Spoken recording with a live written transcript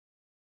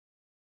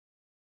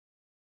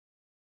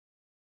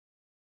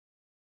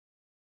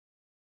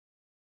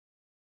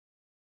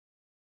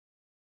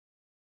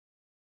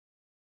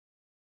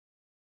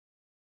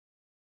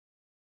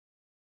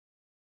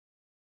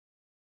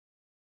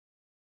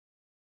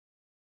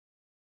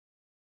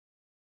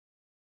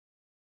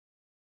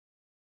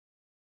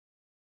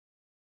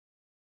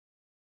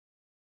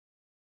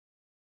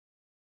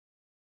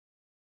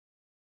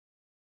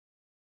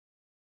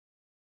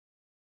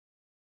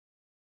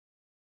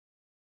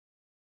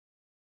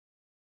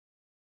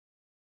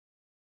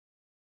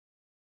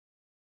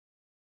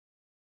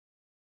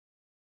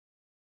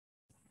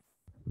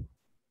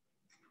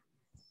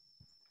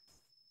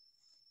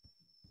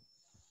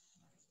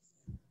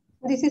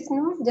this is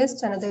not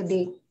just another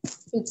day.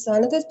 It's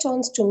another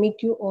chance to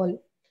meet you all.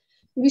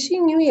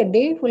 Wishing you a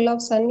day full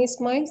of sunny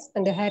smiles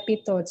and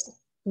happy thoughts.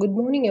 Good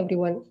morning,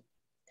 everyone.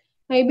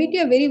 I bid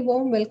you a very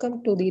warm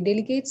welcome to the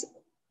delegates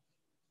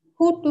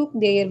who took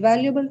their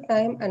valuable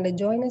time and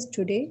join us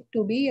today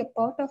to be a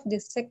part of the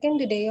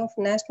second day of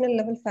National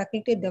Level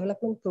Faculty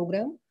Development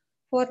Program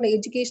for the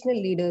educational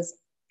leaders.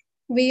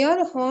 We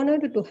are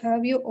honored to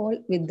have you all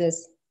with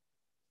us.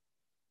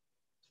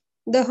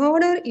 The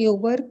harder you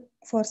work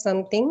for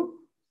something,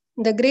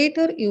 the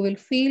greater you will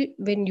feel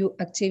when you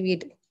achieve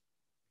it.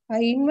 I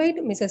invite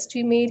Mrs.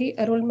 T. Mary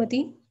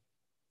Arulmati,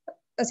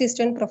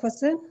 Assistant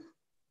Professor,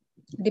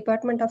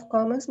 Department of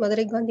Commerce,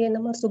 Madurai Gandhi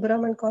Annamar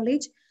Subbaraman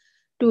College,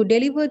 to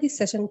deliver the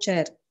session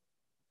chair.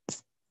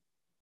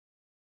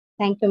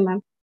 Thank you,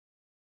 ma'am.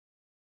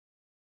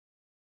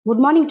 Good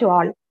morning to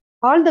all.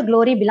 All the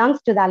glory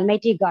belongs to the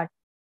Almighty God.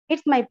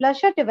 It's my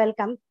pleasure to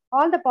welcome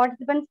all the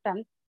participants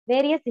from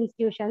various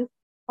institutions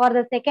for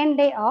the second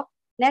day of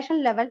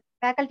National Level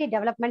Faculty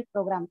Development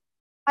Program.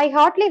 I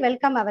heartily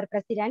welcome our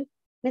President,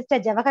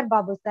 Mr. Javahar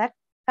Babu sir,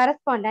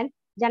 Correspondent,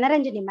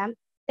 Janaranjani ma'am,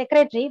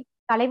 Secretary,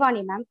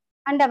 Kalaivani ma'am,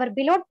 and our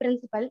beloved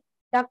Principal,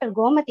 Dr.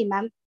 Gomati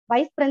ma'am,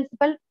 Vice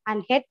Principal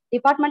and Head,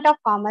 Department of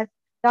Commerce,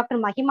 Dr.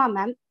 Mahima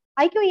ma'am,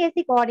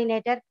 IQAC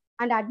Coordinator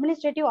and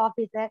Administrative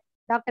Officer,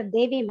 Dr.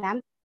 Devi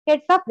ma'am,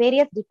 heads of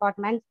various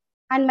departments,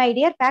 and my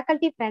dear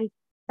faculty friends,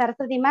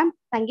 Saraswati ma'am,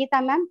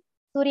 Sangeeta ma'am,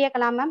 Surya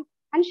Kala ma'am,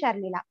 and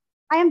Sharmila.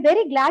 I am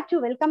very glad to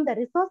welcome the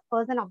resource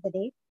person of the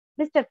day,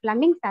 Mr.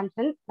 Fleming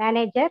Sampson,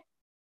 Manager,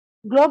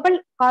 Global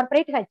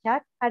Corporate HR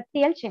at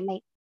CL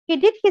Chennai. He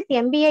did his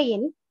MBA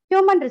in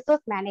Human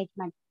Resource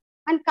Management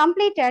and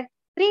completed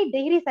three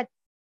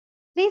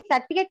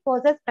certificate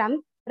courses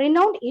from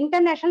renowned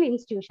international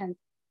institutions.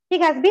 He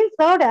has been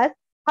served as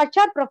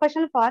HR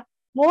professional for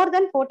more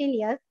than 14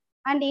 years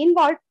and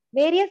involved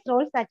various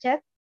roles such as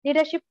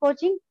leadership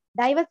coaching,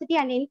 diversity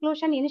and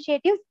inclusion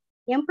initiatives,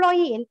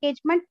 employee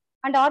engagement,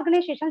 and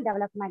organizational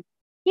development.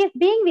 He is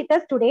being with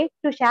us today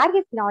to share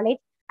his knowledge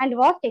and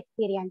vast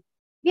experience.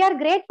 We are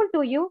grateful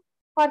to you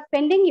for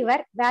spending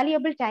your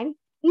valuable time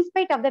in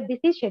spite of the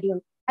busy schedule.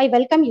 I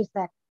welcome you,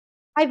 sir.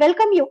 I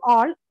welcome you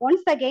all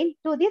once again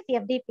to this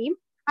FDP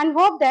and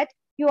hope that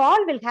you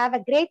all will have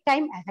a great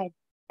time ahead.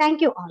 Thank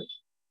you all.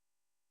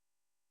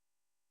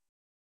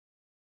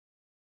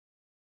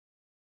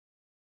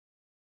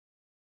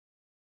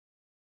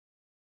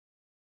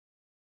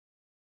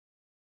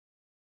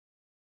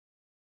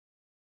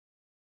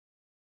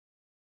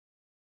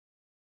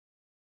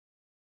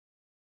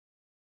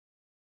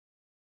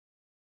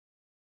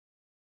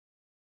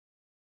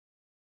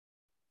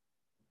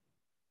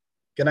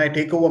 Can I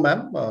take over,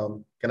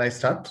 ma'am? Can I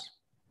start?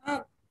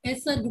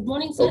 Yes, sir. Good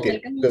morning, sir. Okay.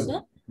 Welcome you,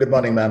 sir. Good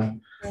morning,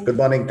 ma'am. Good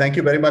morning. Thank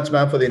you very much,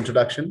 ma'am, for the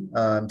introduction.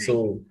 I'm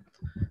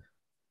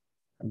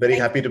very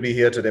happy to be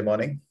here today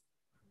morning.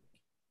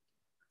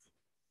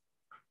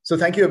 So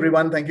thank you,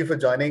 everyone. Thank you for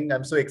joining.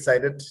 I'm so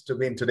excited to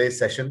be in today's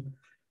session.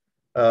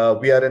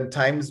 We are in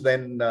times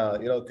when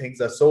things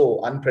are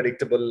so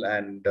unpredictable,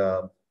 and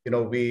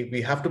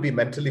we have to be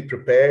mentally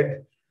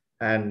prepared.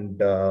 And,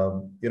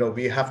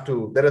 we have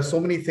to, there are so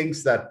many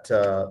things that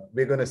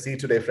we're going to see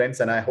today, friends,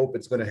 and I hope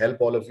it's going to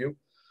help all of you.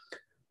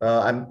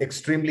 I'm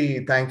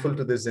extremely thankful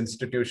to this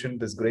institution,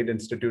 this great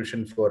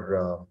institution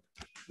for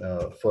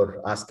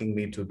asking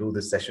me to do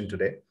this session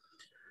today.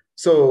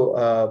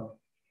 So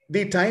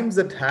the times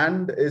at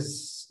hand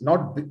is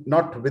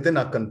not within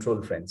our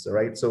control, friends,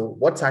 right? So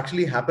what's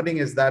actually happening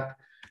is that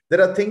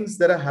there are things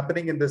that are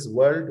happening in this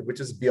world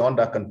which is beyond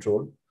our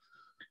control.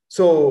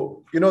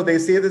 So, they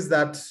say this,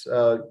 that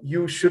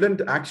you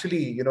shouldn't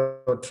actually,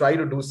 try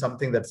to do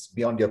something that's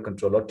beyond your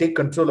control or take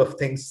control of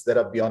things that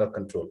are beyond our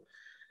control.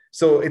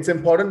 So it's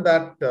important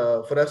that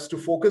for us to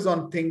focus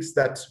on things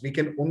that we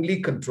can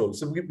only control.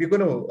 So we're going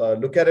to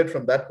look at it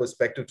from that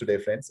perspective today,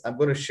 friends. I'm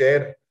going to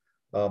share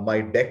my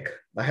deck.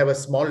 I have a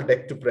small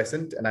deck to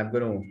present, and I'm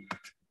going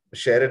to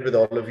share it with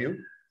all of you.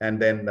 And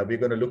then we're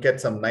going to look at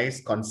some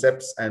nice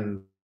concepts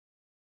and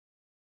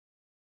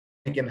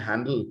we can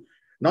handle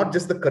not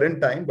just the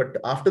current time, but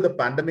after the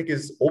pandemic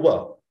is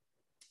over,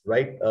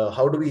 right?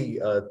 How do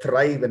we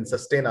thrive and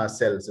sustain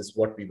ourselves is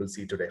what we will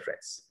see today,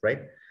 friends,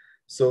 right?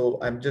 So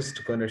I'm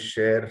just going to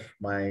share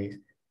my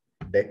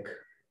deck.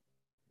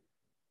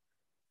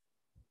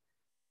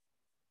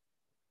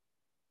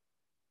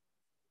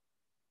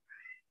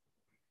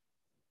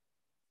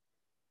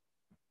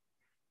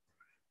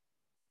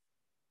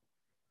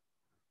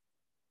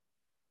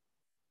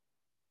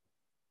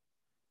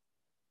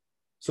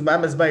 So,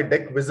 ma'am, is my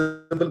deck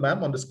visible,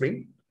 ma'am, on the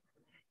screen?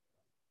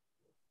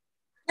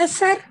 Yes,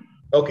 sir.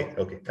 Okay.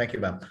 Thank you,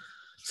 ma'am.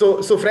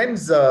 So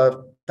friends,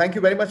 thank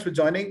you very much for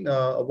joining.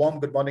 A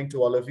warm good morning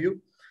to all of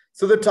you.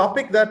 So the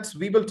topic that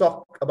we will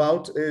talk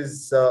about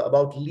is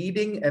about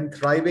leading and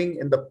thriving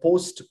in the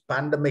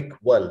post-pandemic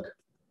world,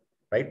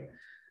 right?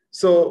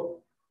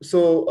 So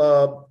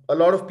a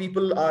lot of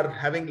people are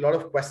having a lot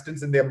of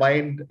questions in their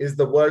mind. Is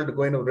the world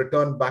going to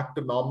return back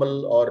to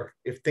normal, or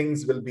if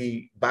things will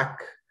be back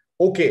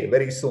okay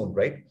very soon,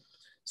 right?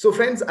 So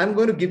friends, I'm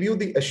going to give you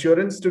the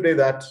assurance today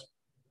that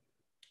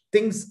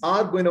things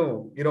are going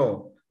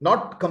to,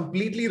 not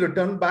completely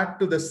return back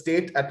to the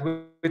state at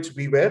which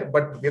we were,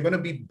 but we're going to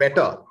be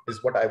better,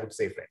 is what I would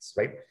say, friends,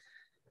 right?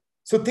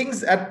 So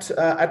things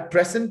at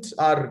present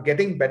are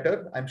getting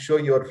better. I'm sure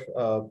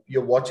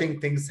you're watching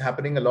things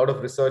happening. A lot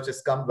of research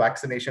has come,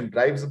 vaccination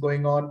drives are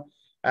going on,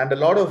 and a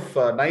lot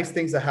of nice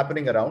things are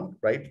happening around,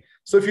 right?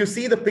 So if you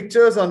see the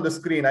pictures on the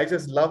screen, I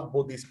just love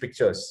both these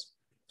pictures.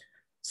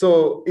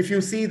 So if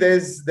you see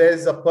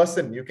there's a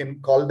person, you can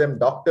call them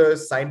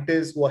doctors,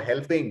 scientists who are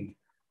helping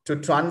to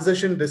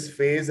transition this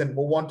phase and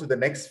move on to the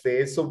next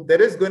phase. So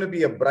there is going to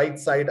be a bright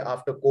side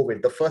after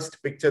COVID. The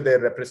first picture there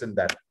represents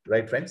that,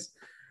 right, friends?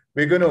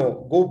 We're going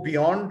to go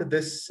beyond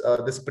this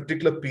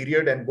particular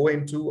period and go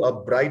into a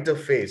brighter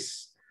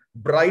phase,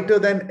 brighter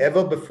than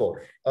ever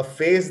before, a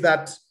phase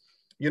that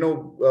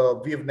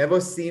we have never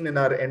seen in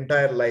our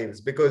entire lives,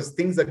 because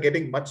things are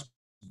getting much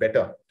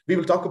better. We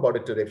will talk about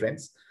it today,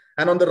 friends.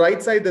 And on the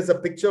right side, there's a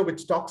picture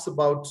which talks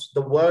about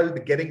the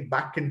world getting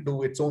back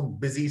into its own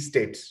busy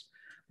state.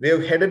 We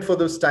have headed for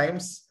those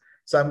times.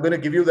 So I'm going to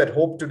give you that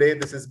hope today.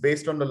 This is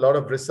based on a lot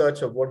of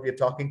research of what we're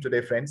talking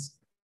today, friends.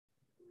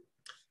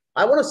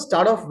 I want to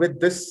start off with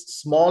this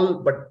small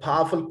but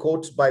powerful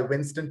quote by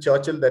Winston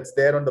Churchill that's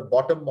there on the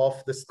bottom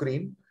of the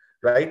screen,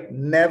 right?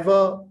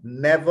 Never,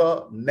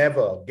 never,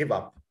 never give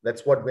up.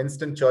 That's what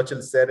Winston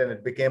Churchill said, and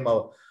it became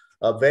a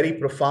very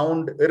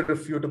profound,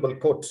 irrefutable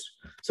quote.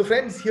 So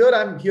friends,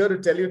 I'm here to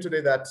tell you today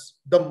that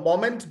the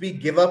moment we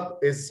give up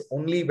is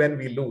only when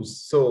we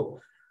lose. So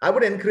I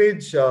would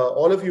encourage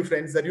all of you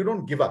friends that you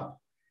don't give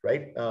up,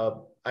 right?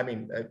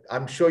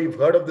 I'm sure you've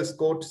heard of this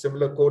quote,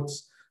 similar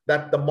quotes,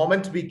 that the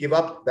moment we give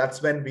up,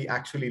 that's when we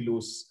actually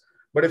lose.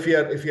 But if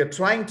you're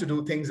trying to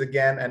do things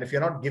again, and if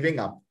you're not giving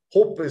up,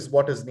 hope is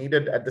what is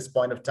needed at this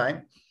point of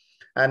time.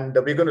 And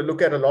we're going to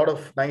look at a lot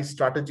of nice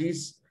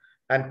strategies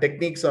and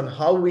techniques on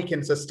how we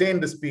can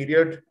sustain this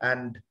period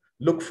and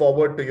look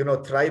forward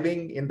to,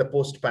 thriving in the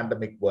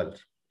post-pandemic world,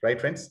 right,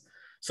 friends?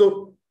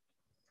 So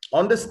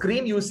on the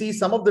screen, you see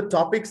some of the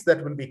topics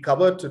that will be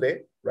covered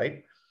today,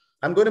 right?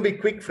 I'm going to be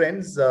quick,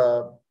 friends,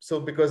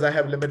 because I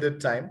have limited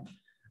time.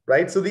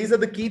 Right. So these are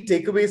the key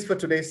takeaways for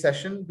today's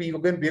session. We're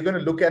going to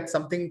look at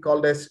something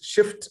called as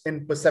shift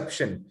in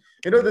perception.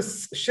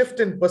 This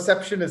shift in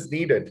perception is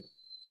needed.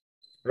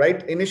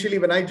 Right. Initially,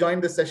 when I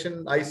joined the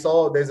session, I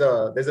saw there's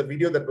a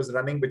video that was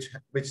running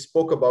which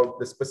spoke about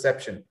this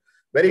perception.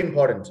 Very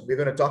important. We're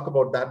going to talk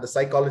about that, the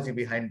psychology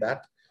behind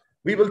that.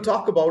 We will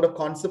talk about a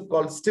concept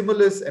called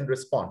stimulus and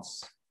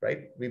response.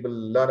 Right. We will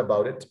learn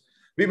about it.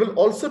 We will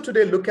also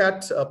today look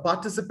at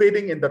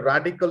participating in the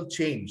radical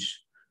change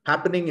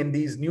happening in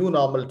these new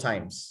normal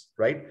times,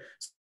 right?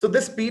 So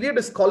this period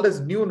is called as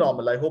new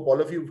normal. I hope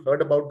all of you have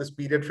heard about this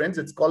period, friends.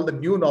 It's called the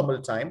new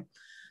normal time.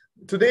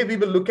 Today, we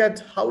will look at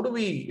how do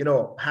we,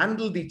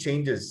 handle the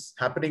changes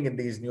happening in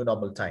these new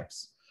normal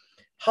times.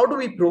 How do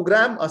we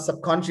program our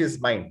subconscious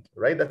mind,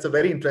 right? That's a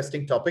very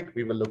interesting topic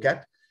we will look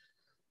at.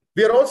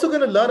 We are also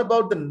going to learn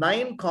about the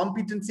 9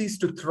 competencies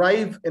to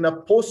thrive in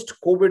a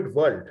post-COVID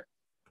world.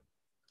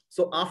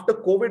 So after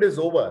COVID is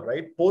over,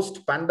 right,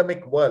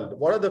 post-pandemic world,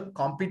 what are the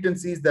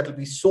competencies that will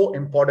be so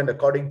important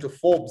according to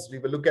Forbes? We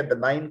will look at the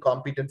 9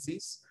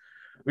 competencies.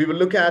 We will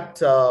look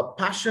at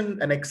passion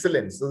and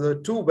excellence. So there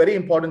are 2 very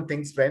important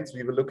things, friends.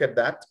 We will look at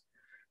that.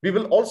 We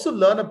will also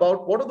learn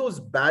about what are those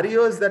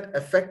barriers that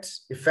affect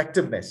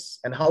effectiveness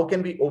and how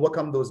can we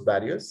overcome those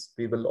barriers.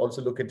 We will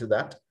also look into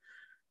that.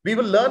 We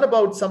will learn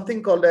about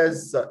something called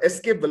as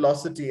escape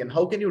velocity and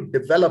how can you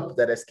develop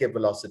that escape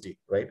velocity,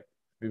 right?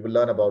 We will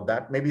learn about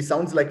that. Maybe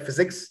sounds like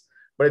physics,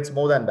 but it's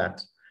more than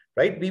that,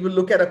 right? We will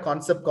look at a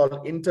concept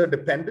called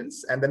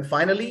interdependence. And then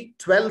finally,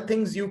 12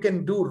 things you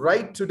can do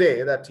right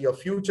today that your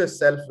future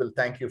self will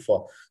thank you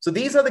for. So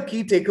these are the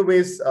key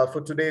takeaways for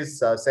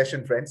today's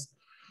session, friends.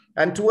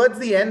 And towards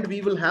the end,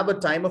 we will have a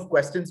time of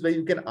questions where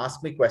you can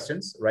ask me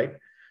questions, right?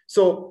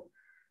 So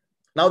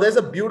now there's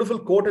a beautiful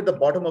quote at the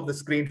bottom of the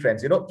screen,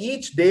 friends.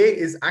 Each day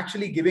is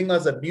actually giving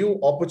us a new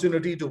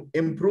opportunity to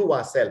improve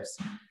ourselves.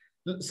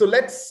 So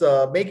let's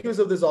make use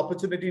of this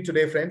opportunity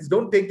today, friends.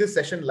 Don't take this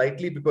session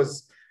lightly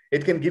because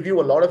it can give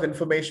you a lot of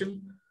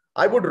information.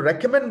 I would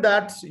recommend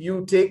that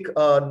you take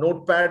a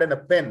notepad and a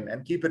pen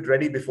and keep it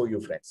ready before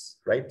you, friends,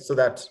 right? So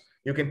that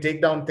you can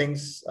take down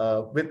things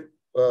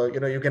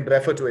you can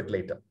refer to it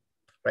later,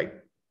 right?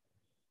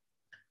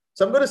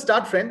 So I'm going to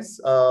start, friends.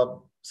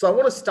 So I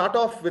want to start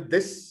off with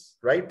this,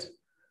 right?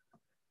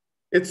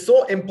 It's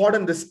so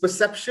important. This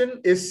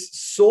perception is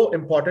so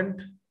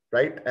important.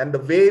 Right? And the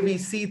way we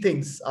see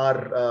things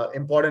are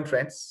important,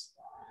 friends.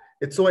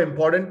 It's so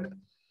important.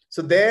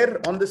 So there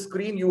on the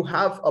screen, you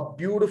have a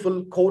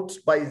beautiful quote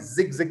by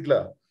Zig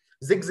Ziglar.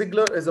 Zig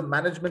Ziglar is a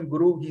management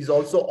guru. He's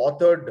also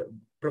authored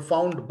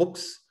profound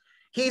books.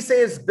 He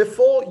says,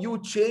 before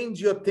you change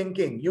your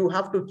thinking, you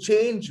have to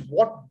change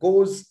what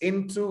goes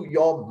into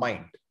your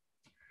mind.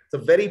 It's a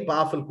very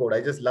powerful quote.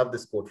 I just love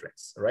this quote,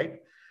 friends, right?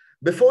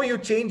 Before you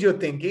change your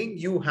thinking,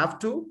 you have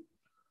to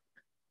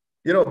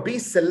be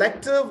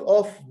selective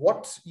of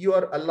what you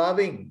are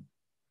allowing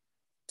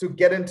to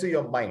get into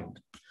your mind.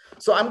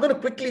 So I'm going to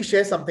quickly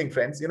share something,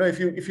 friends.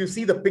 If you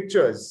see the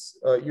pictures,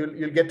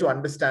 you'll get to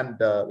understand.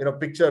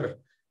 Picture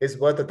is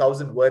worth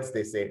 1,000 words,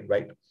 they say,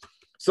 right?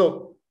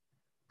 So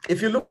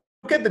if you look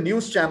at the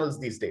news channels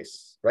these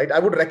days, right, I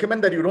would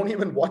recommend that you don't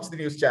even watch the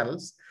news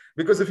channels,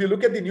 because if you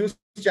look at the news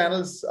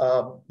channels,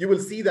 you will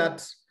see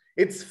that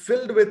it's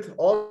filled with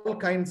all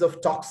kinds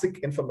of toxic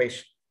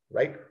information,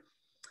 right?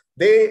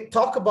 They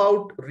talk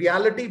about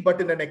reality, but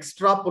in an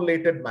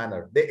extrapolated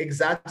manner. They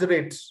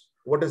exaggerate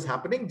what is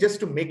happening just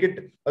to make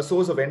it a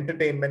source of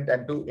entertainment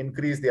and to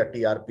increase their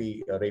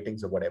TRP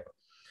ratings or whatever.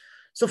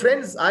 So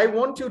friends, I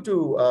want you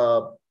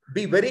to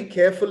be very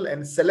careful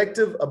and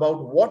selective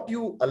about what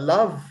you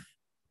allow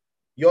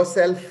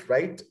yourself,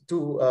 right?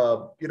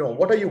 To,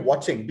 what are you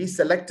watching? Be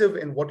selective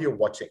in what you're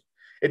watching.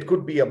 It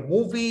could be a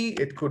movie,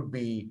 it could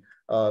be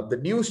the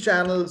news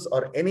channels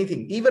or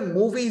anything. Even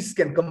movies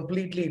can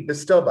completely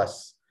disturb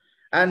us.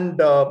 And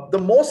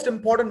the most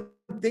important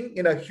thing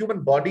in a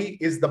human body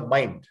is the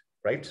mind,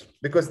 right?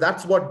 Because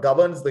that's what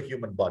governs the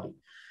human body.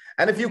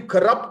 And if you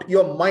corrupt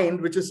your mind,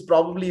 which is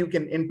probably,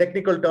 in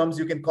technical terms,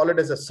 you can call it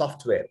as a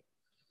software,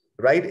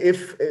 right?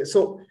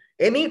 So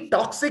any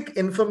toxic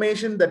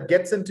information that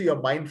gets into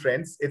your mind,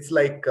 friends, it's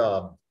like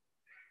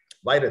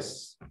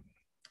virus,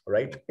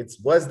 right? It's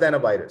worse than a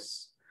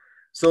virus.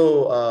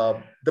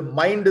 So the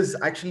mind is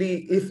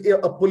actually, if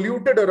a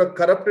polluted or a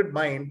corrupted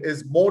mind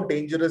is more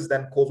dangerous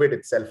than COVID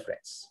itself,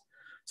 friends.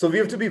 So we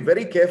have to be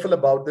very careful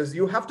about this.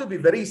 You have to be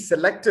very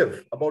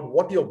selective about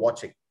what you're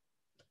watching,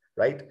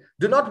 right?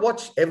 Do not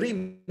watch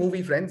every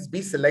movie, friends.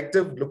 Be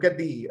selective. Look at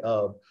the,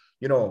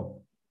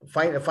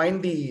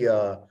 find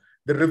the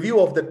review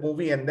of that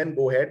movie and then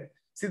go ahead.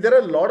 See, there are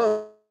a lot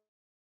of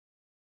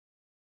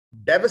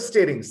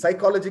devastating,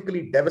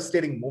 psychologically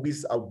devastating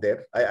movies out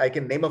there. I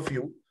can name a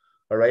few.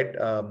 All right.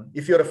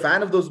 If you're a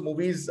fan of those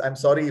movies, I'm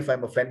sorry if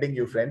I'm offending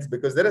you, friends,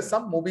 because there are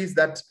some movies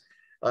that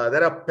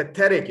are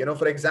pathetic.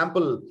 For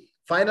example,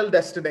 Final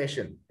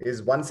Destination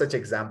is one such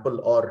example,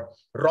 or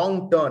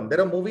Wrong Turn.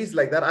 There are movies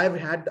like that.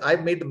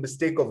 I've made the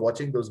mistake of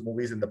watching those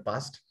movies in the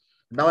past.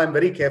 Now I'm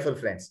very careful,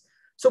 friends.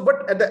 So,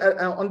 but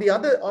on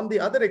the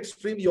other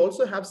extreme, you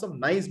also have some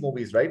nice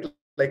movies, right?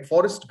 Like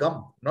Forrest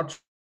Gump, not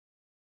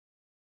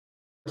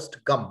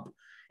Forrest Gump.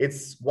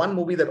 It's one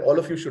movie that all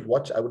of you should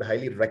watch. I would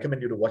highly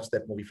recommend you to watch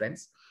that movie,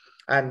 friends.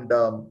 And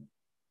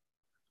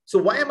so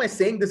why am I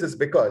saying this is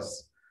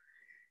because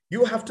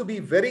you have to be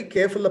very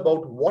careful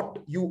about what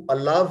you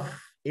allow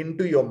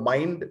into your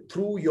mind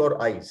through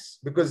your eyes,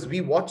 because we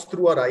watch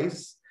through our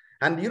eyes.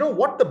 And you know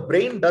what the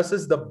brain does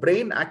is the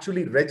brain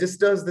actually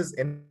registers this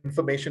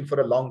information for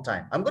a long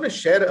time. I'm going to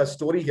share a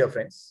story here,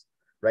 friends,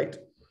 right?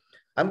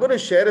 I'm going to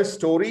share a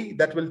story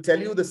that will tell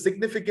you the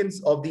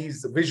significance of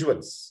these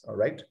visuals, all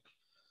right?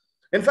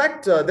 In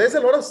fact, there's a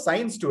lot of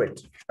science to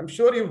it. I'm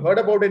sure you've heard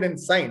about it in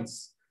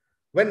science.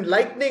 When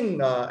lightning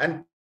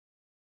and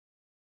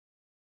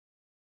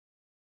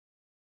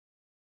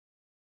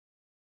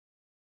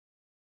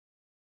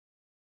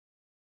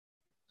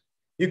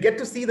you get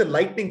to see the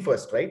lightning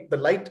first, right? The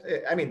light,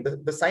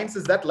 the science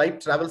is that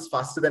light travels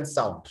faster than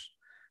sound.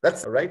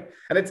 That's right.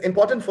 And it's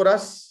important for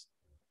us.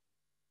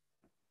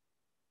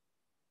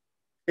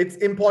 It's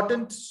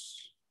important.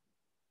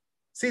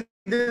 See,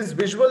 these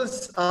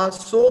visuals are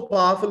so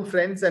powerful,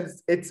 friends, and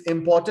it's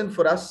important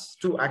for us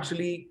to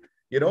actually,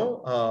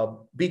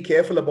 be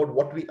careful about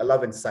what we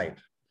allow inside,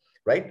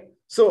 right?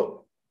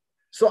 So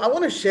I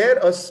want to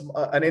share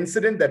an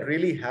incident that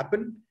really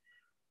happened.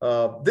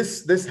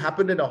 This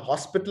happened in a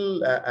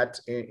hospital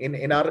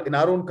in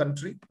our own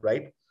country,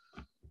 right?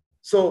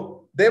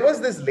 So there was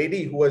this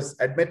lady who was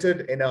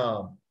admitted in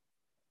a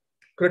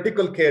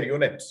critical care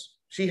unit.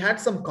 She had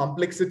some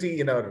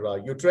complexity in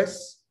her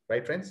uterus,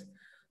 right, friends?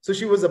 So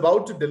she was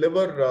about to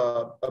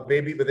deliver a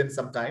baby within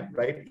some time,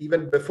 right?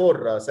 Even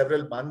before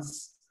several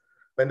months,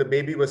 when the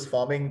baby was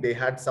forming, they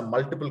had some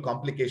multiple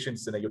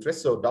complications in her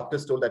uterus. So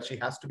doctors told that she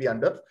has to be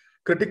under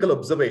critical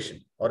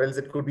observation, or else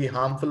it could be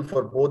harmful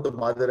for both the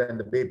mother and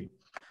the baby.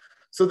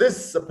 So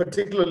this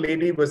particular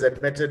lady was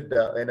admitted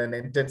in an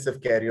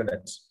intensive care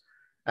unit.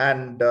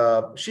 And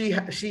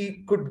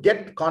she could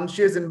get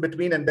conscious in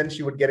between, and then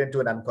she would get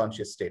into an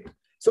unconscious state.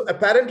 So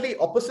apparently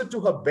opposite to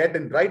her bed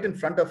and right in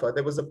front of her,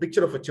 there was a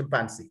picture of a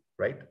chimpanzee,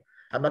 right?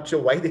 I'm not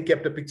sure why they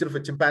kept a picture of a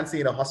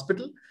chimpanzee in a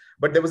hospital,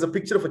 but there was a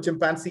picture of a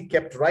chimpanzee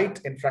kept right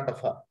in front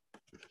of her.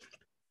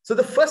 So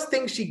the first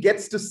thing she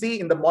gets to see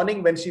in the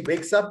morning when she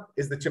wakes up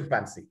is the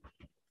chimpanzee,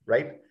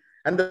 right?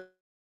 And the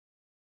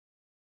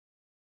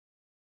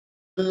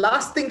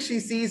last thing she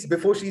sees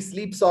before she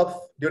sleeps off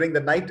during the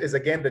night is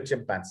again the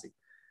chimpanzee.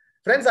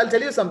 Friends, I'll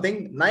tell you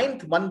something.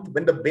 9th month,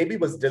 when the baby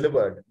was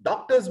delivered,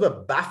 doctors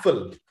were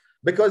baffled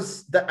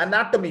because the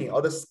anatomy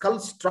or the skull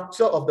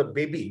structure of the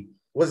baby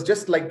was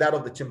just like that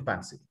of the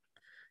chimpanzee.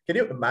 Can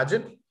you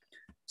imagine?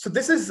 So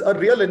this is a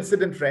real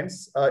incident,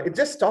 friends. It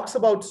just talks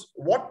about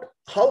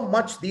how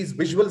much these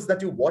visuals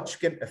that you watch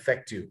can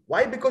affect you.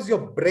 Why? Because your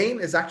brain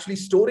is actually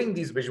storing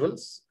these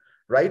visuals,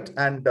 right?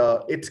 And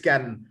it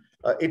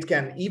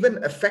can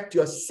even affect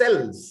your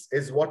cells,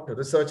 is what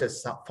research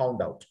has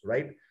found out,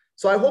 right?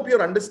 So I hope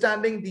you're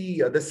understanding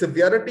the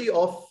severity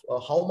of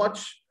how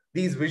much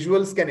these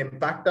visuals can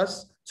impact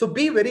us. So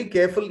be very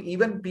careful,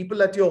 even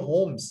people at your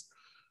homes.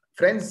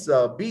 Friends,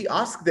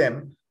 ask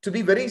them to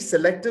be very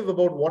selective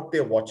about what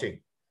they're watching,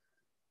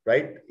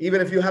 right? Even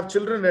if you have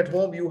children at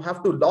home, you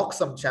have to lock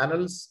some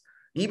channels.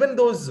 Even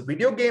those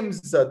video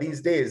games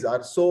these days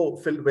are so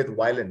filled with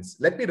violence.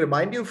 Let me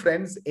remind you,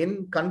 friends,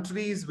 in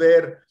countries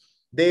where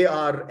they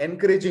are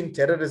encouraging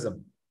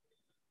terrorism,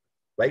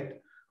 right?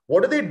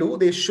 What do?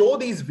 They show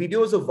these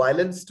videos of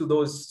violence to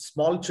those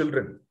small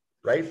children,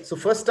 right? So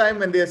first time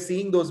when they are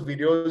seeing those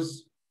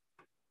videos,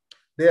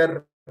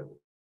 they're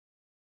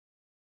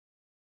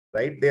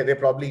right. They're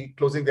probably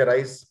closing their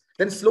eyes.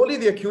 Then slowly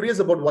they're curious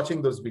about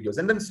watching those videos.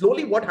 And then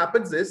slowly what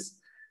happens is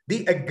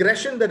the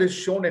aggression that is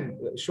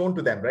shown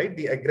to them, right?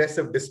 The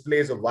aggressive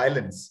displays of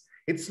violence,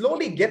 it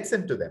slowly gets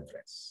into them,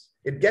 friends.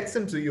 It gets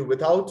into you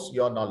without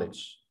your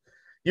knowledge.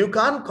 You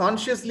can't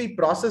consciously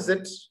process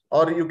it,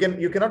 or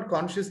you cannot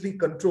consciously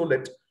control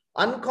it.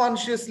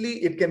 Unconsciously,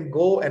 it can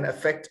go and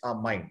affect our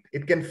mind.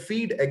 It can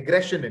feed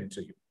aggression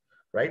into you,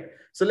 right?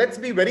 So let's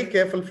be very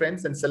careful,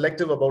 friends, and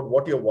selective about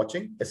what you're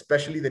watching,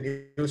 especially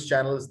the news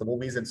channels, the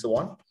movies, and so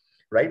on,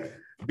 right?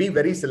 Be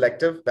very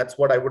selective. That's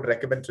what I would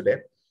recommend today.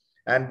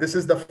 And this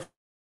is the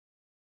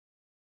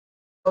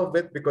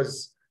with,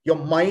 because your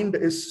mind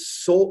is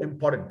so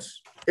important.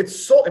 It's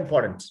so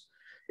important.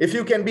 If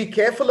you can be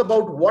careful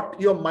about what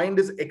your mind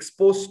is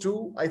exposed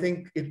to, I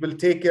think it will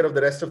take care of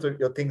the rest of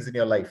your things in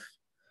your life.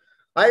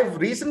 I've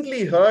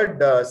recently heard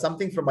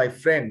something from my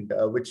friend,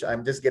 which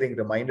I'm just getting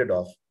reminded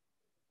of.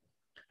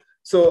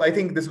 So I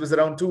think this was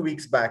around 2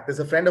 weeks back. There's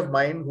a friend of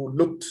mine who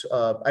looked,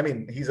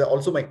 he's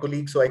also my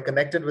colleague. So I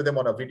connected with him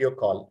on a video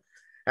call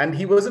and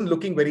he wasn't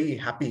looking very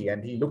happy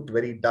and he looked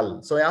very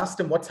dull. So I asked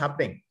him, what's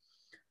happening?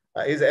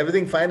 Is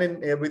everything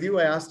fine with you?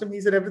 I asked him. He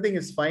said, everything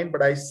is fine,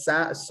 but I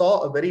saw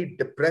a very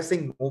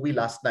depressing movie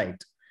last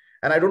night.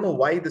 And I don't know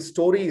why the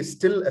story is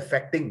still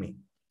affecting me.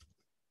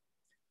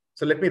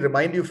 So let me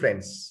remind you,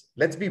 friends,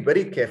 let's be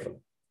very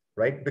careful,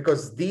 right?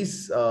 Because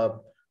these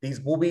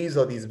movies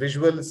or these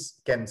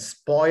visuals can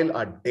spoil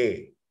our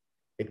day.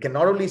 It can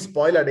not only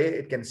spoil our day,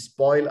 it can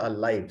spoil our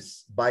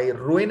lives by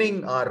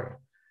ruining our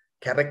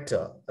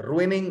character,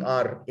 ruining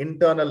our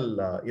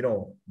internal,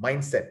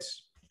 mindset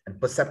and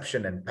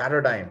perception and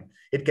paradigm.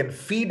 It can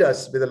feed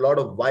us with a lot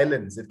of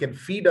violence. It can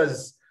feed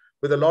us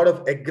with a lot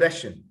of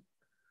aggression,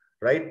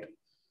 right?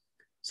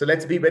 So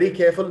let's be very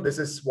careful. This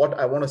is what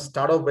I want to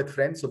start off with,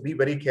 friends. So be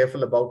very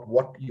careful about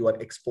what you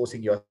are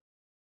exposing your,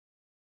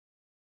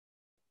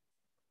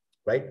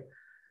 right?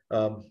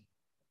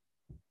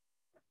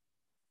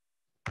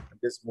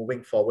 Just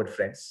moving forward,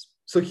 friends.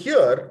 So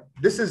here,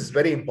 this is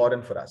very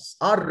important for us.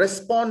 Our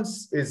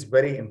response is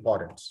very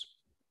important.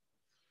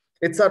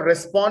 It's our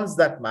response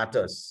that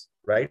matters,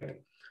 right?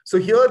 So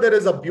here there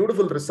is a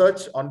beautiful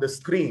research on the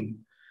screen.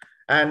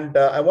 And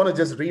I want to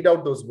just read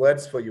out those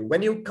words for you.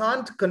 When you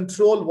can't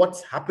control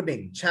what's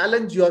happening,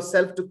 challenge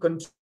yourself to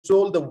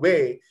control the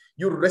way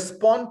you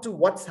respond to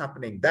what's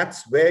happening.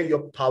 That's where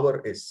your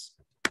power is,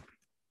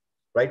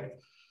 right?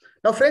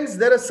 Now, friends,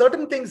 there are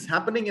certain things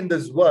happening in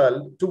this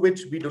world to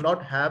which we do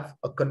not have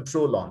a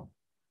control on.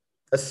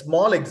 A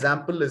small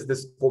example is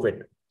this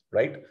COVID,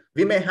 right?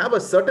 We may have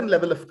a certain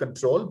level of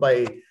control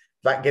by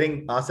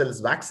getting ourselves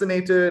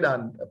vaccinated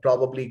and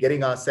probably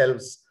getting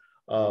ourselves,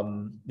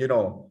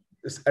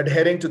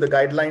 adhering to the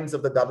guidelines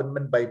of the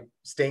government by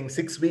staying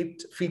 6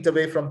 feet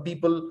away from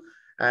people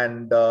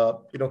and,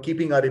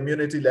 keeping our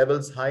immunity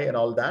levels high and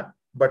all that,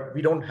 but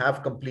we don't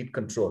have complete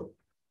control.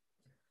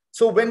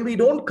 So when we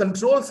don't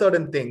control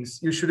certain things,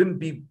 you shouldn't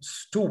be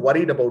too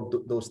worried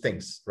about those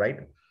things, right?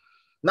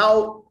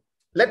 Now,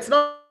 let's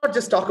not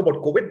just talk about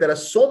COVID. There are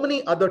so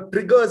many other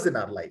triggers in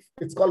our life.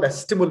 It's called a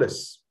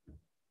stimulus.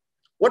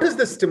 What is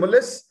the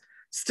stimulus?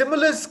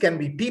 Stimulus can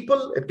be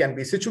people, it can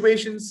be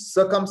situations,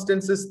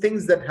 circumstances,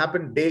 things that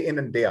happen day in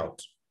and day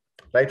out,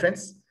 right,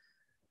 friends?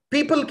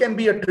 People can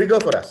be a trigger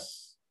for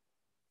us,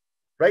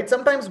 right?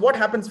 Sometimes what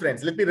happens,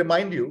 friends? Let me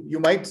remind you, you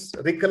might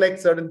recollect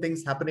certain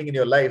things happening in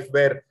your life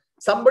where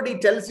somebody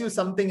tells you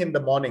something in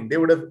the morning, they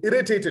would have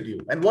irritated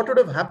you. And what would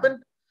have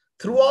happened?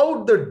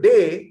 Throughout the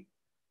day,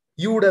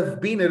 you would have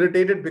been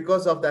irritated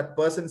because of that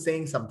person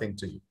saying something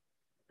to you,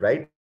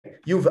 right?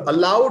 You've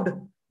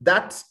allowed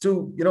that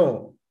to,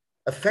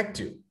 affect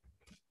you.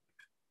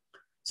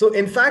 So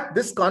in fact,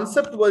 this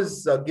concept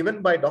was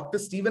given by Dr.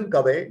 Stephen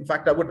Covey. In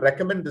fact, I would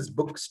recommend this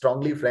book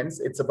strongly, friends.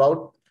 It's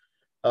about,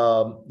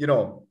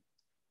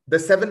 the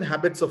 7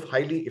 Habits of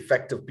Highly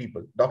Effective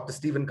People. Dr.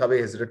 Stephen Covey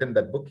has written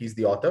that book. He's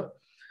the author.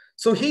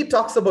 So he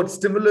talks about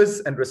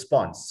stimulus and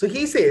response. So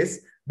he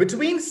says,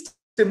 between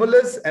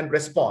stimulus and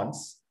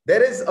response,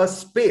 there is a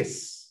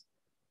space.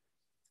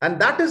 And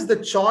that is the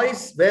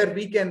choice where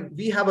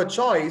we have a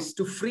choice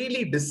to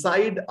freely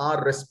decide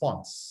our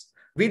response.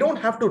 We don't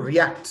have to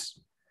react.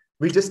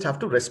 We just have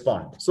to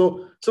respond.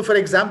 So for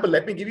example,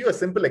 let me give you a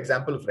simple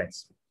example,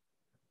 friends.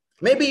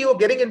 Maybe you're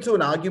getting into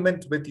an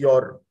argument with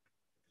your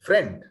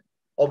friend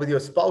or with your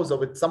spouse or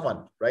with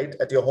someone, right,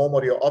 at your home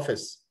or your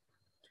office.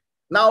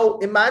 Now,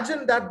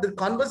 imagine that the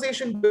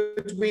conversation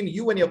between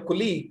you and your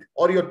colleague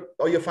or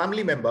your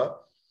family member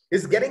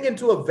is getting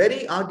into a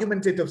very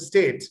argumentative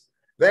state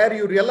where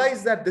you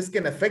realize that this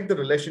can affect the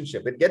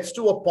relationship. It gets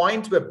to a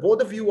point where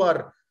both of you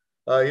are,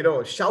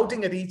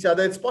 shouting at each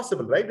other. It's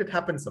possible, right? It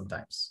happens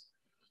sometimes.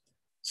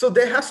 So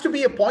there has to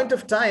be a point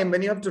of time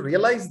when you have to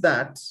realize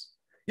that,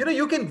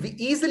 you can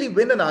easily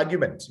win an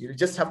argument. You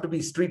just have to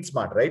be street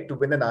smart, right? To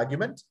win an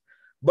argument.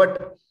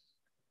 But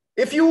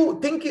if you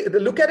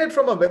look at it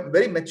from a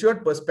very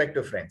matured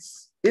perspective,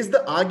 friends, is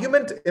the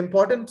argument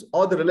important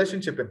or the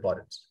relationship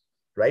important,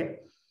 right?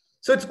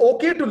 So it's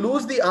okay to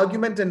lose the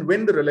argument and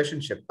win the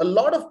relationship. A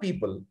lot of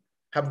people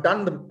have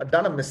done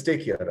a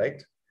mistake here,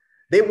 right?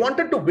 They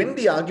wanted to win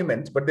the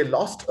argument, but they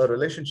lost a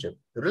relationship.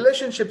 The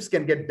relationships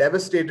can get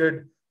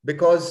devastated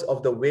because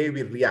of the way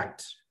we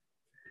react.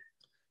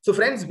 So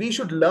friends, we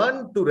should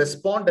learn to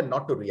respond and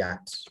not to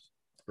react,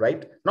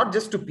 right? Not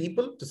just to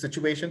people, to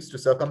situations, to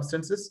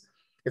circumstances.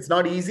 It's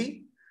not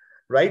easy,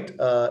 right?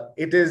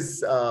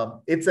 It's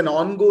an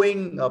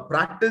ongoing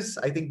practice.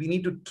 I think we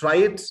need to try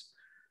it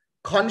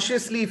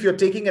consciously. If you're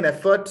taking an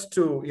effort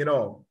to,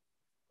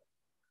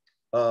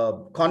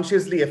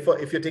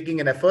 if you're taking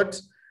an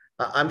effort,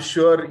 I'm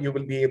sure you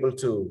will be able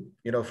to,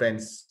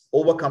 friends,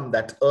 overcome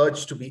that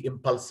urge to be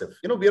impulsive.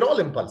 We're all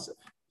impulsive.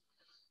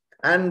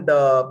 And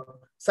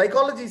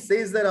psychology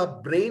says that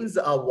our brains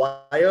are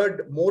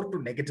wired more to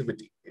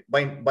negativity.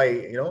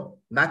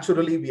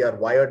 Naturally, we are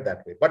wired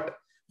that way. But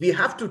we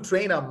have to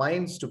train our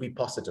minds to be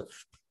positive,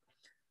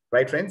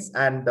 right, friends?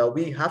 And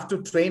we have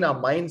to train our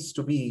minds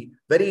to be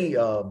very,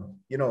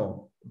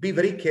 be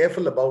very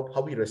careful about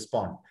how we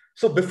respond.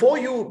 So before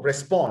you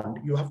respond,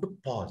 you have to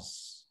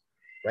pause,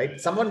 right?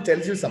 Someone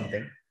tells you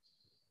something,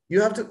 you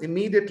have to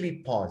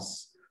immediately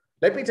pause.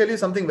 Let me tell you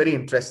something very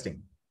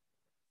interesting.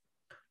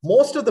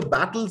 Most of the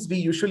battles we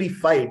usually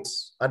fight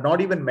are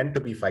not even meant to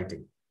be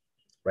fighting,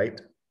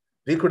 right?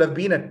 We could have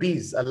been at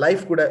peace. Our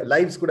lives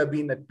could have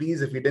been at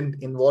peace if we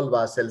didn't involve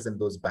ourselves in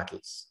those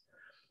battles,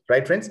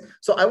 right, friends?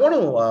 So I want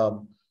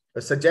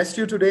to suggest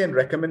you today and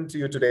recommend to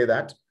you today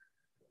that,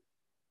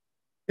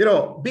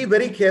 be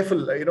very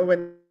careful,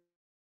 when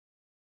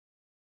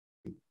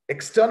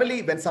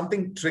externally, when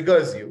something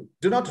triggers you,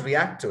 do not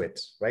react to it,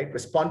 right?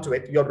 Respond to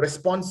it. Your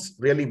response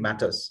really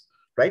matters,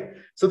 right?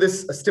 So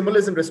this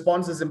stimulus and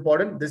response is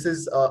important. This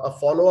is a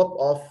follow-up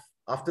of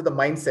after the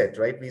mindset,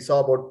 right? We saw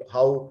about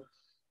how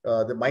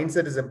the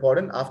mindset is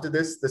important. After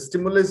this, the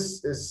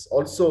stimulus is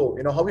also,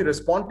 how we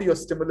respond to your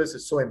stimulus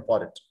is so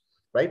important,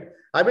 right?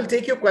 I will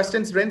take your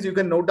questions, friends. You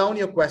can note down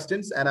your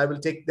questions and I will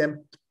take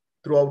them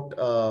throughout.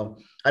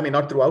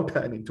 Not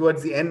throughout.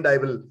 Towards the end,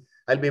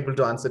 I'll be able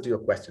to answer to your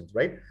questions,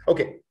 right?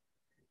 Okay.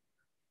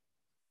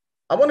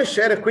 I want to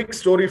share a quick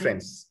story,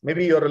 friends.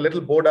 Maybe you're a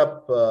little bored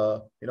up,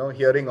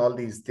 hearing all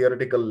these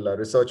theoretical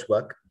research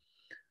work.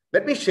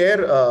 Let me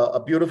share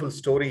a beautiful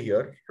story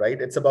here, right?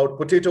 It's about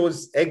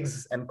potatoes,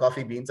 eggs, and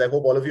coffee beans. I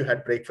hope all of you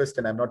had breakfast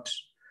and I'm not,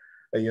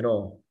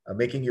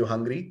 making you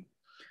hungry,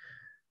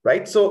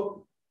 right?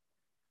 So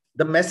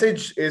the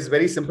message is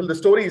very simple. The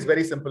story is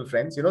very simple,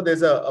 friends.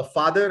 There's a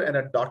father and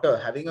a daughter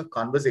having a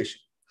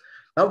conversation.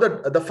 Now,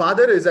 the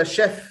father is a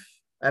chef.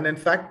 And in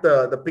fact,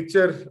 the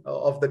picture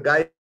of the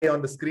guy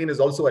on the screen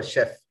is also a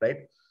chef,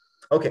 right?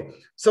 Okay,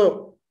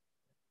 so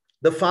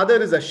the father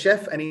is a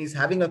chef and he's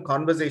having a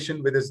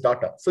conversation with his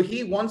daughter. So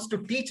he wants to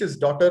teach his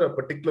daughter a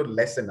particular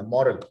lesson, a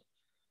moral.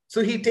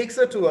 So he takes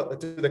her to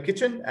the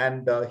kitchen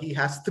and he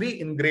has 3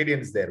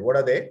 ingredients there. What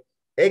are they?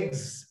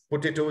 Eggs,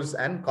 potatoes,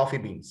 and coffee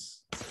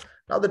beans.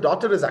 Now the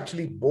daughter is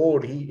actually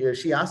bored.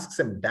 She asks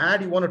him,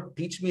 Dad, you want to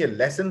teach me a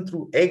lesson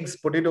through eggs,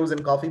 potatoes,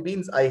 and coffee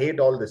beans? I hate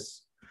all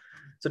this.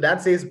 So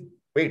dad says,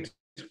 wait,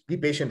 be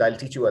patient. I'll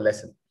teach you a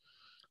lesson.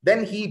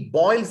 Then he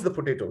boils the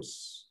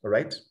potatoes, all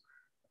right,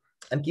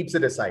 and keeps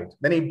it aside.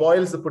 Then he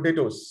boils the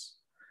potatoes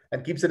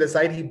and keeps it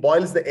aside. He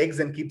boils the eggs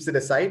and keeps it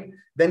aside.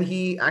 Then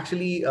he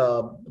actually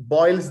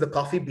boils the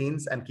coffee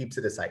beans and keeps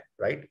it aside,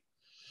 right?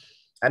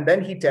 And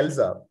then he tells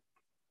her,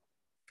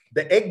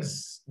 the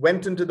eggs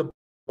went into the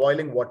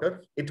boiling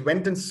water. It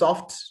went in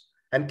soft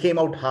and came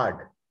out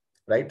hard,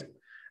 right?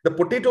 The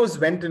potatoes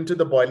went into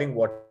the boiling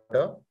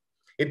water.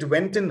 It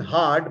went in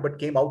hard, but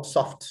came out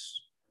soft,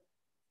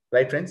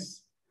 right, friends?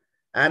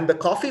 And the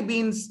coffee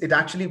beans, it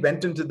actually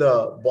went into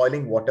the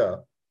boiling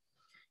water.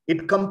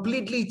 It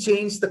completely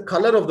changed the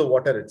color of the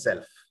water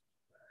itself.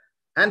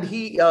 And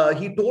he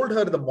told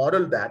her the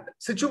moral that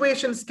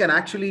situations can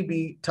actually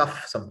be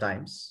tough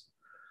sometimes,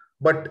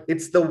 but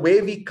it's the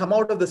way we come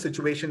out of the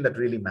situation that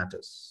really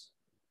matters.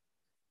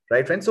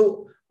 Right, friends?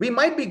 So we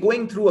might be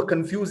going through a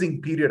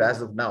confusing period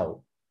as of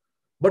now,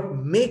 but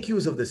make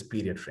use of this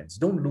period, friends.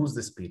 Don't lose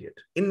this period.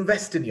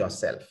 Invest in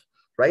yourself,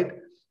 right?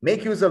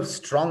 Make use of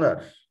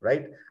stronger,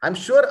 right? I'm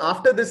sure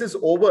after this is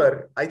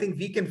over, I think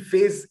we can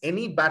face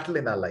any battle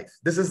in our life.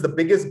 This is the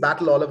biggest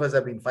battle all of us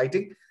have been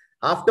fighting.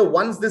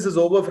 Once this is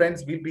over,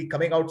 friends, we'll be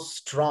coming out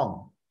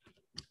strong,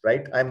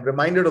 right? I'm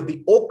reminded of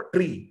the oak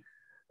tree.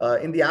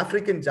 In the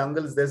African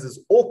jungles, there's this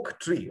oak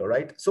tree, all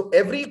right? So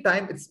every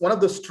time, it's one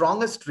of the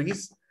strongest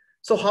trees.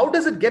 So how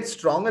does it get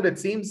stronger? It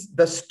seems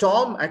the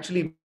storm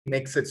actually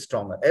makes it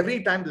stronger.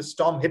 Every time the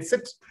storm hits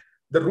it,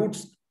 the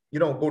roots,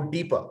 go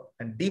deeper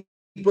and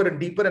deeper and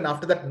deeper. And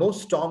after that, no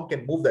storm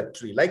can move that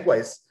tree.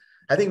 Likewise,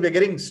 I think we're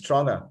getting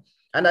stronger.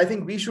 And I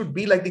think we should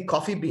be like the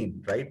coffee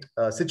bean, right?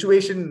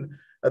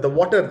 The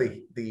water,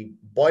 the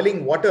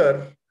boiling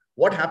water,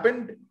 what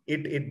happened?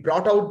 It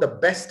brought out the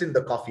best in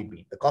the coffee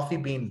bean. The coffee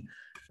bean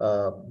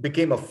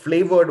became a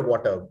flavored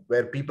water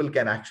where people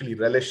can actually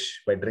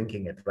relish by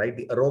drinking it, right?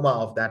 The aroma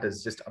of that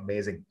is just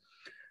amazing.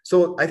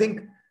 So I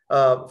think,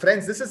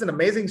 friends, this is an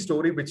amazing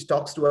story which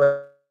talks to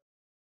us.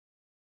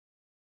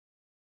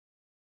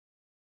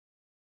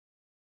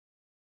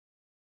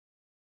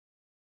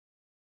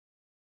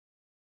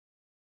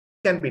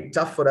 Can be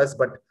tough for us,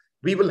 but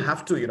we will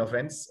have to,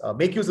 friends,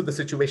 make use of the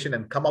situation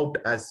and come out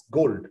as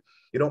gold.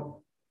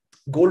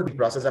 Gold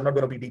process. I'm not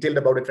going to be detailed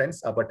about it,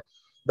 friends, but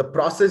the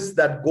process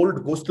that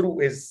gold goes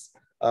through is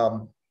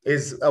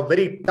a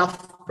very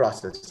tough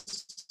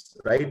process,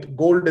 right?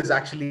 Gold is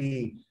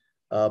actually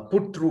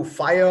put through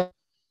fire,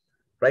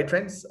 right,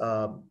 friends?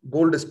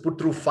 Gold is put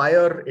through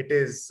fire. It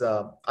is.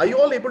 Are you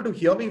all able to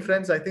hear me,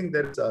 friends? I think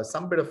there's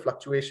some bit of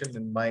fluctuation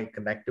in my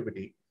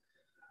connectivity.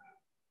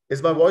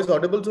 Is my voice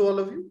audible to all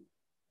of you?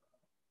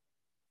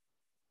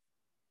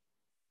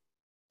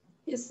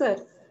 Yes, sir.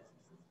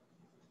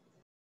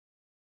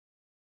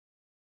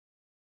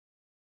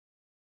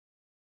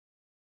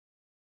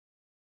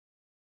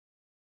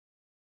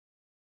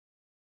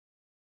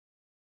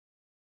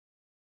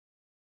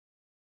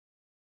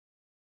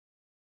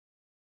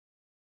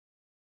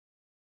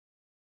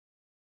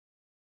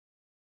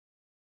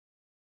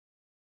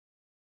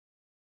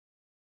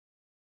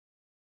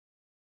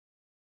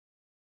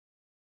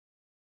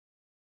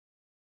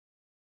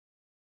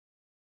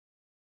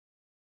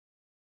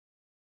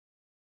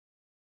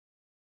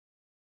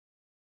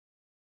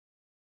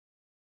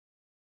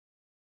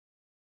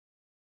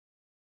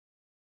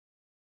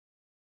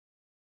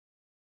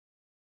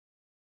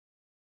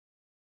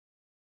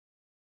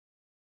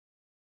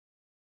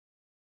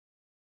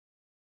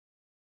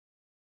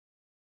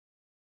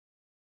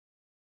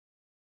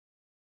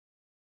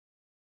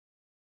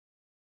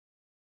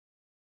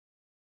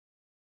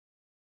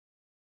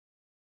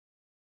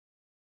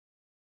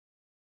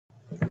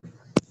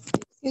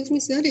 Excuse me,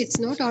 sir. It's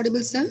not audible,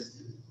 sir.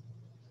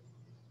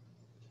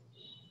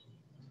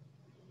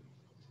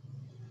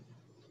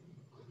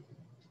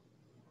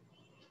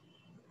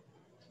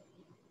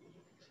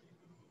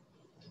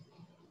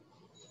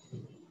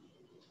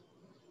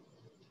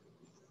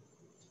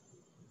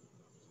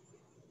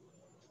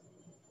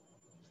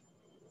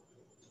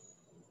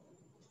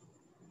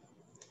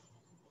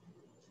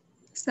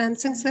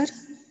 Samsung, sir.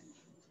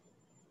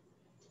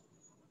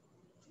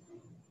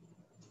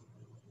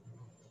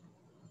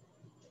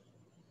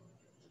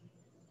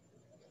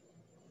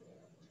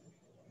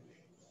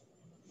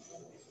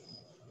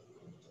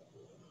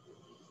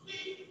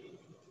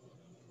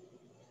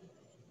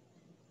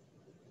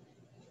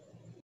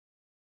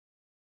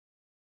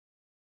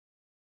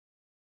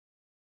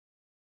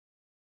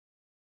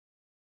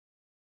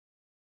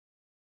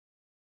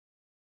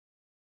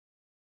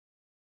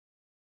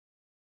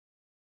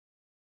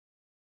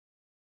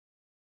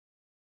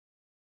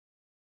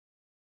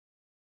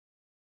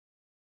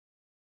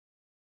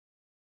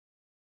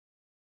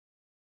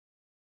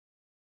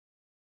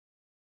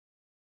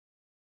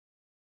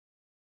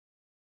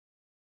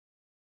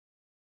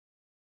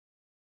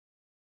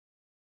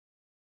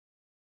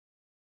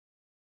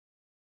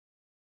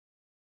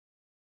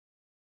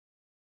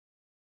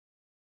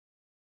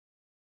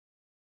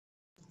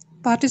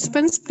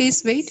 Participants,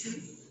 please wait.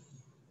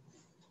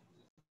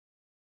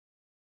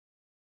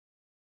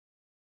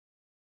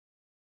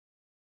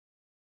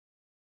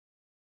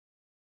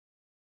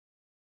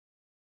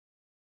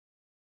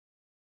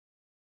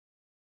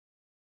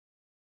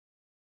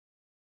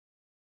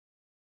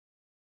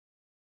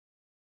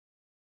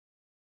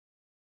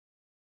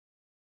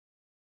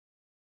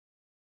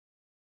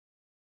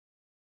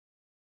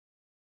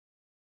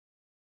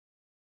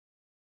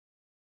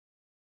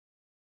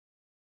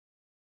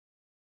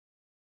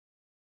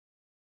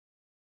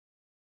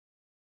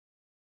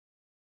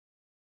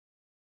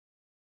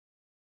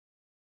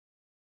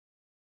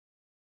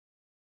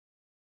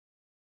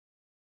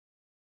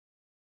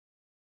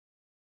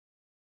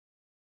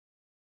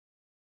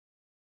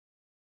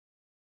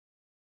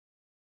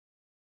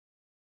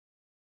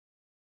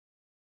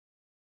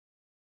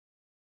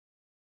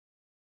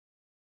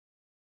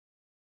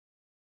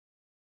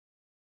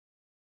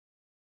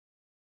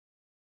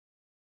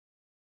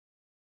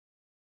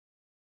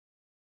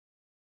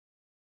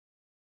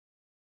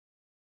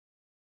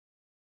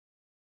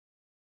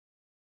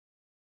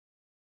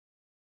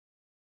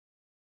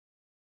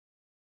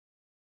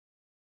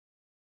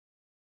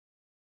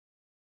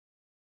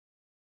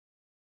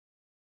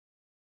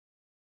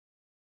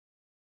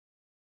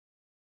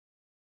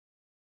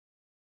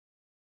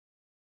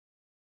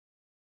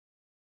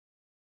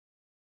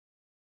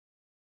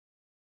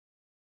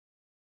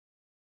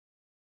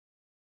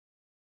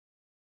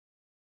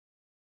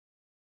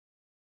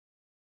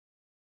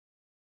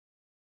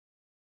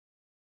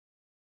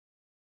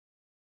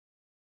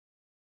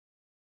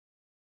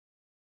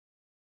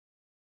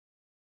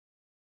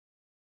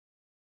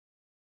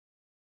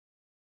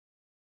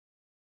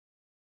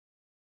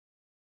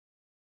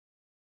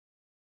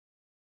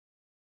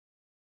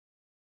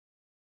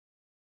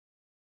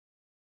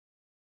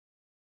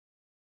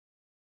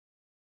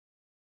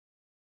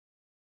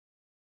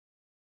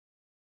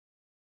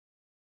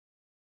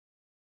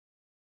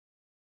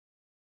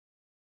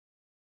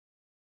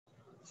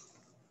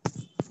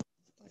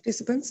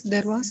 Participants,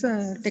 there was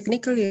a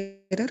technical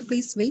error.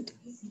 Please wait.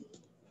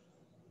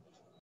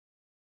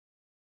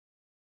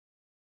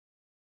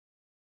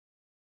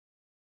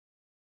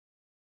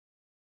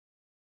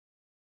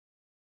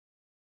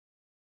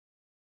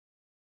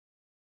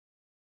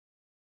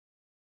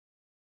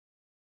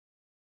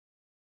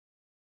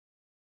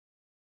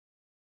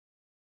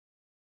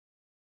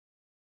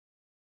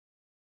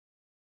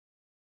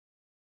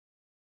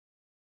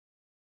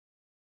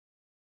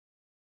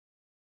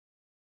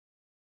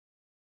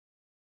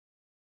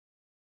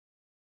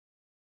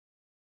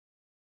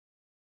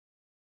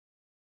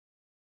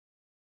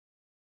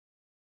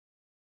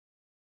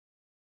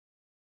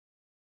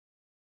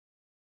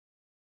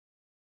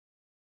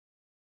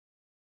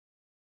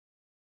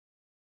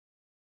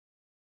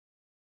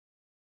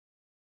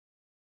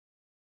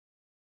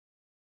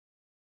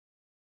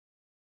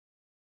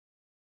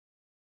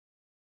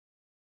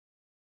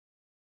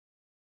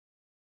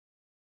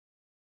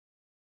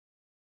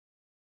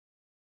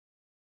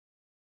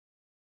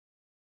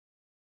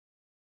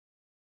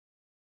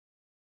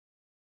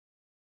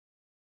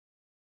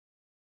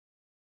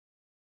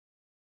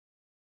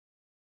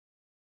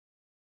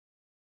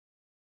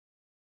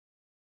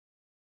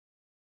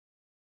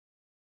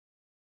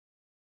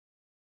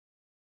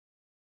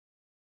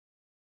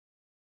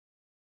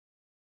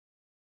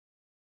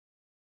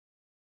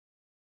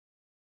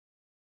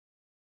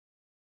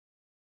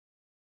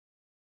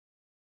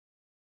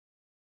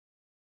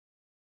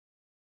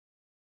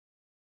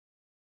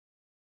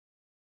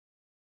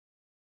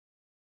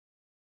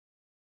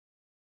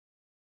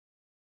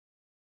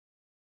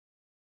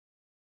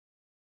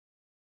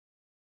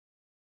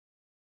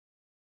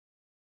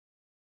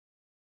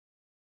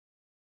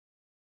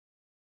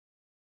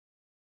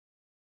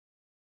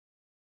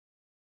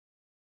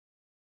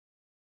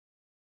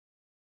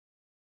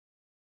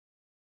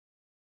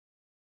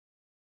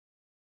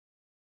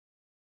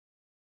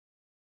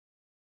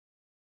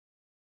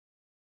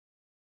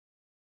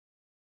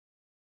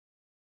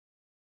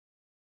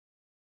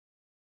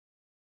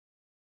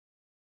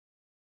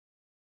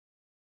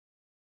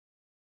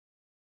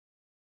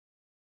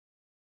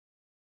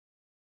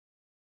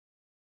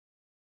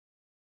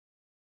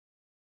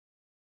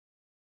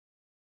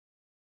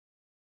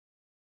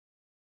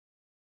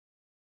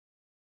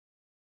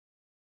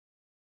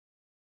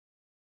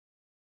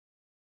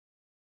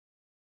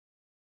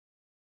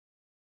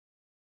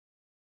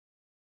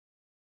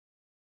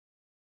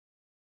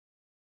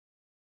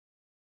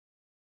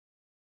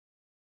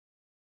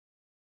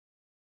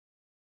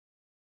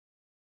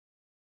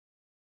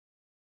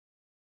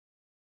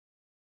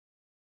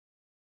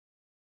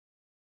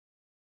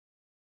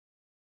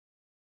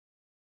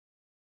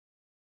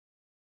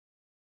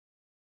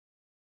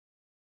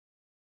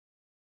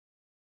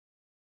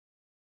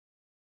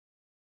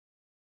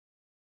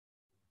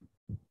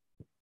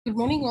 Good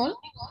morning, all.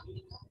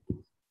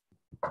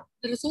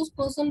 The resource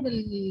person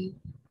will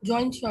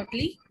join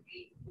shortly.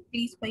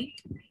 Please wait.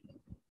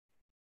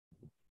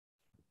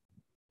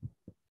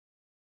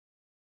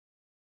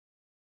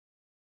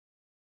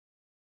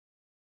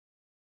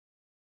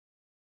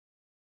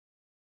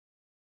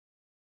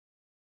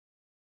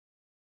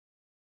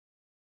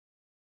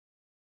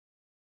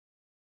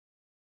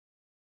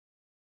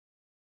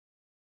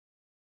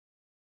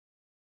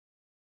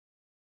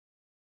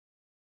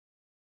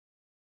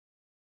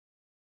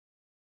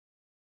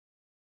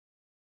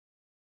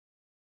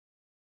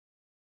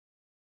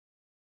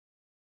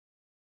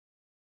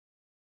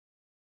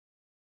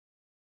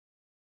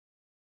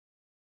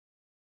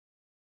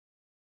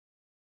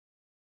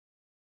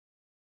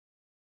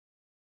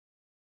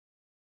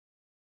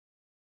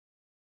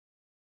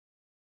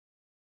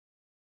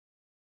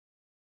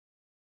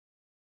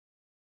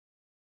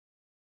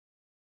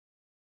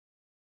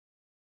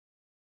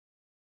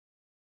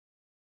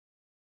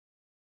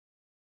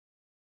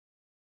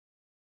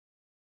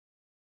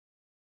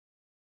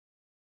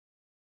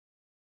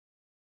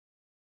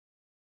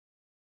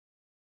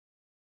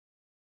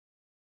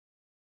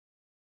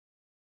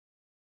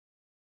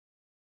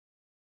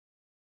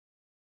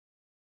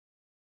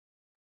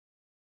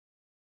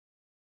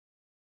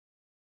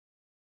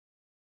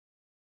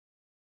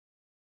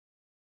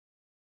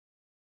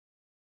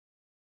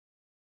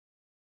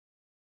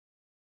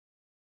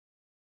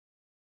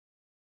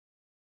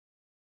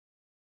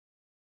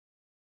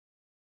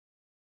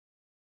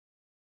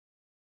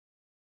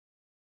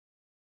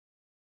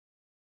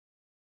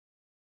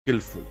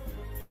 Skillful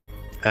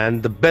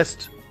and the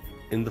best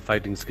in the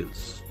fighting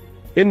skills.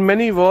 In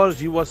many wars,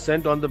 he was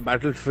sent on the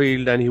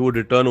battlefield and he would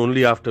return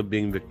only after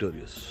being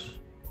victorious.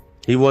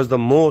 He was the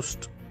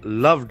most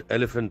loved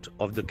elephant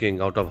of the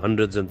king out of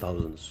hundreds and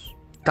thousands.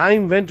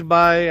 Time went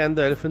by and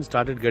the elephant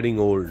started getting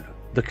old.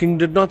 The king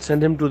did not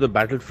send him to the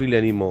battlefield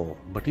anymore,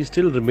 but he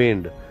still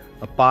remained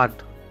a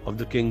part of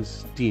the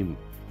king's team.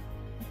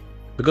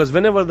 Because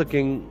whenever the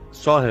king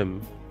saw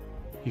him,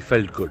 he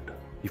felt good,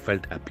 he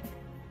felt happy.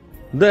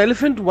 The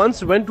elephant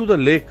once went to the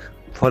lake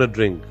for a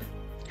drink.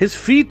 His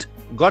feet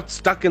got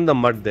stuck in the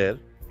mud there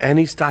and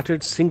he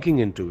started sinking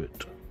into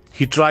it.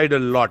 He tried a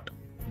lot,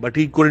 but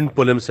he couldn't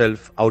pull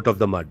himself out of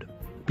the mud.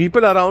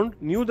 People around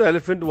knew the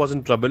elephant was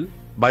in trouble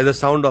by the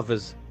sound of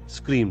his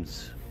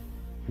screams.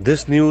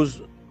 This news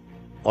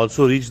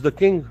also reached the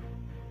king.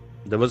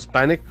 There was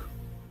panic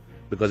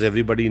because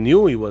everybody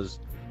knew he was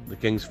the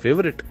king's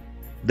favorite.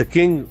 The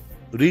king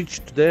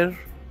reached there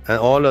and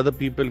all other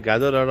people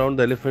gathered around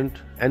the elephant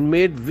and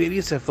made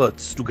various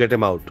efforts to get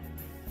him out.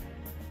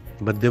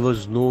 But there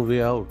was no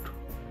way out.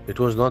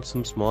 It was not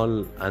some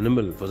small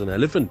animal, it was an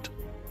elephant.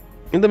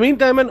 In the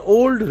meantime, an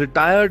old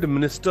retired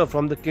minister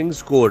from the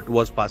king's court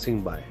was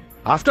passing by.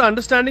 After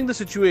understanding the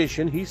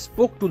situation, he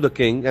spoke to the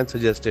king and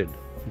suggested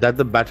that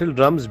the battle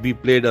drums be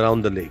played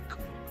around the lake.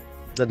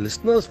 The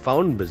listeners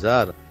found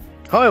bizarre.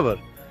 However,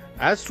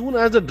 as soon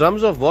as the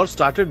drums of war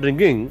started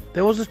ringing,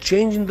 there was a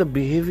change in the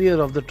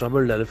behavior of the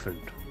troubled elephant.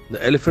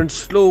 The elephant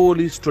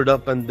slowly stood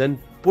up and then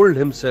pulled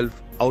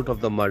himself out of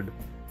the mud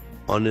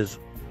on his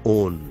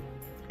own.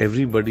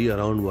 Everybody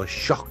around was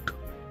shocked.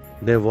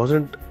 There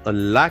wasn't a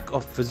lack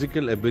of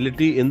physical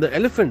ability in the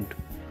elephant.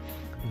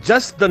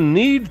 Just the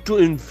need to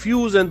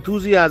infuse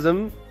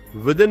enthusiasm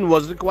within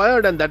was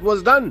required, and that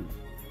was done.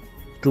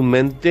 To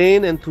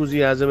maintain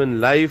enthusiasm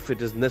in life,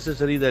 it is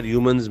necessary that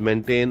humans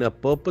maintain a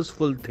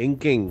purposeful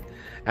thinking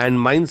and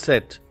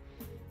mindset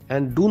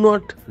and do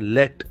not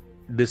let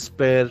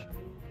despair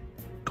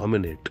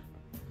dominate.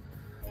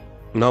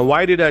 Now,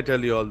 why did I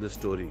tell you all this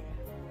story?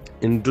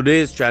 In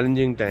today's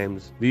challenging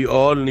times, we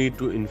all need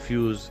to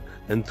infuse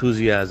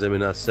enthusiasm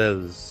in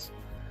ourselves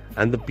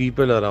and the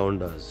people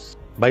around us.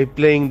 By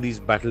playing these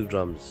battle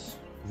drums,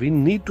 we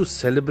need to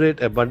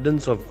celebrate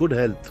abundance of good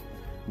health,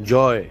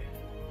 joy,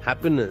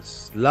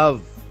 happiness,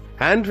 love.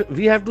 And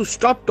we have to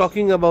stop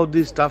talking about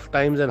these tough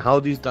times and how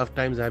these tough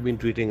times have been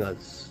treating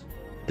us.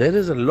 There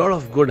is a lot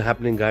of good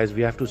happening, guys.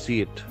 We have to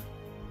see it.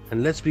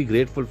 And let's be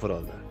grateful for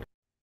all that.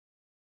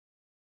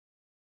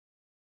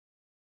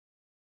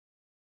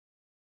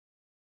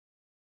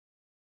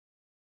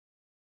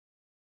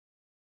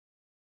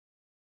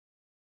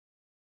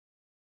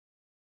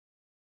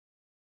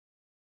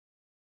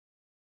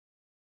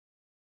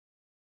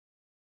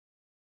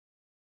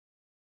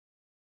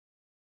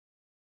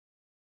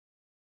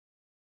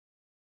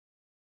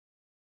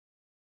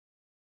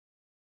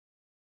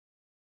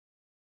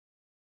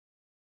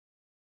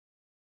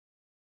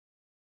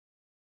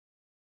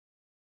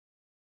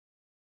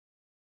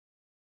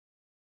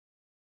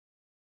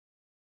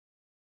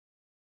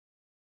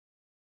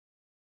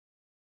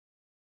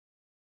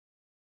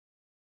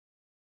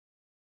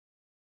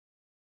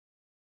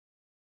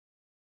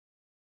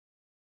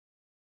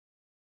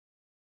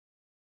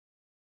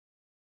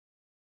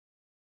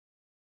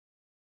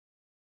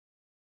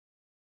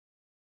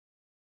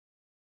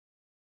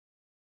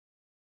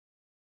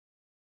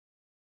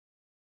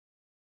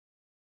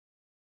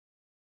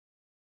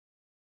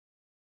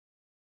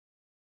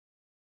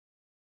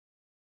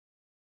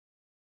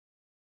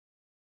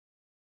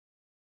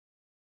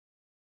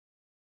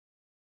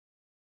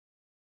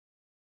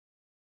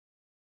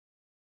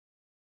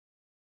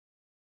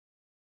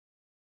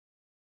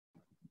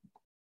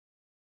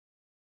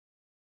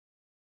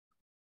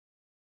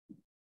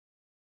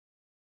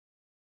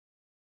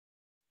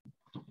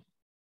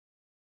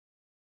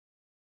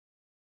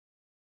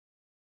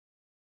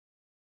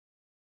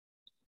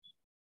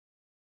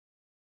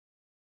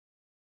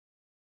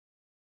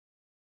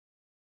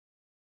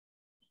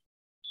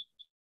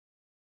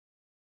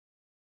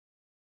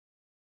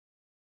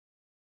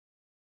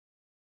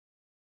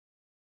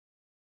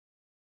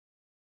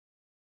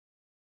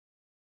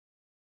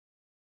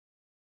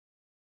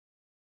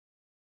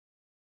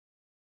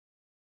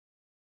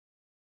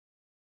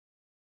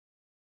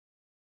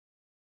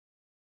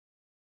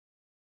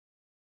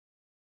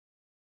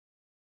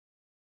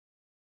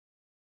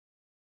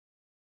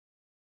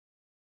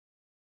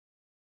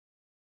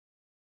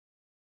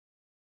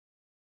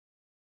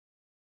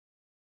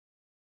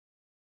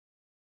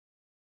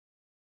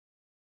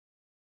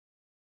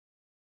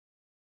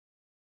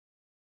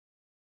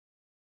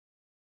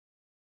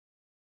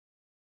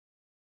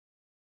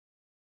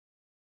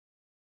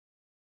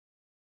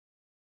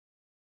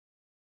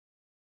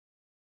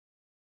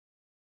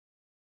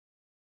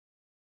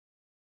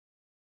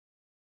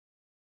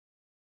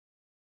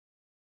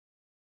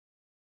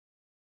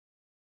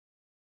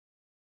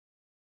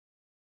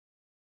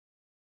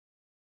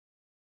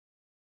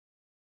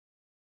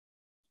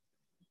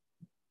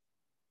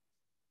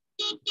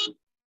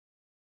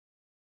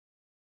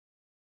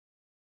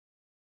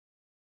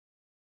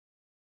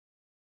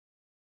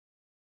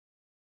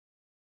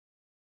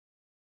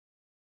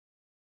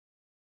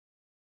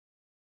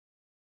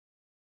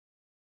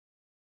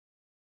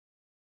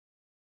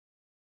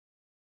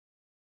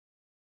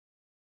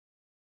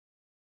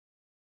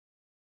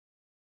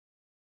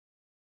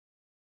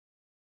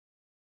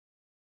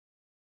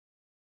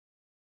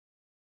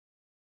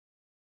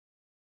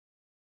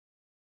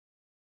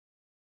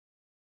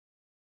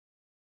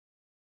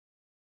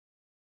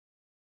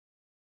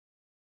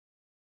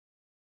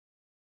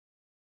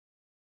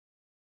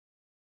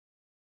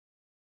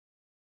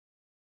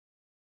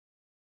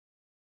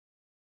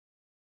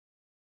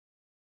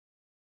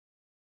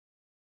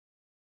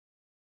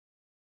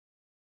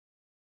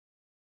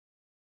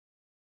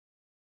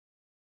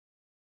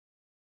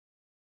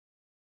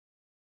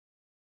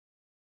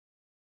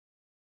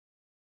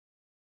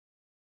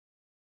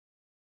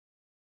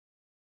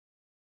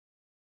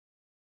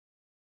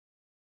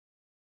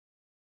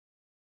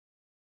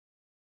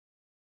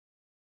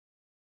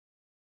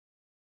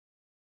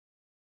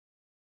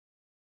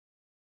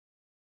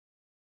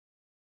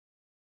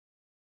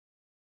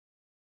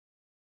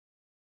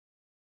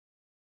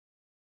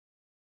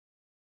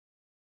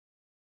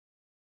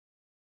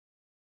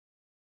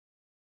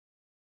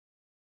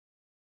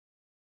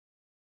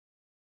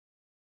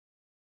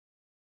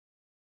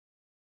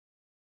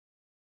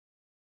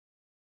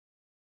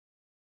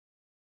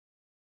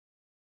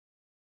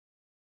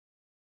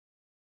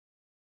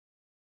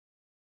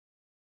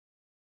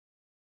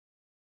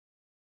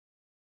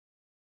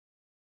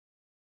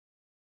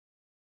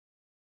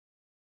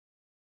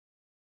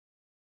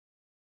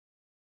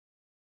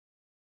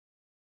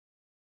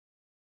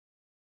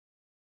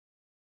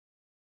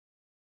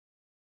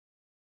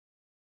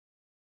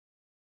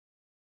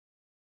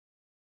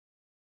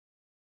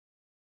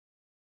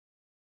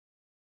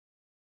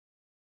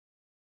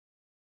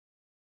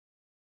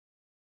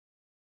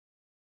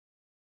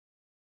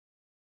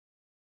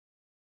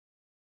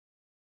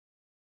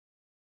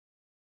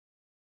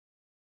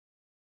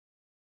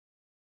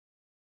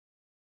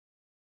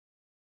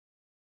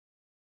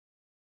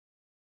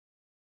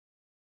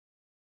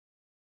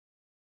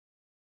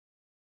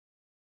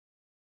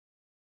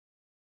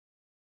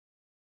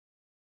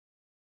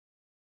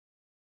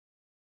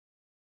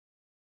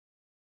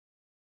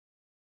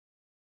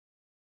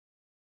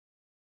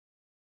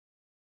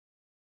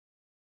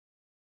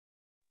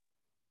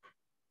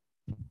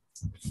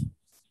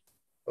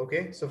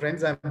 Okay, so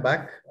friends, I'm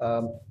back.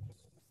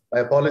 My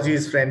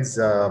apologies, friends.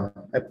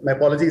 My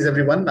apologies,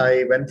 everyone.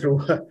 I went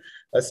through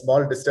a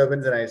small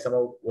disturbance and I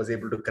somehow was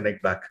able to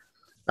connect back.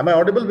 Am I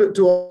audible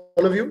to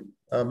all of you?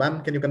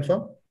 Ma'am, can you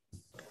confirm?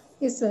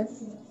 Yes, sir.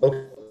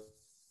 Okay.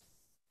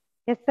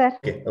 Yes, sir.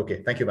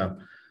 Okay. Thank you, ma'am.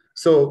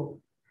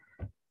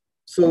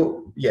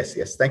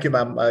 Yes. Thank you,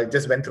 ma'am. I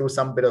just went through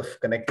some bit of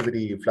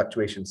connectivity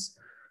fluctuations.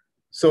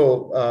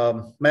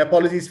 So my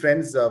apologies,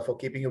 friends, for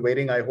keeping you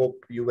waiting. I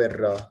hope you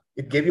were,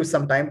 it gave you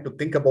some time to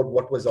think about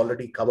what was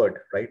already covered,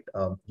 right?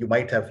 You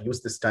might have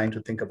used this time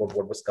to think about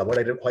what was covered.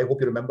 I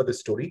hope you remember the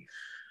story.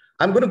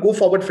 I'm going to go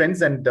forward,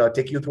 friends, and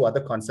take you through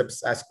other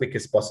concepts as quick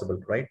as possible,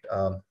 right?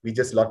 We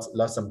just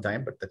lost some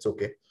time, but that's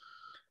okay.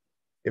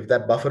 If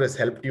that buffer has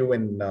helped you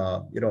in,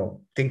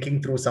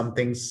 thinking through some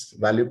things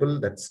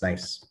valuable, that's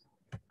nice,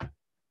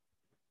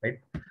 right?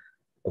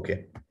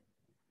 Okay.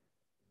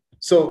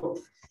 So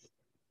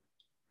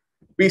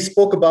we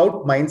spoke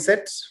about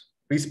mindsets.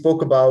 We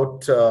spoke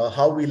about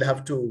how we'll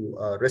have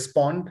to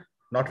respond,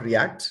 not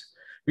react.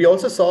 We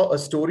also saw a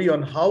story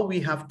on how we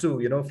have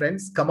to,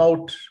 friends, come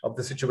out of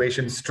the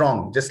situation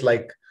strong, just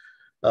like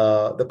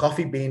the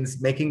coffee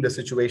beans making the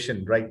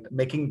situation, right?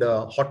 Making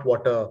the hot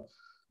water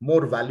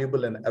more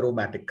valuable and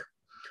aromatic.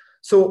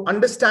 So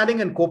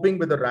understanding and coping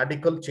with the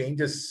radical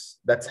changes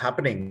that's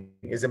happening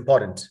is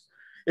important.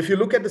 If you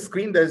look at the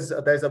screen, there's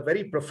a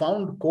very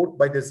profound quote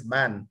by this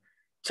man,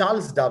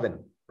 Charles Darwin,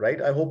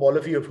 right? I hope all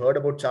of you have heard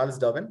about Charles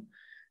Darwin.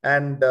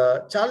 And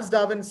Charles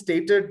Darwin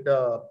stated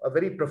a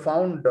very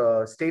profound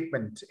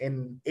statement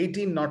in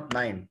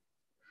 1809,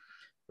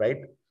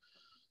 right?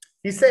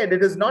 He said,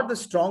 "It is not the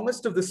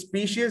strongest of the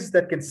species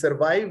that can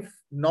survive,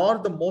 nor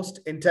the most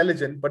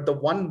intelligent, but the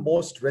one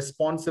most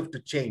responsive to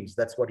change."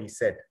 That's what he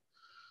said.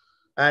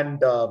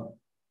 And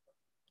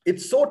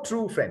it's so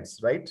true, friends,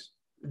 right?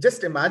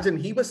 Just imagine,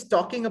 he was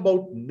talking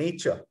about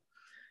nature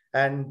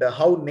and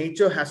how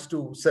nature has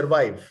to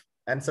survive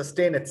and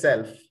sustain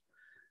itself.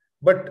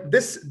 But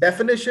this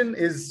definition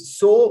is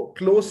so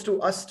close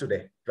to us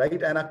today,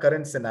 right? And our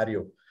current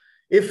scenario.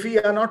 If we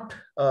are not,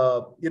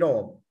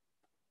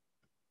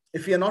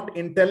 if we are not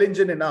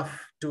intelligent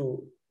enough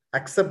to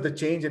accept the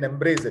change and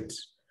embrace it,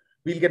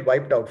 we'll get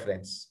wiped out,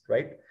 friends,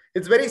 right?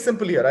 It's very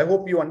simple here. I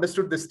hope you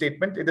understood this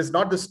statement. It is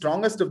not the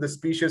strongest of the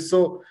species.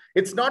 So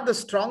it's not the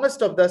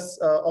strongest of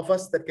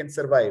us that can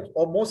survive,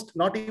 or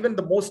not even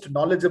the most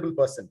knowledgeable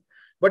person,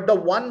 but the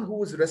one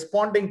who is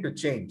responding to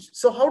change.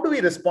 So how do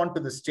we respond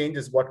to this change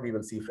is what we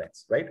will see,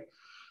 friends, right?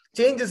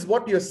 Change is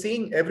what you're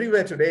seeing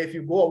everywhere today. If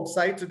you go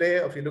outside today,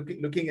 or if you're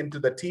looking into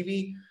the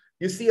TV,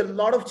 you see a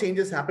lot of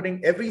changes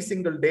happening every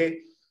single day.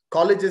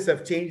 Colleges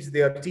have changed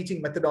their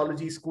teaching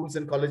methodology. Schools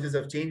and colleges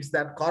have changed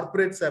that.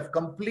 Corporates have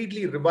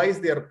completely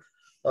revised their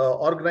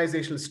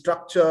organizational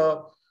structure.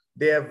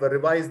 They have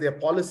revised their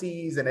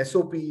policies and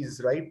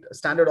SOPs, right?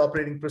 Standard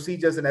operating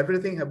procedures and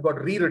everything have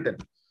got rewritten.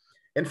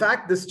 In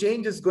fact, this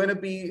change is going to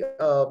be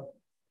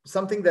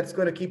something that's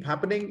going to keep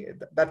happening.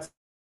 That's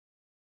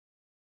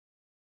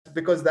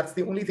because that's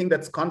the only thing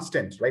that's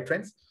constant, right,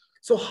 friends?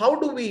 So how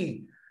do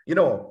we,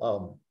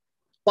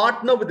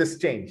 partner with this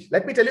change?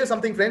 Let me tell you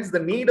something, friends. The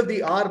need of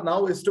the hour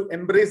now is to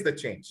embrace the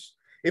change.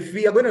 If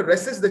we are going to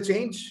resist the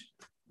change,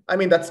 I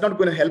mean, that's not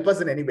going to help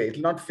us in any way. It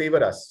will not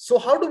favor us. So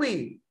how do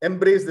we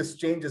embrace this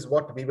change is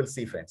what we will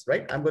see, friends,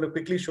 right? I'm going to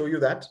quickly show you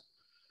that.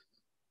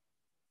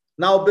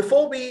 Now,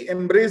 before we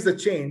embrace the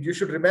change, you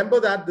should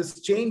remember that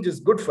this change is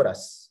good for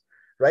us,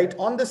 right?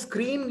 On the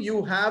screen,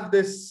 you have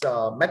this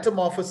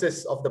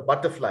metamorphosis of the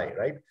butterfly,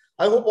 right?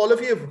 I hope all of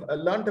you have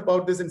learned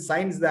about this in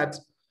science, that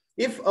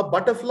if a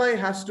butterfly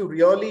has to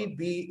really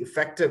be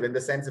effective, in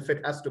the sense if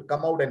it has to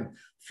come out and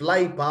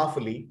fly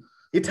powerfully,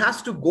 it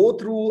has to go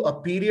through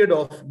a period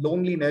of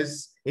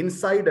loneliness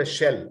inside a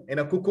shell, in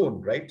a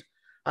cocoon, right?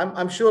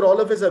 I'm sure all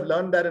of us have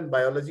learned that in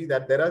biology,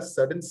 that there are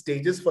certain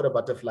stages for a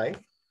butterfly.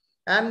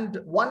 And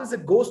once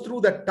it goes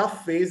through that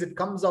tough phase, it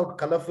comes out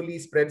colorfully,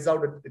 spreads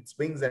out its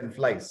wings and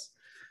flies.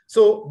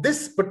 So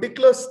this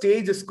particular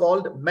stage is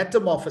called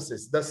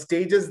metamorphosis, the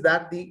stages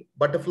that the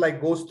butterfly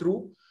goes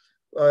through.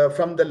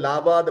 From the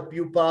larva, the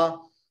pupa,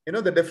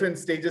 the different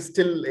stages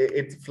till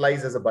it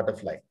flies as a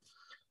butterfly.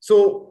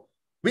 So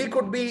we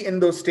could be in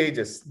those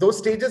stages. Those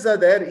stages are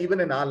there even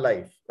in our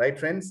life, right,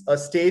 friends? A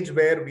stage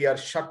where we are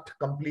shut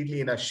completely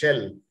in a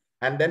shell.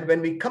 And then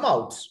when we come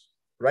out,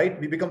 right,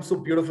 we become so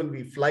beautiful,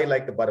 we fly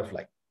like the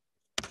butterfly.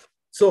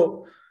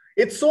 So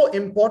it's so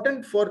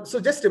important so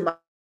just imagine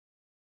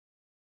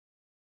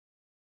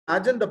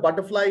the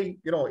butterfly,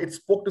 it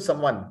spoke to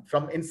someone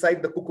from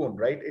inside the cocoon,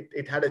 right?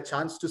 It had a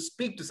chance to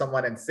speak to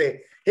someone and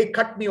say, hey,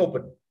 cut me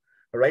open,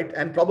 right?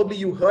 And probably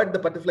you heard the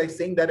butterfly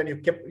saying that, and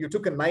you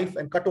took a knife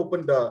and cut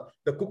open the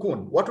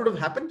cocoon. What would have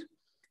happened?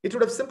 It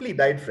would have simply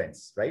died,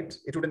 friends, right?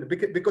 It wouldn't,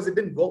 because it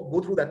didn't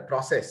go through that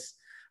process.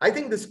 I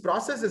think this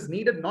process is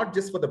needed not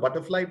just for the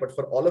butterfly, but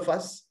for all of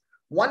us.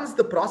 Once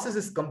the process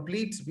is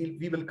complete,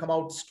 we will come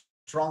out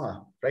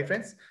stronger, right,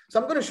 friends? So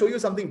I'm going to show you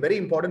something very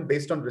important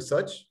based on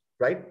research,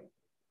 right?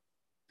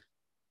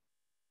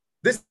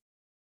 This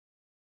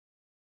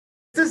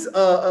is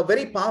a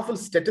very powerful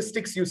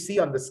statistics you see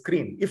on the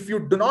screen. If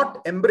you do not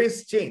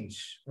embrace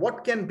change,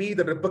 what can be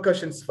the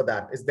repercussions for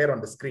that is there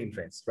on the screen,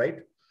 friends, right?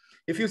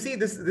 If you see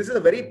this, this is a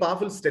very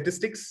powerful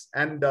statistics,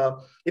 and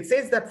it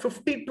says that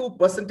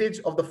 52%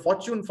 of the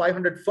Fortune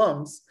 500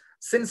 firms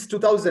since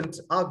 2000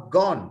 are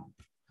gone.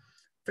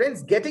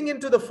 Friends, getting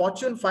into the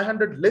Fortune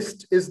 500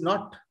 list is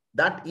not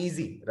that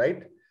easy,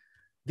 right?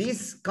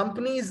 These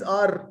companies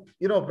are,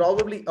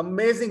 probably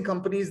amazing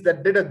companies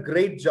that did a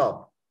great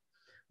job,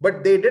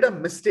 but they did a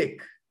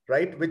mistake,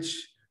 right?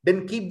 Which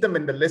didn't keep them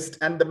in the list.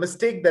 And the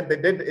mistake that they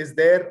did is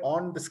there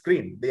on the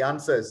screen, the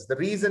answers, the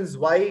reasons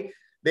why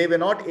they were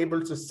not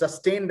able to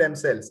sustain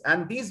themselves.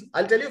 And these,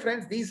 I'll tell you,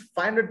 friends, these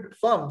 500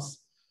 firms,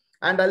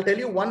 and I'll tell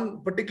you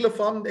one particular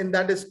firm in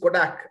that is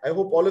Kodak. I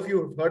hope all of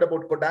you have heard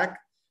about Kodak.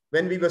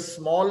 When we were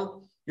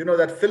small,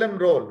 that film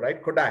roll,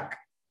 right? Kodak.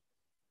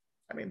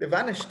 I mean, they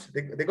vanished.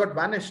 They got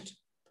vanished.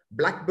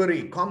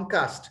 BlackBerry,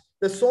 Comcast.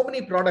 There's so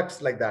many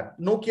products like that.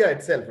 Nokia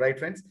itself, right,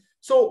 friends?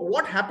 So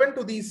what happened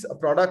to these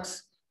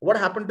products? What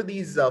happened to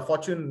these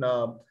Fortune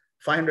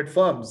 500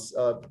 firms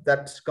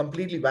that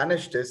completely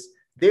vanished is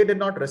they did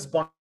not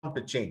respond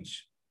to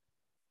change.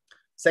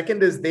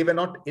 Second is they were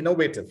not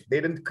innovative. They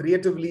didn't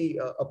creatively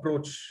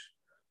approach,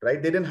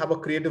 right? They didn't have a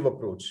creative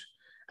approach.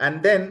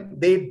 And then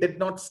they did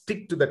not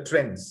stick to the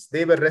trends.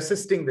 They were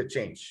resisting the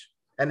change.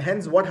 And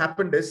hence what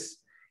happened is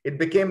it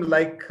became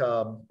like,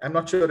 I'm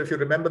not sure if you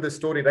remember this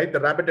story, right? The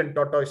rabbit and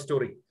tortoise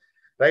story,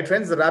 right,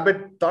 friends? The rabbit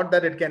thought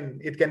that it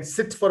can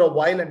sit for a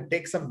while and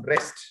take some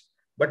rest.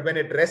 But when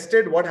it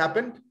rested, what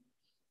happened?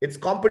 Its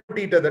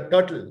competitor, the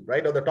turtle,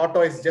 right, or the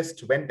tortoise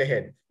just went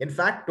ahead. In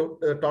fact,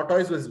 the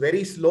tortoise was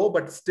very slow,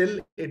 but still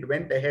it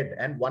went ahead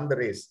and won the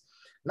race.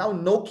 Now,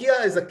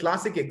 Nokia is a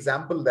classic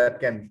example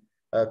that can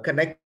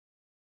connect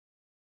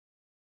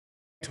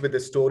with the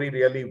story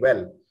really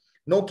well.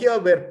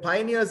 Nokia were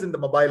pioneers in the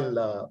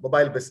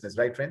mobile business,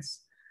 right, friends?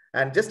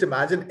 And just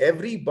imagine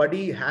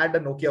everybody had a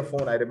Nokia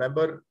phone. I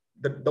remember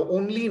the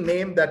only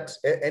name that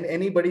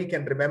anybody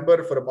can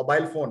remember for a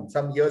mobile phone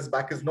some years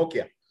back is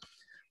Nokia.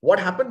 What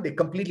happened? They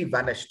completely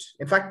vanished.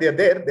 In fact, they're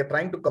there. They're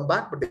trying to come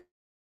back, but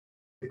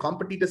the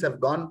competitors have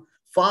gone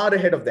far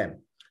ahead of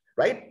them,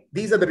 right?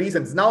 These are the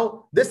reasons.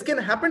 Now, this can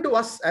happen to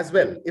us as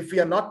well if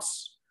we are not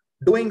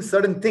doing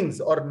certain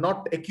things or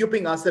not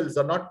equipping ourselves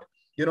or not,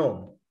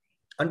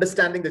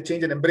 understanding the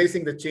change and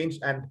embracing the change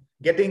and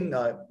getting,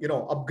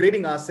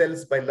 upgrading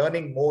ourselves by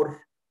learning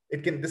more.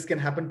 This can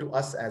happen to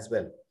us as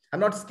well. I'm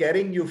not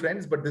scaring you,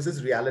 friends, but this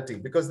is reality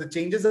because the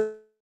changes are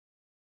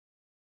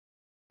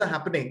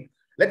happening.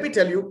 Let me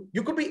tell you,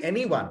 you could be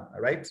anyone,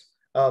 right?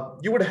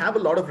 You would have a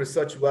lot of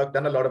research work,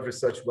 done a lot of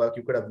research work.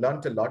 You could have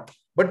learned a lot,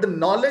 but the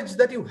knowledge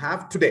that you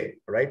have today,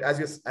 right? As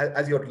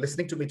you're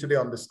listening to me today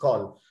on this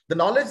call, the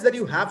knowledge that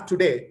you have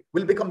today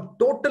will become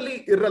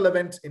totally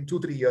irrelevant in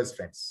 2-3 years,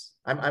 friends.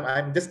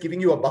 I'm just giving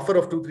you a buffer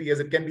of 2-3 years.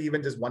 It can be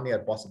even just 1 year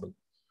possible,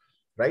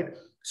 right?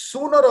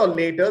 Sooner or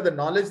later, the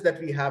knowledge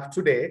that we have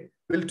today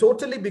will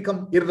totally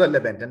become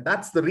irrelevant. And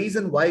that's the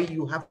reason why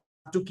you have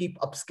to keep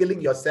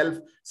upskilling yourself,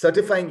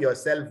 certifying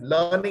yourself,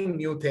 learning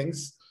new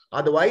things.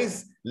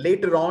 Otherwise,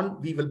 later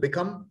on, we will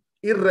become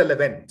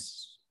irrelevant.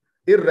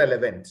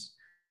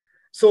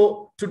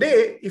 So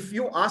today, if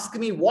you ask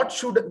me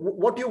what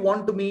you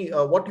want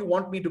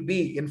me to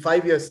be in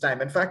 5 years'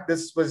 time. In fact,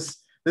 this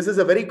is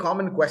a very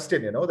common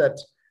question, that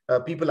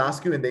people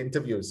ask you in the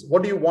interviews.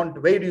 What do you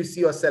want? Where do you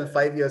see yourself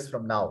 5 years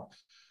from now?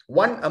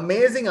 One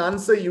amazing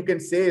answer you can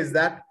say is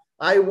that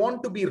I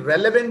want to be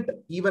relevant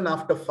even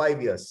after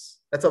 5 years.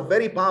 That's a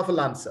very powerful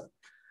answer.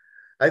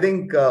 I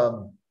think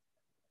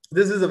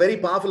this is a very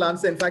powerful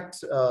answer. In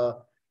fact,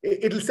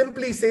 it'll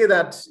simply say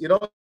that, you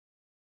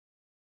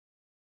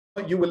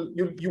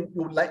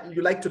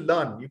like to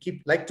learn, you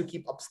like to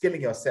keep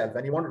upskilling yourself,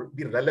 and you want to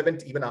be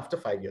relevant even after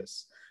 5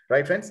 years,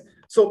 right, friends?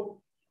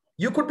 So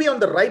you could be on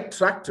the right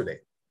track today,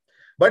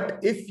 but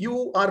if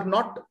you are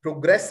not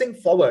progressing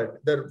forward,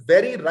 the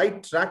very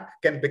right track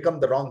can become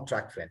the wrong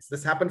track, friends.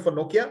 This happened for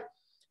Nokia,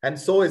 and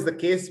so is the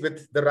case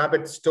with the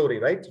rabbit story,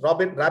 right?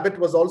 Rabbit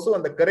was also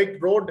on the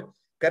correct road,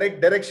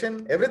 correct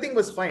direction. Everything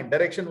was fine.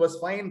 Direction was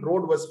fine.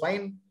 Road was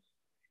fine.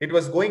 It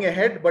was going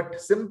ahead, but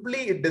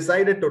simply it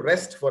decided to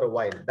rest for a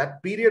while.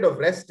 That period of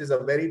rest is a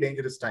very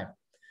dangerous time.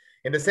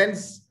 In the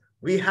sense,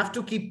 we have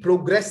to keep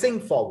progressing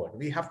forward.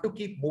 We have to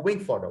keep moving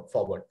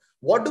forward.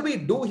 What do we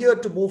do here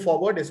to move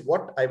forward is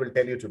what I will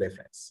tell you today,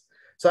 friends.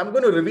 So I'm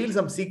going to reveal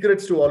some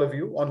secrets to all of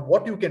you on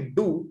what you can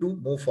do to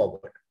move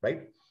forward,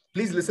 right?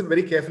 Please listen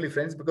very carefully,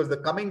 friends, because the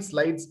coming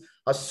slides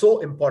are so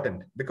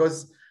important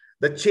because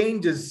the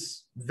change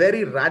is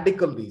very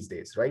radical these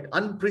days, right?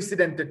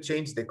 Unprecedented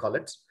change, they call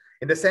it.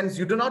 In the sense,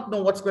 you do not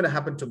know what's going to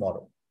happen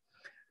tomorrow,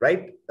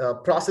 right?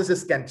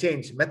 Processes can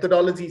change.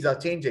 Methodologies are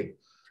changing.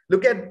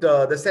 Look at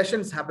the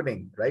sessions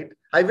happening, right?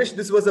 I wish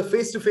this was a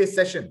face-to-face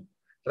session,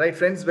 right,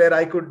 friends, where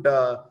I could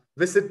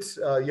visit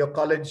your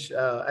college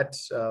at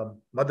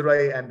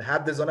Madurai and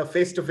have this on a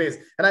face-to-face.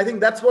 And I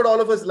think that's what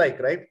all of us like,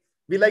 right?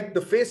 We like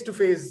the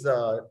face-to-face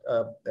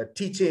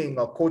teaching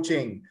or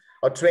coaching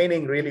or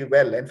training really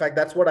well. In fact,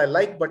 that's what I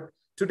like. But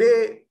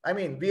Today, I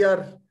mean,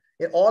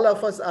 all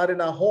of us are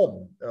in our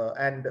home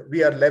and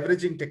we are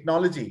leveraging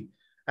technology,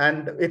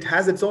 and it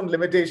has its own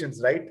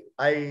limitations, right?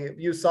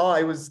 You saw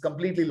I was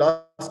completely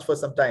lost for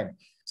some time.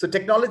 So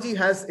technology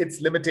has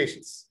its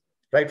limitations,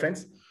 right,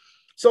 friends?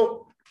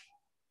 So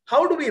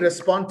how do we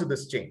respond to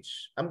this change?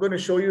 I'm going to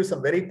show you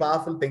some very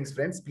powerful things,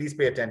 friends. Please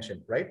pay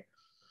attention, right?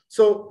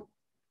 So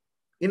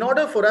in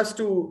order for us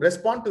to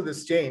respond to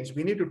this change,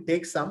 we need to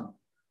take some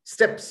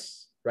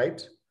steps, right?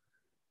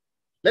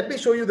 Let me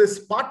show you this.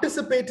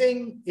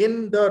 Participating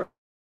in the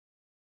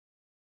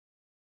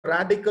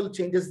radical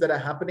changes that are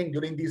happening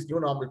during these new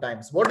normal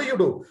times. What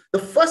do? The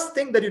first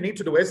thing that you need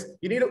to do is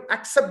you need to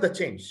accept the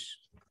change.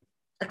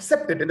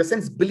 Accept it, in a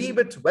sense, believe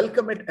it,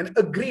 welcome it, and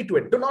agree to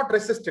it. Do not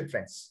resist it,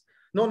 friends.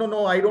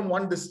 No, I don't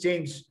want this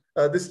change.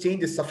 This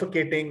change is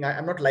suffocating.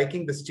 I'm not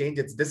liking this change.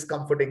 It's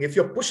discomforting. If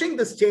you're pushing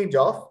this change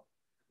off,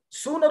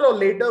 sooner or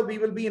later, we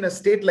will be in a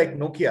state like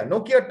Nokia.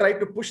 Nokia tried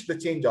to push the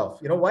change off.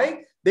 You know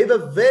why? They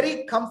were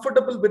very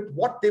comfortable with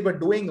what they were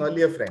doing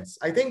earlier, friends.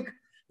 I think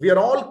we are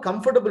all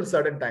comfortable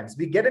certain times.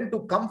 We get into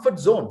comfort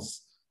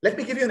zones. Let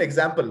me give you an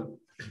example.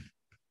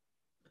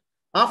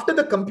 After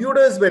the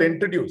computers were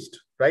introduced,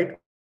 right?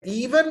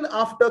 Even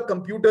after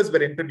computers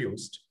were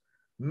introduced,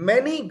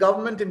 many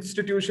government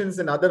institutions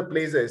and other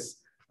places,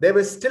 there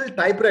were still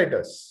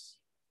typewriters.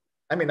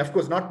 I mean, of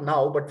course, not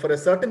now, but for a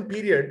certain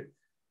period,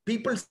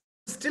 people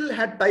still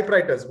had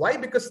typewriters. Why?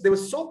 Because they were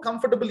so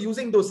comfortable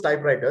using those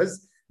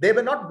typewriters, they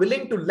were not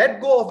willing to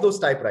let go of those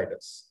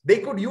typewriters. They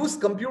could use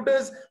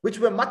computers which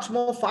were much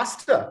more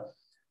faster,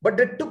 but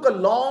it took a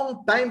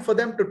long time for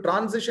them to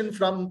transition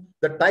from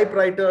the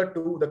typewriter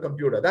to the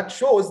computer. That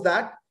shows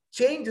that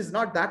change is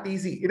not that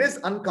easy. It is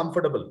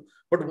uncomfortable.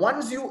 But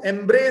once you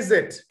embrace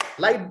it,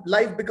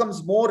 life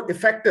becomes more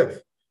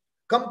effective.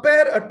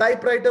 Compare a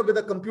typewriter with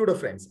a computer,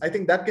 friends. I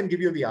think that can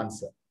give you the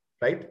answer,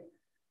 right?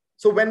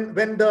 So when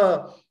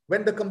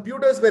the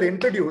computers were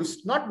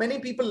introduced, not many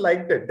people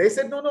liked it. They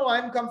said, no,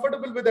 I'm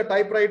comfortable with a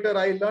typewriter.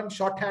 I learned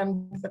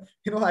shorthand.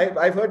 You know,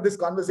 I've heard these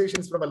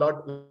conversations from a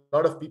lot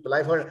of people.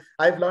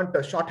 I've learned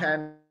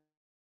shorthand.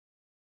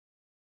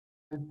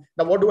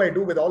 Now, what do I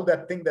do with all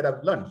that thing that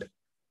I've learned?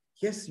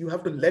 Yes, you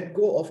have to let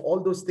go of all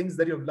those things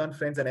that you've learned,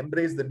 friends, and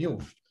embrace the new.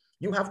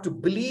 You have to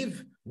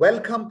believe,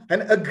 welcome,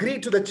 and agree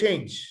to the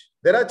change.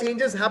 There are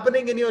changes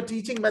happening in your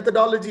teaching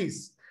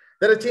methodologies.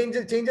 There are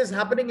changes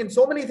happening in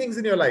so many things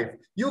in your life.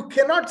 You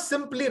cannot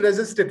simply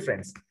resist it,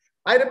 friends.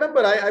 I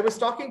remember I was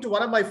talking to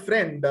one of my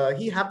friends.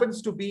 He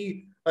happens to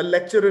be a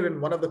lecturer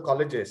in one of the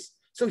colleges.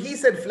 So he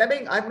said,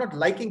 Fleming, I'm not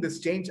liking this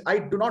change. I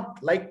do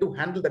not like to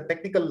handle the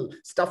technical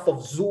stuff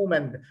of Zoom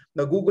and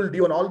the Google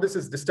Duo, and all this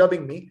is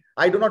disturbing me.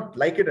 I do not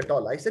like it at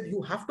all. I said,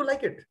 you have to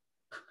like it.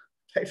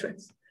 Right,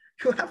 friends?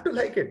 You have to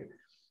like it.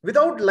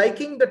 Without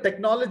liking the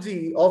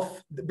technology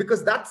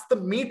because that's the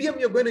medium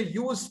you're going to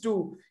use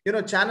to,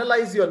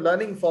 channelize your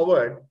learning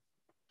forward,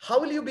 how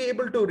will you be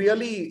able to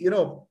really,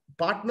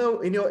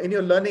 partner in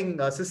your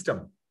learning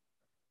system?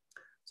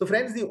 So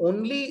friends, the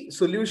only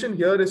solution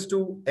here is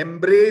to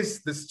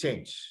embrace this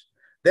change.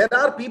 There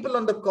are people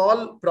on the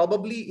call,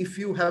 probably if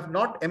you have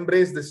not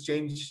embraced this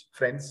change,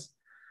 friends,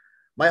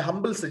 my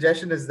humble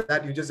suggestion is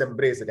that you just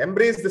embrace it.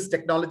 Embrace this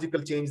technological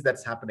change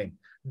that's happening.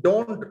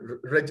 Don't,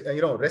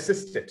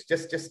 resist it.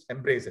 Just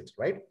embrace it,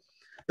 right?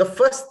 The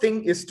first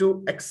thing is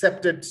to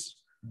accept it,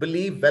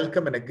 believe,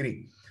 welcome, and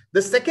agree.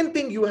 The second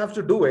thing you have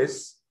to do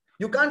is,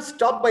 you can't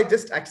stop by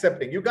just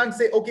accepting. You can't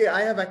say, okay,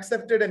 I have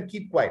accepted and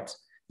keep quiet.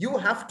 You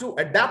have to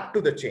adapt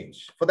to the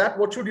change. For that,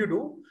 what should you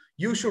do?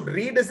 You should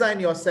redesign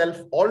yourself,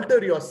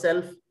 alter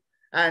yourself,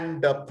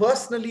 and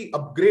personally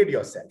upgrade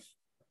yourself,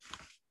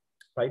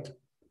 right?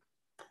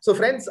 So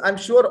friends, I'm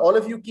sure all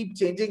of you keep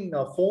changing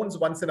phones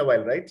once in a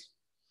while, right?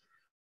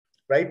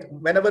 Right?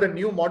 Whenever a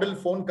new model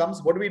phone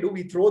comes, what do?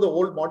 We throw the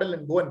old model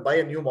and go and buy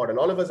a new model.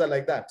 All of us are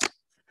like that.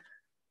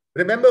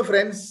 Remember,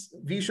 friends,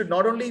 we should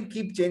not only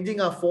keep changing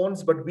our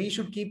phones, but we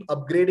should keep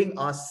upgrading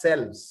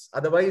ourselves.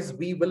 Otherwise,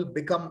 we will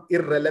become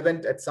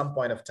irrelevant at some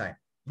point of time.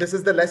 This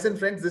is the lesson,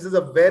 friends. This is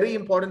a very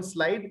important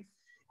slide.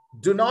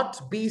 Do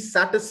not be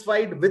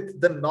satisfied with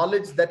the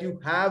knowledge that you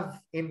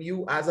have in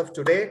you as of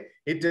today.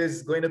 It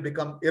is going to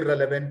become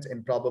irrelevant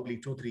in probably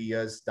 2-3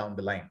 years down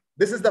the line.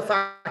 This is the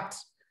fact.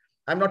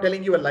 I'm not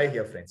telling you a lie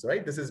here, friends,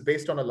 right? This is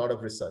based on a lot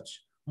of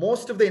research.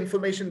 Most of the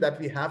information that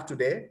we have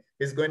today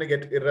is going to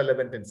get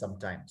irrelevant in some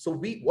time. So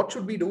what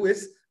should we do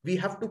is we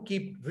have to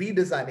keep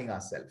redesigning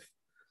ourselves.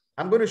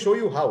 I'm going to show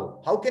you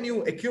how. How can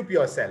you equip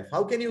yourself?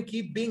 How can you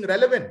keep being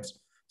relevant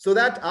so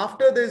that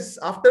after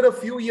a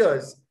few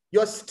years,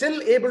 you're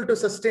still able to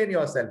sustain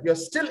yourself. You're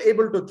still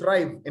able to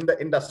thrive in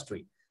the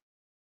industry,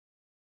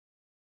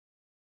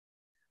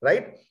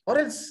 right? Or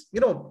else,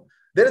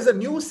 there is a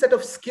new set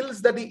of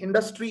skills that the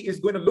industry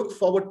is going to look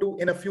forward to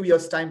in a few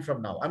years' time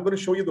from now. I'm going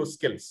to show you those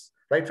skills,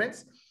 right,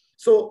 friends?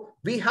 So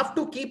we have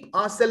to keep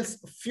ourselves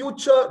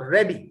future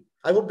ready.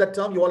 I hope that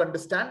term you all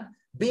understand,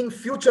 being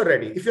future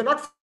ready. If you're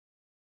not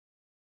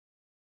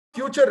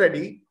future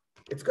ready,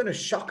 it's going to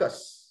shock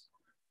us.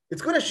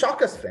 It's going to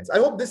shock us, friends. I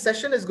hope this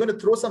session is going to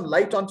throw some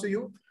light onto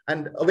you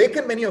and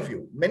awaken many of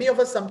you. Many of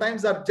us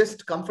sometimes are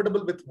just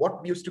comfortable with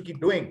what we used to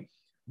keep doing.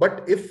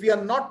 But if we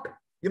are not,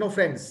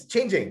 friends,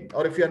 changing,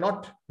 or if we are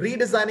not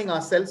redesigning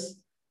ourselves,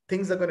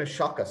 things are going to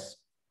shock us.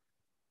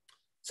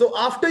 So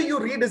after you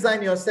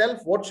redesign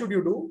yourself, what should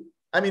you do?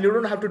 I mean, you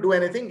don't have to do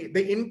anything.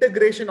 The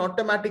integration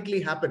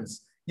automatically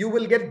happens. You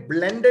will get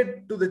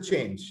blended to the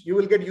change. You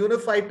will get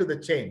unified to the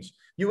change.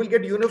 You will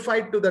get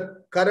unified to the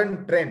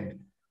current trend.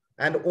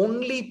 And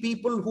only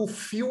people who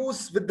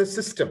fuse with the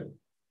system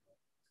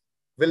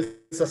will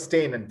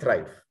sustain and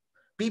thrive.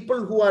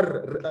 People who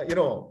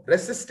are,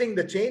 resisting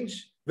the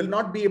change will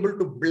not be able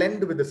to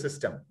blend with the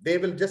system. They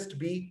will just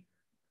be,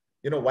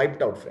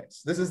 wiped out,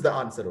 friends. This is the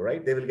answer,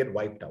 right? They will get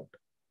wiped out.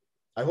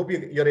 I hope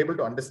you're able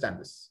to understand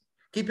this.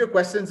 Keep your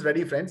questions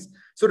ready, friends.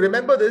 So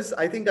remember this.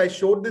 I think I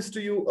showed this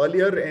to you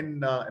earlier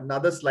in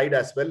another slide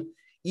as well.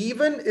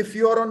 Even if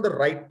you're on the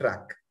right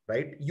track,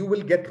 right, you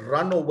will get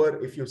run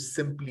over if you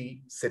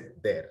simply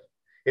sit there.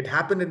 It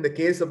happened in the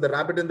case of the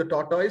rabbit and the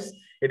tortoise.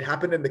 It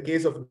happened in the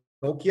case of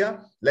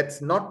Nokia.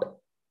 Let's not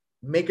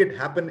make it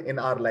happen in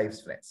our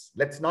lives, friends.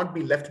 Let's not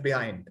be left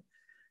behind.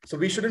 So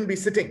we shouldn't be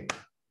sitting,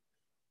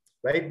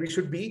 right? We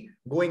should be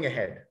going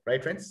ahead,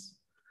 right, friends?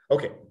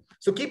 Okay.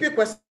 So keep your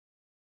questions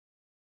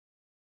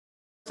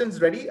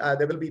ready.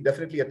 There will be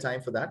definitely a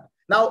time for that.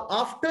 Now,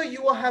 after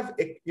you have,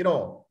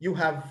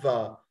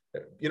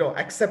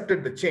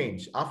 accepted the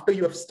change, after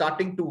you have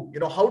starting to,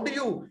 how do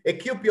you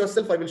equip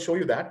yourself? I will show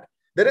you that.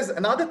 There is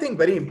another thing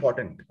very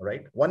important,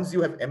 right? Once you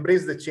have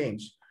embraced the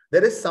change,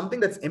 there is something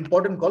that's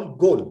important called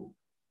goal.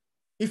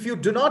 If you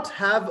do not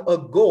have a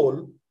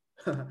goal,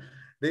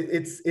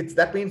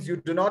 that means you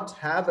do not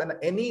have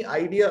any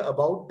idea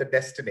about the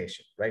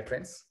destination, right,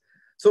 friends?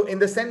 So in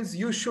the sense,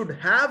 you should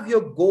have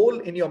your goal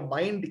in your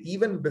mind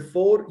even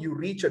before you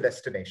reach a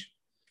destination.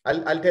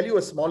 I'll tell you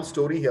a small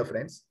story here,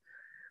 friends.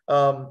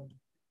 I'm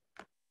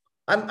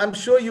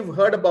sure you've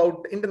heard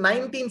about in the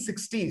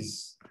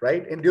 1960s,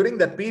 right? And during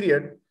that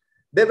period,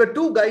 there were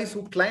two guys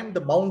who climbed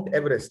the Mount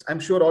Everest. I'm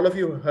sure all of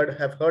you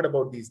have heard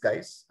about these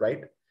guys,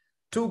 right?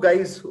 Two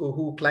guys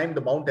who climbed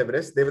the Mount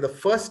Everest. They were the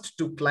first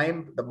to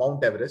climb the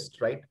Mount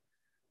Everest, right?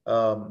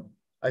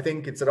 I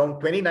think it's around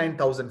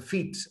 29,000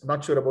 feet. I'm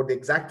not sure about the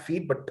exact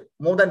feet, but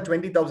more than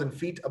 20,000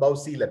 feet above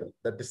sea level,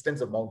 the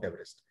distance of Mount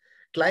Everest.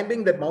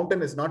 Climbing that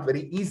mountain is not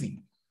very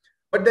easy.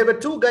 But there were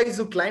two guys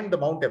who climbed the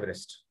Mount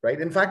Everest,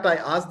 right? In fact, I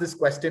asked this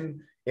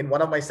question in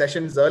one of my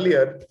sessions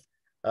earlier.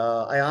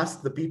 I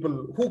asked the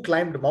people who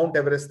climbed Mount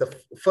Everest the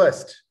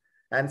first,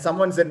 and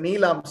someone said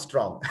Neil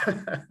Armstrong,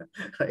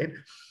 right?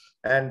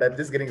 And I'm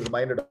just getting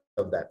reminded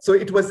of that. So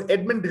it was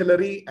Edmund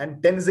Hillary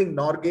and Tenzing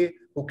Norgay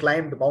who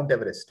climbed Mount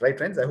Everest, right,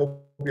 friends? I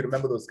hope you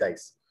remember those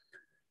guys.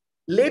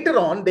 Later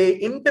on, they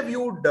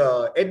interviewed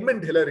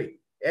Edmund Hillary.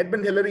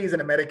 Edmund Hillary is an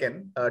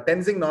American.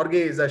 Tenzing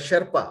Norgay is a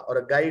Sherpa or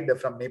a guide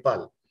from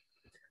Nepal.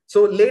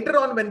 So later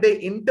on, when they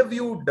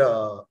interviewed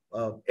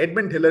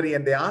Edmund Hillary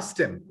and they asked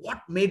him,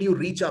 what made you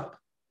reach up?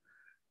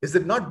 Is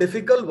it not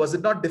difficult? Was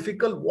it not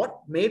difficult?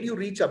 What made you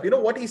reach up? You know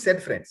what he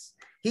said, friends?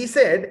 He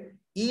said,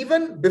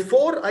 even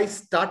before I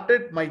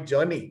started my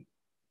journey,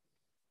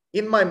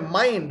 in my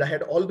mind, I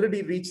had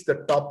already reached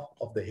the top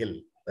of the hill.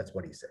 That's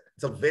what he said.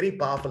 It's a very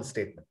powerful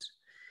statement.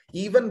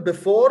 Even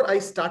before I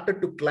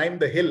started to climb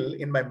the hill,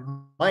 in my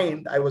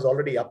mind, I was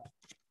already up.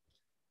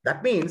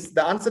 That means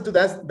the answer to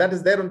that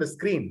is there on the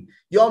screen.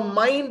 Your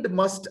mind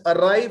must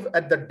arrive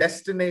at the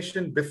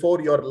destination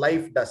before your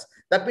life does.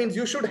 That means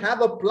you should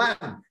have a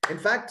plan. In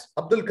fact,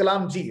 Abdul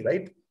Kalam ji,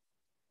 right?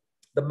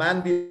 The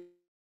man we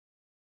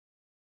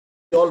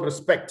all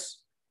respect.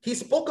 He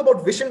spoke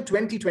about Vision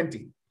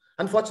 2020.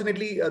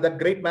 Unfortunately, that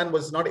great man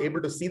was not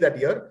able to see that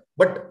year.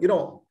 But,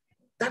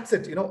 that's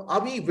it.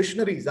 Are we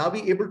visionaries? Are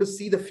we able to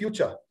see the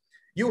future?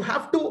 You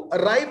have to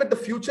arrive at the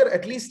future,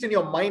 at least in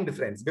your mind,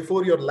 friends,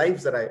 before your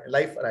life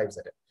arrives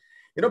at it.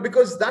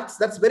 Because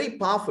that's very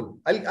powerful.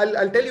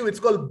 I'll tell you, it's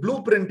called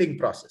blueprinting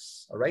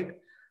process. All right.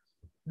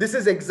 This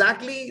is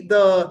exactly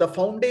the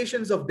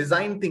foundations of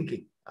design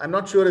thinking. I'm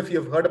not sure if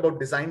you've heard about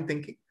design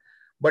thinking,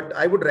 but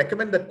I would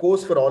recommend that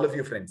course for all of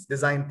you, friends.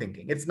 Design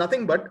thinking. It's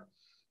nothing but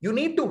you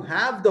need to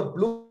have the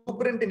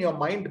blueprint in your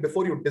mind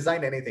before you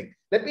design anything.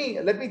 Let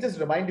me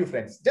just remind you,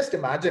 friends. Just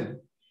imagine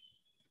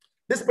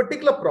this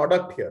particular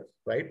product here,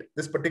 right?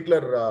 This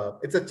particular,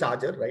 it's a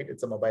charger, right?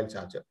 It's a mobile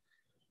charger.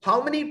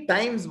 How many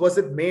times was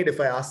it made, if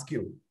I ask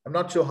you? I'm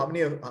not sure how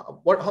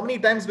many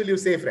times will you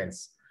say,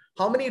 friends?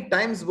 How many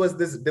times was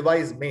this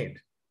device made,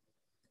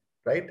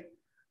 right?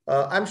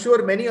 I'm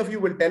sure many of you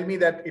will tell me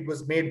that it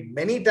was made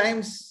many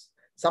times.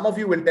 Some of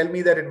you will tell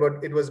me that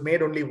it was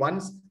made only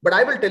once. But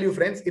I will tell you,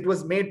 friends, it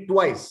was made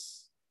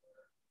twice.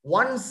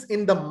 Once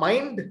in the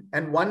mind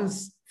and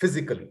once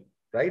physically,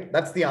 right?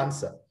 That's the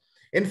answer.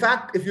 In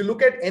fact, if you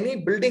look at any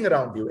building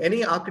around you,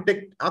 any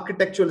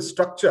architectural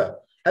structure,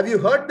 have you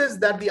heard this,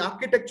 that the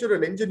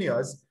architectural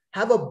engineers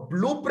have a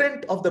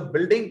blueprint of the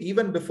building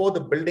even before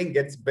the building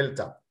gets built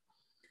up?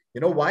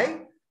 You know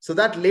why? So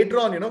that later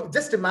on,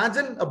 just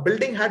imagine a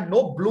building had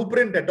no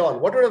blueprint at all.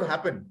 What would have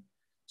happened?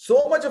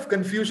 so much of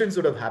confusions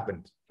would have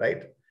happened,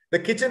 right? The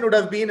kitchen would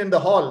have been in the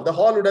hall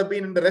would have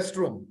been in the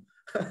restroom,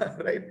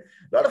 right?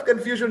 A lot of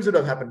confusions would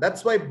have happened.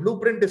 That's why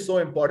blueprint is so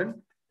important.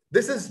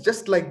 This is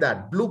just like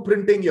that,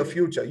 blueprinting your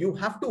future. You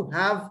have to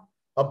have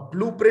a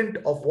blueprint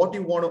of what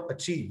you want to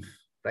achieve,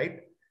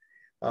 right?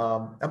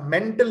 A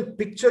mental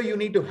picture you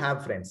need to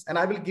have, friends. And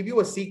I will give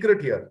you a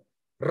secret here.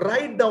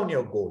 Write down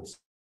your goals.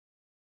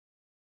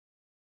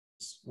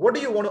 What do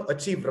you want to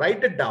achieve?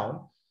 Write it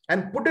down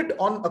and put it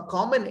on a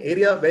common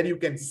area where you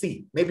can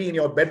see, maybe in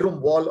your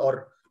bedroom wall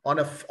or on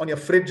your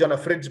fridge, on a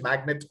fridge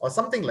magnet or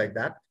something like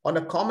that, on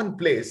a common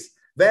place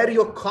where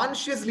you're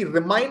consciously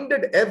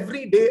reminded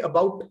every day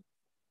about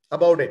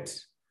it.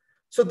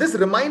 So this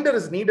reminder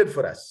is needed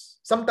for us.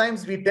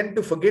 Sometimes we tend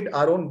to forget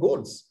our own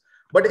goals.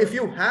 But if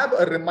you have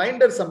a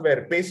reminder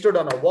somewhere pasted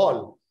on a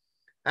wall,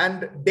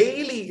 and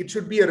daily it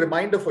should be a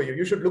reminder for you,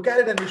 you should look at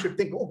it and you should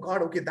think, oh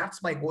God, okay,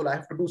 that's my goal. I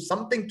have to do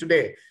something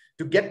today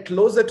to get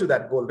closer to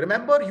that goal.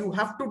 Remember, you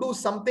have to do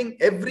something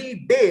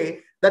every day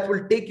that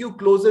will take you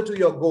closer to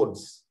your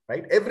goals,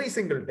 right? Every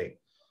single day.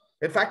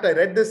 In fact, I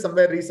read this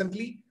somewhere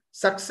recently.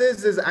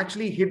 Success is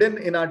actually hidden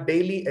in our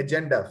daily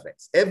agenda,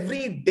 friends.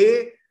 Every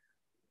day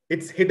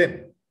it's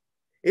hidden.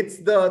 It's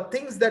the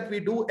things that we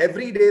do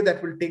every day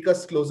that will take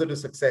us closer to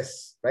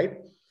success, right?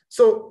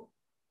 So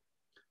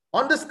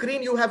on the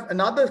screen, you have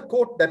another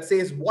quote that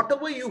says,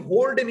 whatever you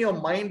hold in your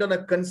mind on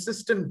a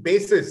consistent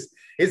basis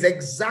is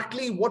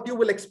exactly what you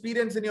will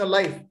experience in your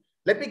life.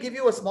 Let me give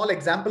you a small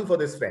example for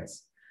this,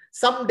 friends.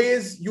 Some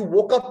days you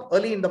woke up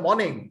early in the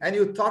morning and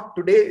you thought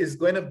today is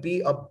going to be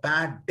a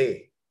bad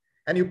day.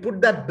 And you put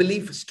that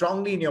belief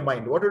strongly in your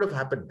mind. What would have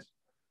happened?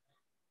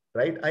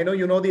 Right? I know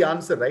you know the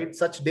answer, right?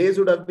 Such days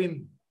would have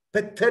been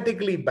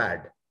pathetically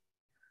bad,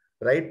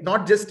 right?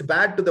 Not just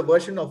bad to the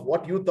version of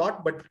what you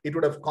thought, but it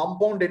would have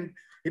compounded.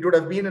 It would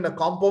have been in a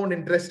compound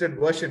interested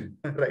version,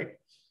 right?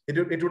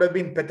 It would have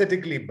been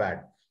pathetically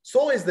bad.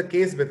 So is the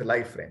case with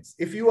life, friends.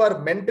 If you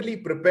are mentally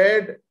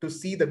prepared to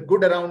see the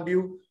good around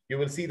you, you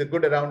will see the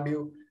good around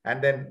you.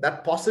 And then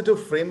that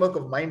positive framework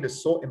of mind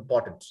is so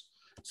important.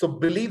 So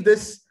believe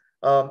this.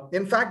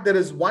 In fact, there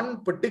is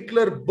one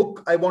particular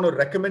book I want to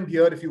recommend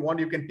here. If you want,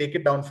 you can take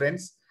it down,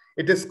 friends.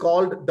 It is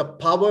called The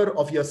Power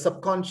of Your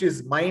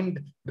Subconscious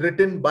Mind,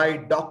 written by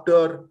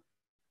Dr.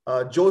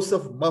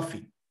 Joseph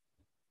Murphy.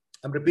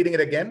 I'm repeating it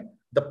again.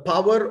 The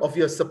Power of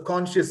Your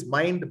Subconscious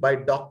Mind by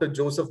Dr.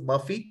 Joseph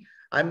Murphy.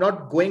 I'm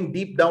not going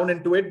deep down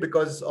into it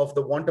because of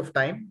the want of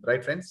time,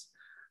 right, friends?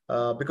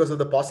 Because of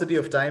the paucity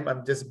of time,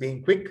 I'm just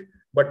being quick.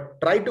 But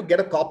try to get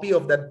a copy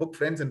of that book,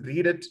 friends, and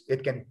read it.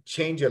 It can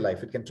change your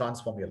life. It can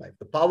transform your life.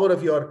 The Power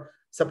of Your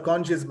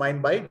Subconscious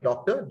Mind by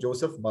Dr.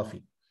 Joseph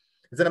Murphy.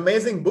 It's an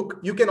amazing book.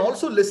 You can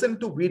also listen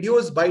to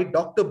videos by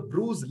Dr.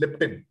 Bruce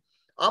Lipton.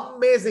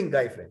 Amazing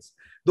guy, friends.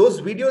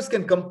 Those videos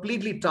can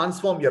completely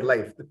transform your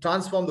life,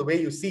 transform the way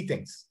you see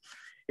things.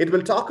 It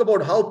will talk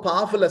about how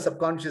powerful a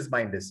subconscious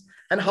mind is.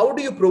 And how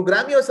do you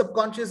program your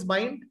subconscious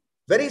mind?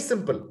 Very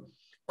simple.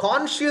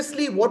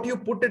 Consciously, what you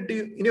put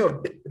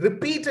into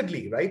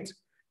repeatedly, right?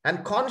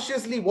 And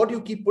consciously, what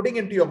you keep putting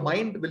into your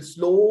mind will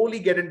slowly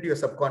get into your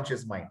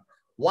subconscious mind.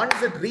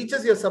 Once it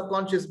reaches your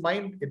subconscious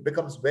mind, it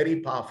becomes very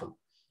powerful.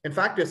 In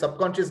fact, your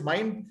subconscious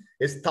mind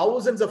is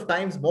thousands of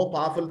times more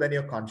powerful than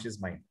your conscious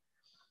mind,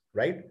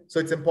 right? So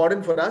it's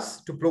important for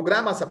us to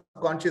program our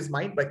subconscious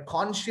mind by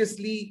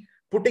consciously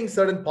putting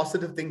certain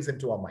positive things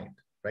into our mind,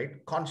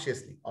 right?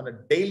 Consciously, on a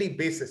daily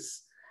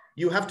basis.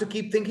 You have to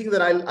keep thinking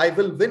that I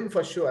will win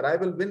for sure. I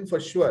will win for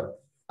sure.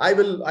 I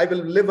will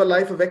live a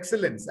life of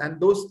excellence. And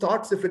those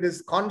thoughts, if it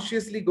is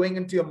consciously going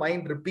into your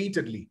mind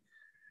repeatedly,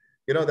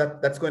 you know,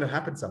 that's going to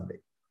happen someday.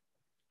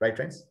 Right,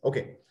 friends?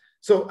 Okay.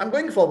 So I'm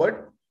going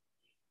forward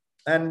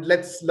and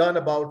let's learn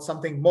about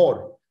something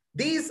more.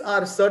 These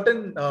are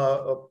certain,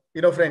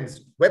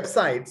 friends,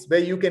 websites where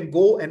you can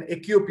go and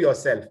equip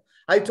yourself.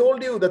 I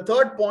told you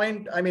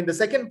the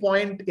second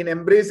point in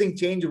embracing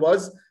change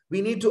was we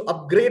need to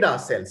upgrade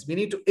ourselves. We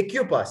need to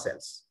equip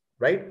ourselves,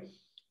 right?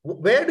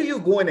 Where do you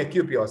go and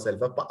equip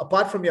yourself?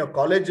 Apart from your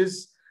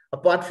colleges,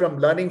 apart from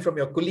learning from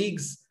your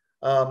colleagues,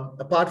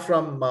 apart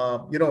from,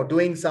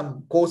 doing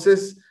some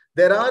courses,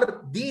 there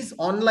are these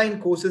online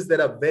courses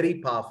that are very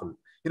powerful.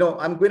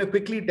 I'm going to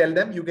quickly tell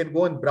them. You can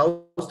go and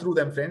browse through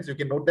them, friends. You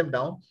can note them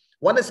down.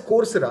 One is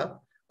Coursera.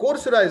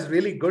 Coursera is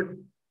really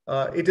good.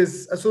 It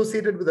is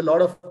associated with a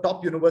lot of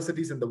top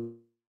universities in the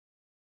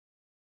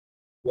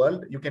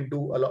world. You can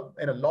do a lot,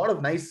 and a lot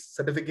of nice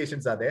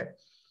certifications are there.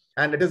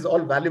 And it is all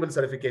valuable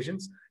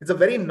certifications. It's a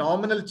very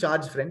nominal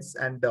charge, friends,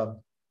 and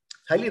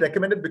highly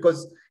recommended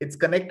because it's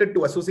connected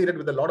to, associated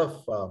with a lot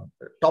of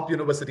top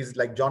universities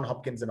like Johns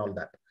Hopkins and all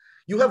that.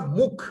 You have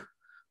MOOC.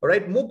 All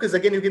right. MOOC is,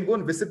 again, you can go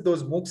and visit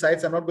those MOOC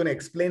sites. I'm not going to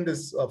explain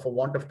this for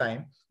want of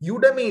time.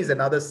 Udemy is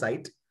another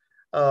site.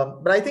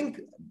 But I think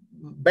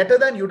better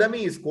than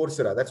Udemy is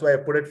Coursera. That's why I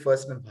put it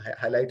first and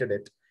highlighted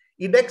it.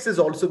 edX is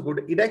also good.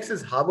 edX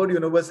is Harvard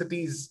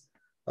University's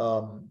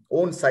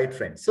own site,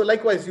 friends. So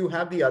likewise, you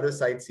have the other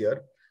sites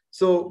here.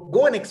 So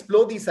go and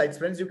explore these sites,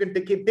 friends. You can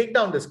take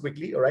down this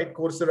quickly. All right.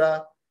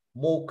 Coursera,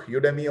 MOOC,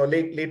 Udemy, or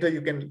later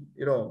you can,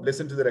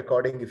 listen to the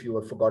recording if you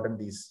have forgotten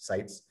these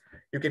sites.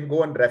 You can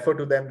go and refer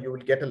to them. You will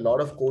get a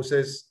lot of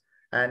courses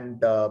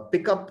and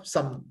pick up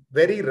some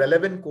very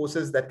relevant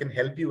courses that can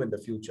help you in the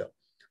future.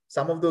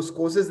 Some of those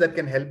courses that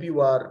can help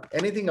you are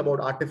anything about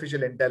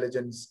artificial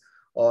intelligence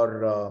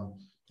or,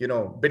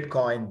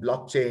 Bitcoin,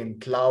 blockchain,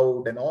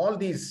 cloud, and all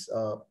these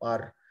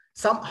are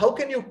some. How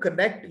can you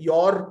connect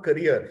your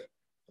career,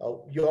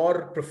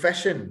 your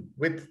profession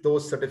with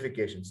those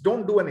certifications?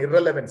 Don't do an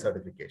irrelevant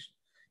certification.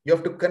 You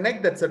have to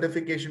connect that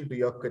certification to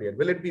your career.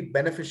 Will it be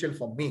beneficial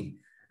for me?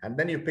 And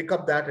then you pick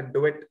up that and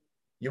do it.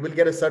 You will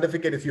get a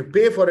certificate. If you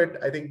pay for it,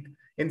 I think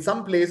in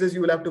some places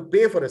you will have to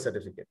pay for a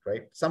certificate,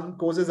 right? Some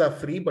courses are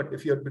free, but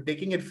if you're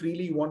taking it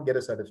freely, you won't get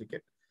a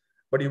certificate,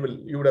 but you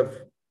would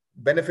have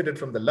benefited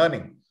from the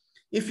learning.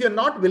 If you're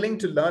not willing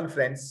to learn,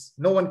 friends,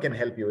 no one can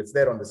help you. It's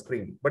there on the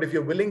screen. But if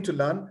you're willing to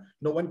learn,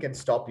 no one can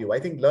stop you. I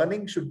think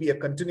learning should be a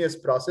continuous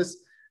process.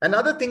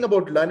 Another thing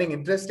about learning,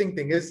 interesting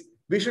thing is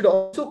we should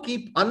also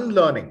keep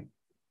unlearning.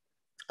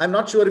 I'm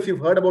not sure if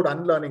you've heard about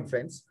unlearning,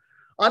 friends.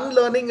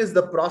 Unlearning is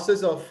the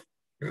process of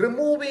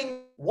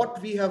removing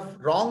what we have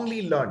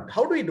wrongly learned.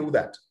 How do we do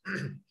that?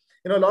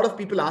 A lot of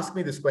people ask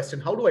me this question.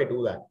 How do I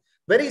do that?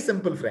 Very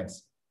simple,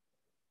 friends.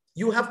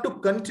 You have to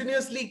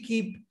continuously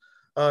keep,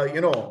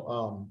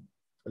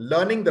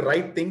 learning the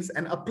right things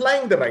and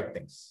applying the right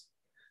things,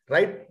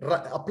 right?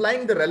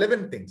 Applying the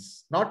relevant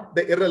things, not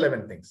the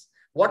irrelevant things.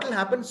 What will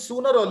happen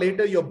sooner or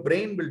later, your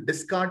brain will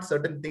discard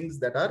certain things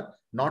that are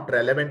not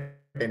relevant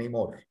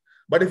anymore.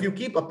 But if you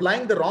keep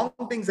applying the wrong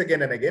things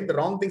again and again, the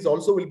wrong things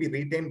also will be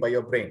retained by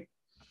your brain.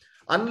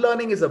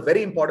 Unlearning is a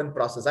very important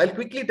process. I'll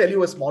quickly tell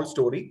you a small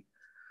story.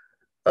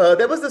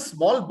 There was this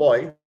small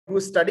boy who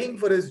was studying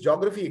for his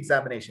geography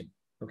examination.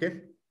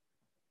 Okay.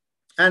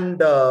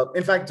 And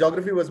in fact,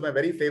 geography was my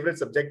very favorite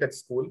subject at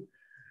school.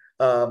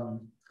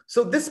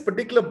 So this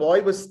particular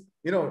boy was,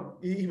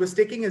 he was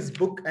taking his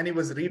book and he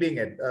was reading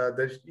it.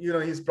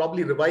 He's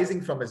probably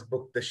revising from his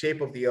book. The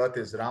shape of the earth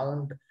is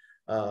round.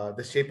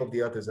 The shape of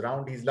the earth is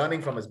round. He's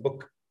learning from his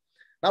book.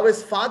 Now,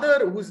 his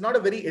father, who's not a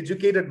very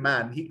educated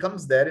man, he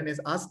comes there and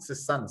asks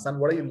his son,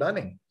 what are you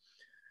learning?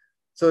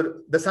 So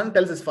the son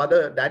tells his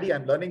father, Daddy,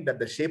 I'm learning that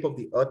the shape of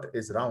the earth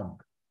is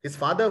round. His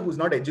father, who's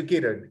not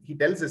educated, he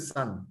tells his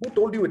son, who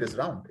told you it is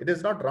round? It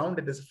is not round,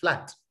 it is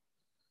flat.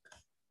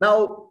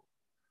 Now,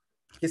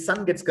 his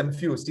son gets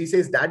confused. He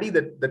says, Daddy,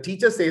 the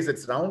teacher says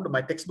it's round.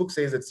 My textbook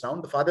says it's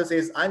round. The father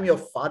says, I'm your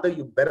father.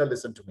 You better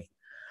listen to me.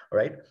 All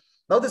right.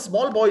 Now, the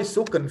small boy is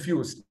so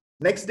confused.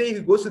 Next day, he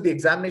goes to the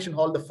examination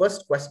hall. The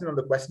first question on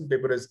the question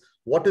paper is,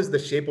 what is the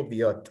shape of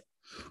the earth?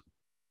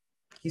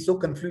 He's so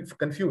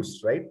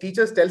confused, right?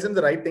 Teachers tells him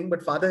the right thing,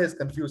 but father has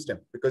confused him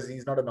because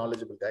he's not a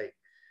knowledgeable guy.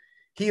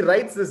 He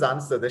writes this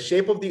answer. The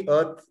shape of the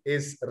earth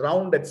is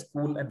round at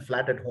school and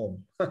flat at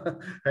home.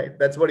 Right?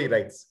 That's what he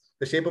writes.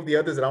 The shape of the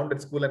earth is round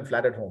at school and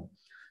flat at home.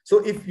 So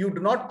if you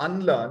do not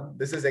unlearn,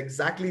 this is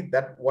exactly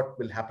what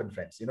will happen,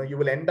 friends. You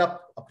will end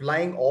up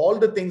applying all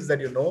the things that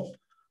you know,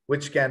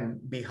 which can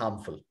be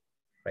harmful,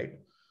 right?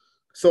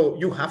 So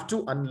you have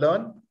to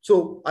unlearn.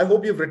 So I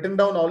hope you've written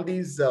down all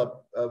these,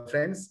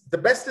 friends. The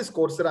best is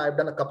Coursera. I've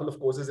done a couple of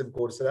courses in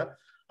Coursera.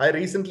 I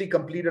recently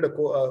completed a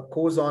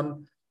course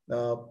on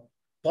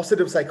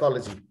positive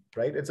psychology,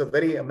 right? It's a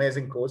very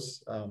amazing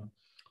course.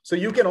 So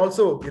you can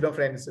also,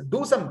 friends,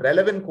 do some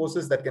relevant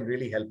courses that can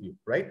really help you,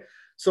 right?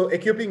 So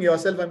equipping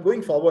yourself, I'm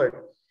going forward.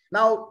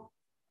 Now,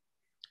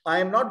 I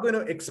am not going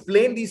to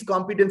explain these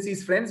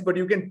competencies, friends, but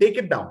you can take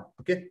it down,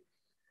 okay?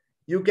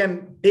 You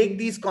can take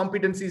these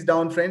competencies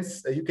down,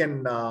 friends. It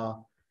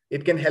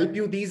can help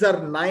you. These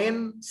are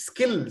 9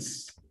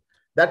 skills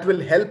that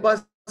will help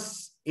us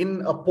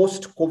in a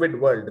post-COVID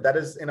world, that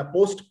is in a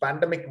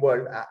post-pandemic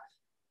world.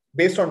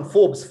 Based on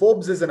Forbes.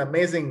 Forbes is an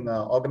amazing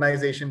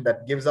organization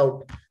that gives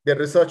out, their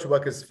research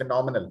work is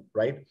phenomenal,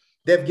 right?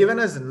 They've given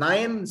us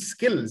 9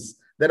 skills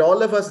that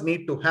all of us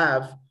need to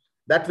have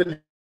that will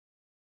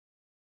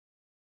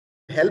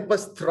help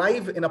us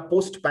thrive in a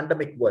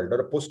post-pandemic world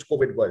or a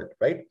post-COVID world,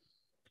 right?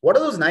 What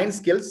are those 9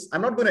 skills?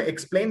 I'm not going to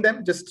explain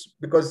them just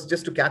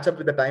to catch up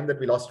with the time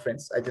that we lost,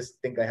 friends. I just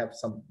think I have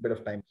some bit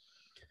of time,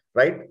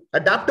 right?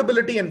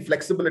 Adaptability and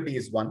flexibility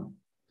is 1.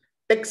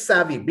 Tech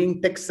savvy,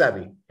 being tech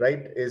savvy,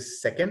 right,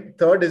 is 2nd.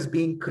 3rd is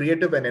being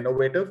creative and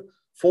innovative.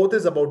 4th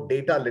is about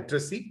data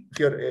literacy. If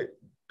you're,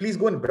 please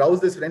go and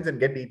browse this, friends, and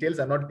get details.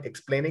 I'm not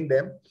explaining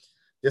them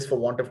just for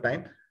want of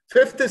time.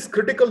 5th is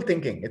critical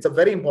thinking. It's a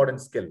very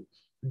important skill.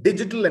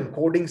 Digital and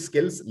coding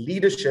skills,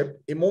 leadership,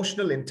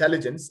 emotional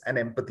intelligence, and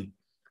empathy.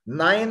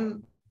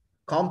 9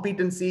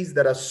 competencies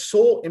that are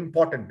so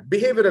important.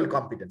 Behavioral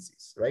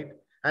competencies, right?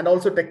 And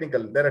also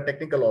technical. There are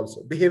technical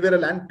also.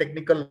 Behavioral and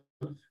technical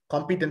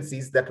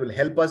competencies that will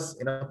help us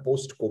in a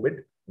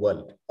post-COVID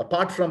world.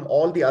 Apart from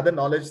all the other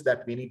knowledge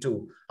that we need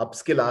to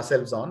upskill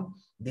ourselves on,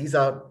 these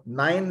are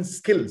 9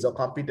 skills or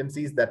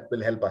competencies that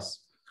will help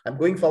us. I'm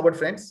going forward,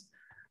 friends.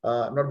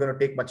 I'm not going to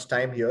take much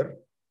time here.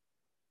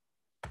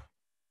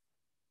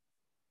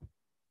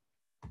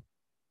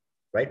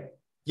 Right?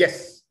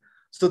 Yes.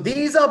 So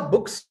these are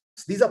books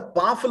These are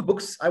powerful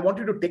books. I want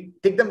you to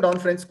take them down,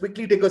 friends.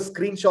 Quickly take a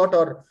screenshot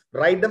or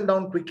write them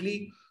down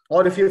quickly.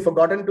 Or if you've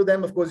forgotten to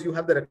them, of course, you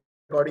have the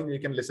recording. You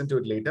can listen to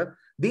it later.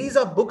 These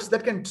are books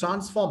that can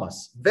transform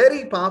us.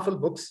 Very powerful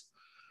books.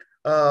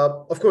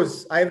 Of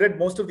course, I've read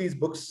most of these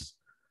books.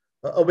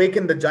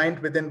 Awaken the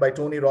Giant Within by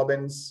Tony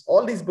Robbins.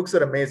 All these books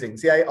are amazing.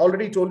 See, I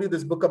already told you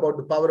this book about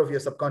the power of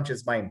your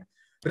subconscious mind.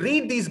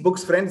 Read these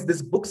books, friends.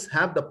 These books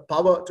have the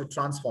power to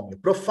transform you.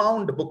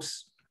 Profound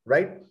books,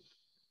 right?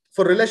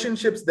 For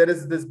relationships, there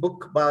is this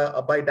book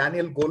by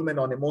Daniel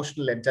Goleman on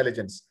emotional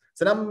intelligence.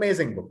 It's an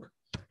amazing book,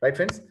 right,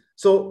 friends?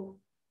 So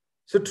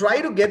try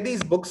to get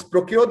these books,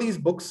 procure these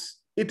books.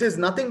 It is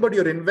nothing but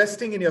you're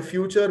investing in your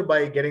future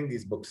by getting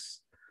these books.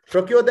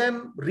 Procure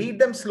them, read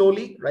them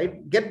slowly,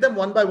 right? Get them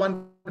one by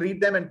one,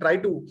 read them and try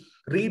to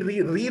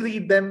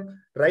reread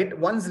them, right?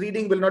 Once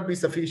reading will not be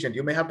sufficient.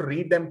 You may have to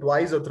read them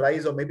twice or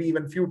thrice or maybe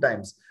even few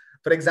times.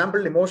 For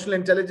example, emotional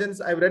intelligence,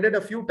 I've read it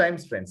a few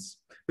times, friends.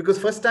 Because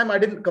first time I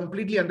didn't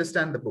completely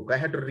understand the book. I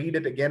had to read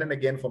it again and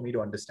again for me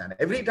to understand.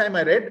 Every time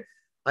I read,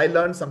 I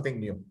learned something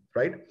new,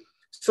 right?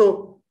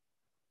 So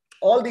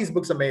all these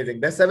books are amazing.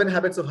 There's 7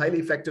 Habits of Highly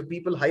Effective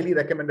People, highly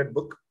recommended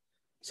book.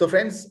 So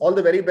friends, all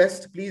the very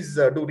best. Please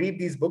do read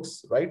these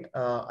books, right?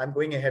 I'm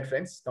going ahead,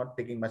 friends, not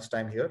taking much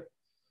time here.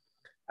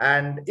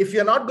 And if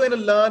you're not going to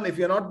learn, if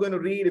you're not going to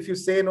read, if you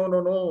say,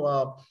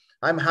 no,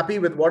 I'm happy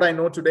with what I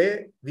know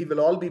today, we will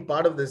all be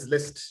part of this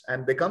list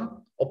and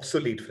become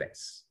obsolete,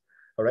 friends.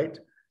 All right.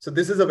 So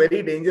this is a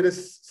very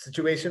dangerous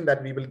situation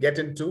that we will get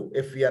into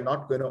if we are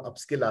not going to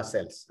upskill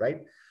ourselves,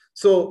 right?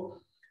 So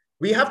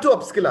we have to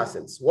upskill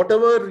ourselves.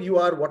 Whatever you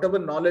are, whatever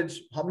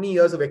knowledge, how many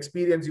years of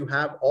experience you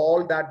have,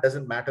 all that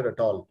doesn't matter at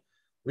all.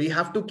 We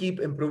have to keep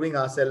improving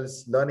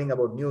ourselves, learning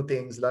about new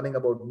things, learning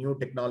about new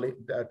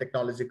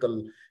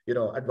technological,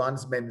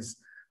 advancements,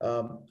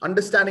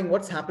 understanding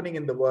what's happening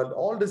in the world.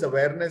 All this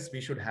awareness we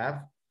should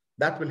have.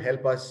 That will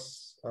help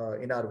us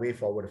in our way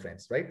forward,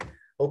 friends, right?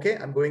 Okay,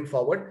 I'm going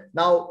forward.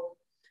 Now,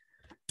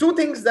 2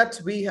 things that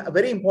are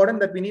very important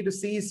that we need to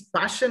see is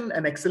passion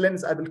and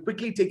excellence. I will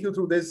quickly take you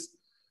through this.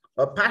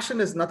 Passion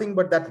is nothing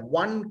but that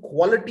one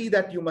quality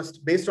that you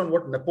must, based on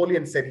what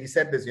Napoleon said, he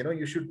said this,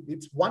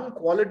 it's one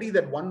quality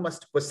that one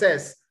must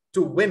possess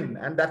to win.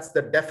 And that's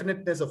the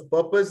definiteness of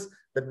purpose,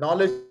 the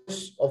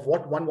knowledge of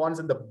what one wants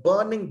and the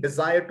burning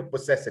desire to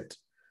possess it.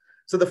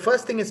 So the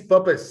first thing is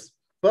purpose.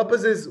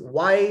 Purpose is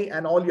why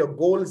and all your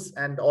goals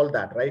and all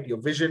that, right? Your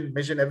vision,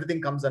 mission,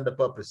 everything comes under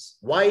purpose.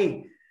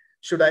 Why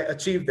should I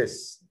achieve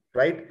this,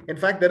 right? In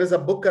fact, there is a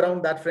book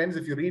around that, friends.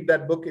 If you read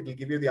that book, it will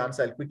give you the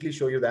answer. I'll quickly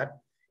show you that.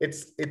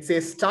 It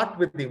says start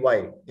with the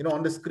why.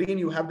 On the screen,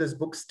 you have this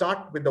book,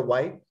 Start with the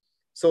Why.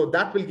 So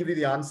that will give you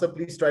the answer.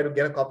 Please try to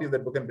get a copy of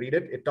that book and read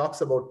it. It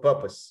talks about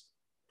purpose,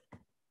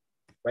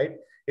 right?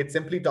 It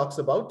simply talks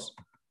about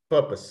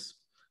purpose.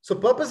 So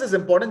purpose is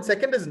important.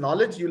 Second is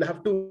knowledge. You'll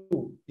have to,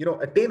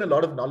 attain a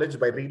lot of knowledge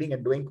by reading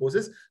and doing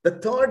courses. The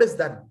third is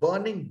that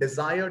burning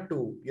desire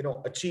to,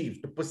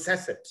 achieve, to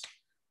possess it,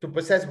 to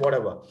possess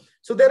whatever.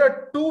 So there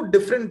are 2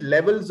 different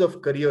levels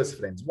of careers,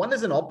 friends. One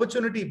is an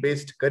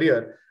opportunity-based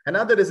career.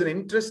 Another is an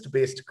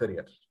interest-based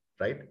career,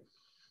 right?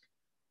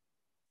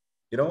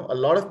 A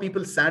lot of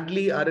people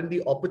sadly are in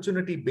the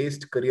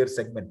opportunity-based career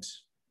segment,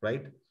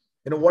 right?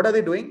 What are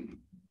they doing?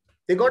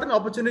 They got an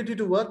opportunity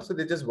to work, so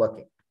they're just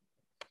working.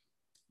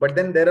 But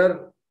then there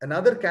are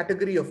another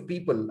category of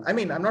people. I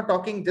mean, I'm not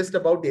talking just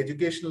about the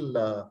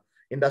educational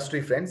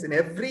industry, friends. In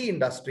every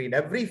industry, in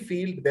every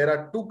field, there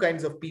are 2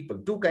 kinds of people,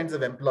 2 kinds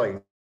of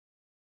employees.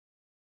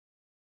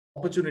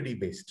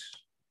 Opportunity-based,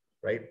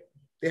 right?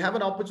 They have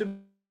an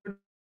opportunity.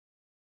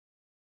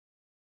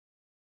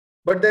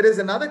 But there is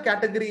another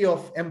category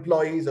of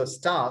employees or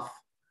staff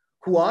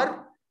who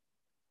are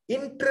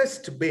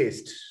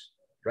interest-based,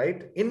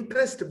 right?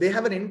 They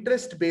have an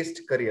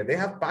interest-based career. They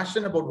have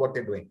passion about what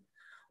they're doing.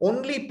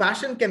 Only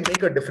passion can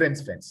make a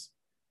difference, friends.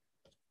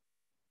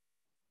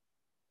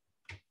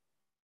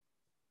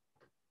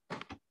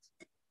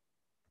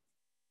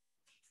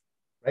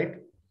 Right?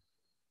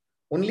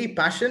 Only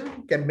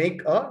passion can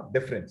make a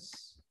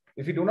difference.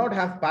 If you do not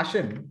have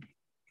passion,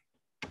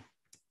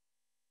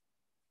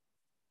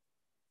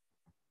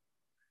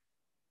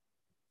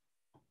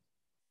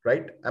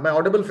 right? Am I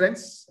audible,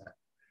 friends?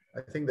 I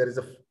think there is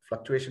a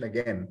fluctuation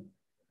again.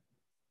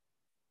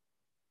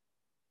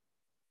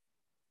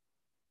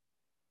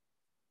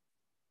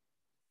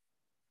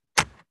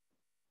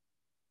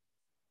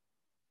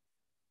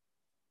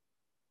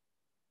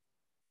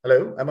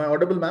 Hello, am I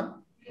audible,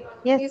 ma'am?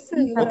 Yes, sir,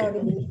 you are Okay.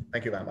 audible.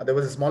 Thank you, ma'am. There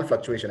was a small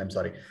fluctuation. I'm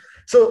sorry.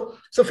 So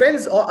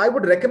friends, I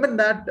would recommend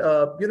that,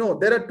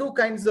 there are 2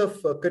 kinds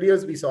of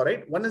careers we saw,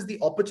 right? One is the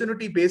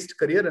opportunity-based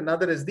career.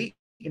 Another is the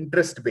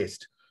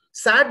interest-based.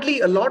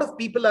 Sadly, a lot of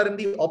people are in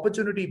the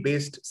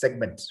opportunity-based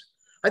segment.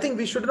 I think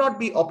we should not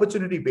be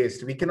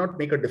opportunity-based. We cannot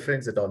make a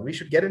difference at all. We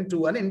should get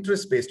into an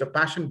interest-based or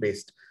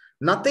passion-based.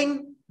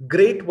 Nothing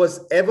great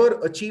was ever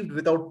achieved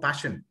without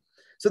passion.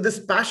 So this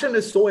passion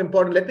is so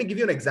important. Let me give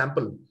you an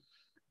example.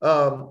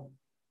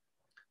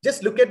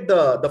 Just look at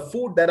the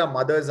food that our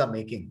mothers are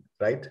making,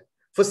 right?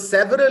 For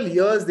several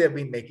years, they've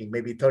been making,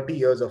 maybe 30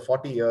 years or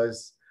 40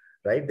 years,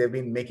 right? They've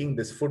been making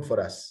this food for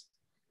us.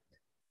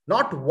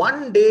 Not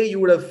one day you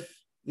would have,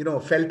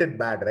 felt it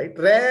bad, right?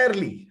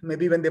 Rarely,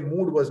 maybe when their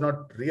mood was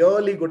not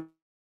really good,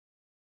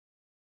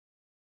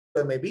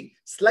 maybe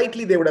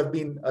slightly there would have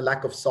been a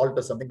lack of salt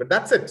or something, but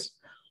that's it.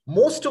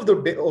 Most of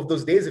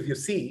those days, if you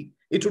see,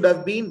 it would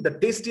have been the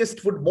tastiest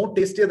food, more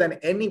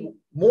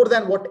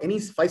than what any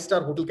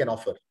 5-star hotel can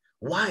offer.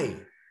 Why?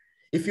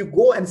 If you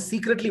go and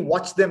secretly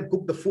watch them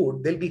cook the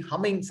food, they'll be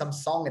humming some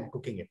song and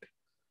cooking it,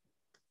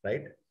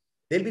 right?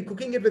 They'll be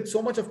cooking it with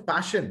so much of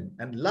passion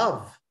and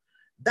love.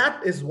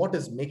 That is what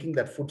is making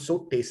that food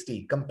so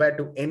tasty compared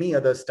to any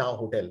other star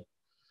hotel,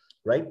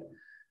 right?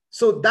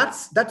 So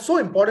that's so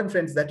important,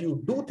 friends, that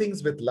you do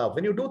things with love.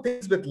 When you do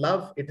things with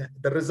love,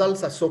 the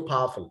results are so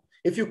powerful.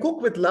 If you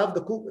cook with love,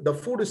 the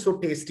food is so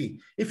tasty.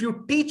 If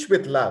you teach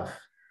with love,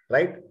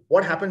 right,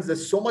 what happens?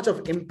 There's so much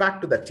of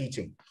impact to that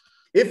teaching.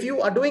 If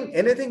you are doing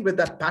anything with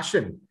that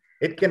passion,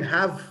 it can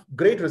have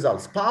great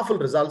results. Powerful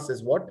results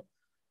is what?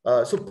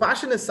 So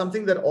passion is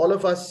something that all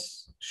of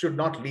us should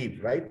not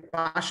leave, right?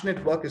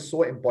 Passionate work is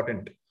so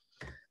important.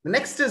 The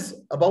next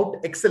is about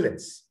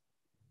excellence.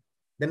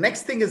 The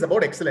next thing is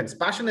about excellence.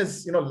 Passion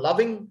is,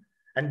 loving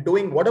and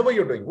doing whatever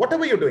you're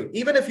doing.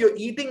 Even if you're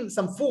eating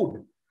some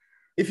food,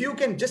 if you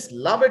can just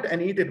love it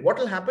and eat it, what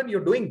will happen?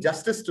 You're doing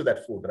justice to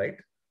that food, right?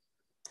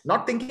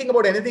 Not thinking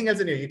about anything else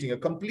when you're eating. You're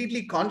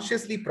completely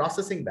consciously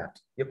processing that.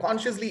 You're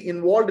consciously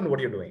involved in what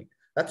you're doing.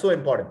 That's so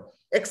important.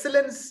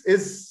 Excellence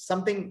is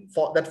something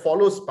that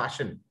follows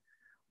passion.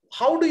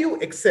 How do you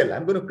excel?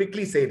 I'm going to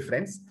quickly say it,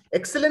 friends.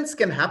 Excellence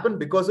can happen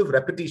because of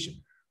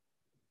repetition,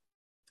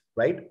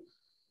 right?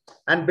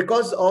 And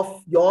because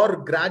of your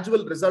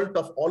gradual result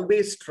of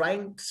always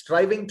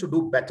striving to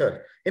do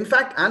better. In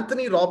fact,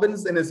 Anthony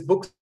Robbins in his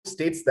book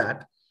states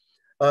that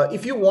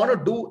if you want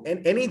to do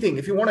anything,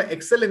 if you want to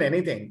excel in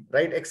anything,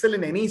 right, excel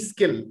in any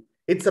skill,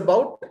 it's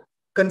about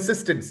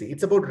consistency.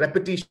 It's about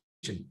repetition.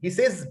 He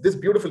says this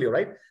beautifully,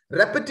 right?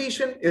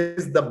 Repetition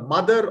is the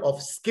mother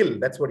of skill.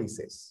 That's what he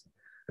says.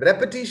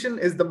 Repetition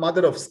is the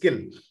mother of skill.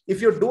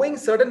 If you're doing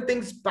certain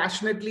things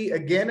passionately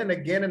again and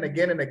again and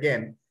again and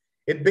again,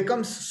 it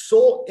becomes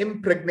so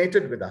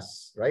impregnated with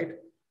us, right?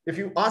 If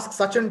you ask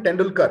Sachin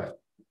Tendulkar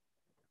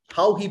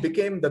how he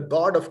became the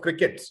god of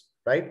cricket,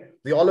 right?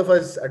 All of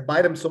us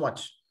admire him so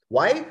much.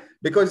 Why?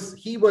 Because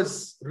he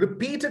was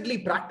repeatedly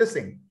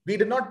practicing. We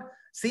did not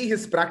see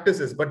his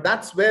practices, but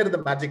that's where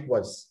the magic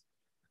was.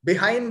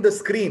 Behind the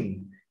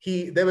screen,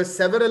 there were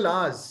several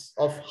hours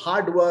of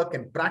hard work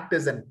and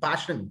practice and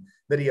passion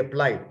that he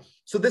applied.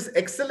 So this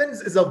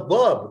excellence is a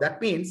verb.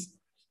 That means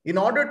in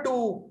order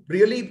to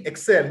really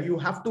excel, you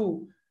have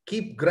to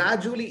keep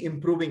gradually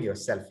improving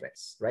yourself,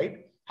 friends,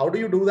 right? How do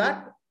you do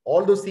that?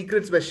 All those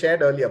secrets were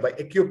shared earlier by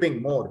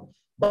equipping more,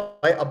 by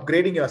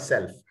upgrading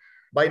yourself,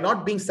 by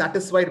not being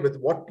satisfied with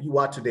what you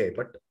are today,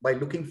 but by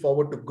looking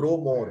forward to grow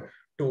more,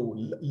 to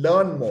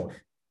learn more,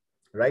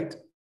 right?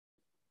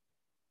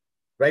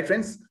 Right,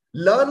 friends?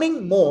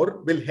 Learning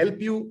more will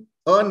help you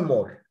earn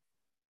more.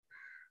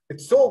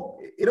 It's so,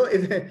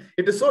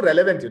 it is so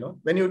relevant,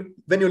 when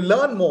you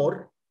learn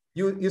more,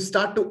 you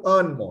start to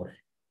earn more,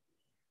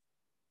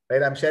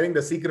 right? I'm sharing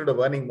the secret of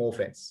earning more,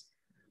 friends.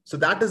 So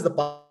that is the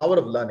power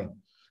of learning.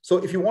 So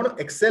if you want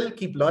to excel,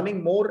 keep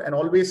learning more and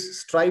always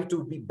strive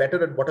to be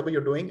better at whatever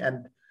you're doing,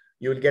 and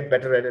you will get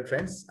better at it,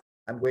 friends.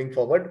 I'm going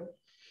forward.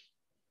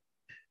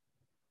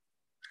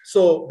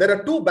 So there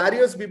are two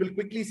barriers we will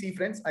quickly see,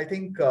 friends. I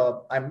think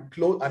I'm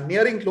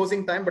nearing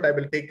closing time, but I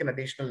will take an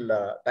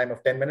additional time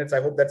of 10 minutes.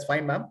 I hope that's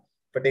fine, ma'am.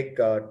 If I take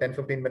 10,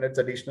 15 minutes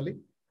additionally,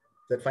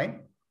 is that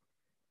fine?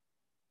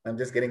 I'm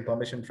just getting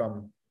permission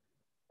from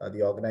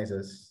the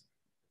organizers.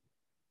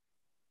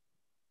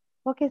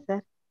 Okay,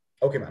 sir.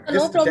 Okay, ma'am.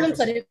 No problem,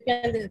 sir. You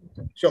can...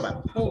 Sure,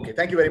 ma'am. Okay,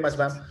 thank you very much,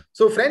 ma'am.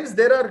 So, friends,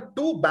 there are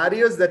two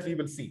barriers that we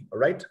will see, all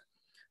right?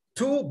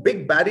 Two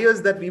big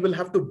barriers that we will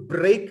have to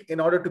break in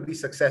order to be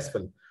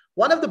successful.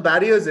 One of the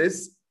barriers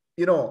is,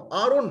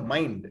 our own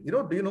mind.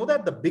 Do you know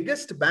that the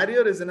biggest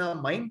barrier is in our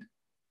mind?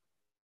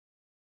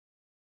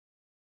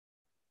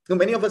 So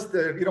many of us,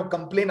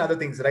 complain other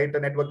things, right? The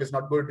network is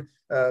not good,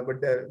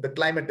 but the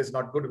climate is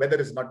not good,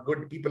 weather is not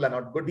good, people are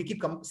not good. We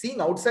keep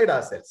seeing outside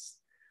ourselves.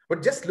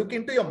 But just look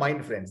into your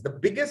mind, friends. The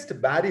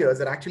biggest barriers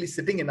are actually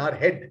sitting in our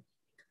head.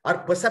 Our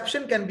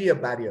perception can be a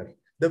barrier.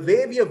 The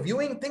way we are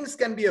viewing things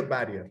can be a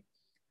barrier.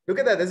 Look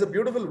at that. There's a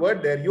beautiful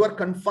word there. You are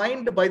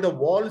confined by the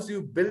walls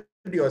you build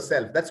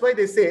yourself. That's why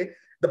they say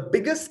the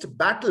biggest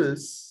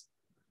battles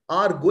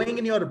are going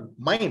in your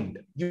mind.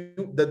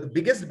 The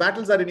biggest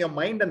battles are in your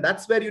mind, and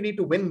that's where you need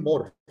to win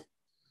more.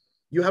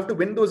 You have to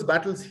win those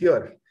battles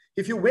here.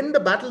 If you win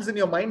the battles in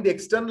your mind, the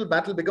external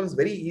battle becomes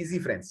very easy,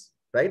 friends,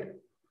 right?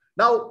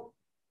 Now,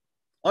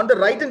 on the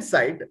right-hand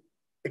side,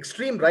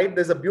 extreme right,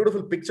 there's a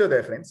beautiful picture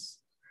there, friends.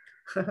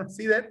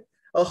 See that?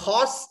 A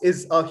horse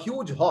is a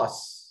huge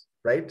horse,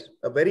 right?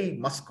 A very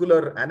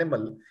muscular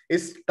animal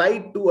is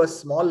tied to a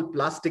small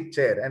plastic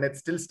chair and it's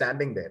still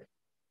standing there.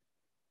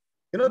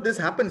 This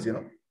happens,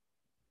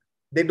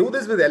 They do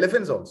this with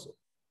elephants also.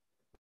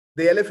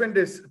 The elephant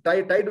is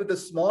tied with a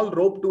small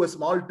rope to a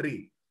small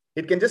tree.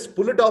 It can just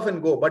pull it off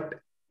and go, but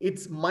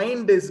its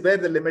mind is where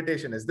the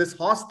limitation is. This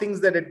horse thinks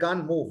that it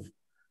can't move.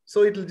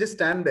 So it will just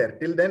stand there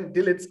till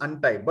it's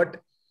untied.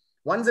 But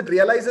once it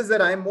realizes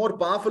that I'm more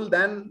powerful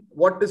than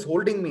what is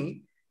holding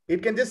me,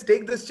 it can just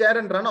take this chair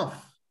and run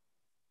off,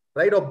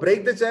 right? Or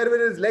break the chair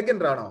with its leg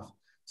and run off.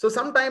 So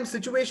sometimes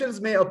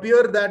situations may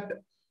appear that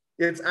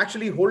it's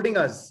actually holding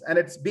us and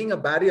it's being a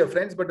barrier,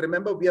 friends. But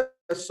remember, we are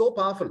so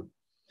powerful.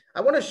 I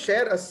want to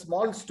share a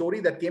small story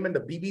that came in the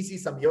BBC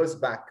some years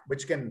back,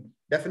 which can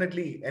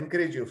definitely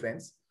encourage you,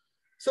 friends.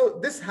 So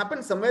this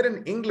happened somewhere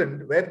in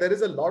England where there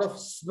is a lot of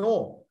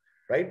snow,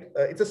 right?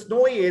 It's a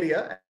snowy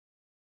area.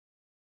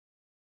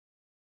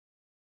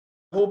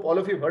 I hope all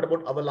of you have heard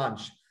about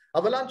avalanche.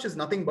 Avalanche is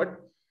nothing but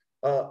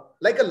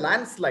like a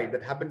landslide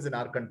that happens in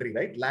our country,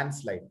 right?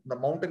 Landslide. The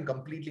mountain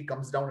completely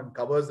comes down and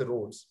covers the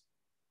roads.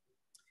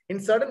 In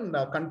certain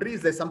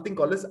countries, there's something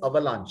called as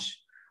avalanche.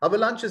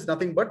 Avalanche is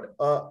nothing but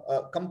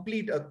a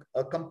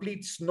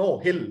complete snow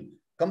hill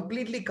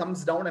completely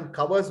comes down and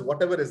covers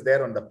whatever is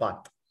there on the path.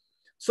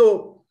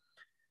 So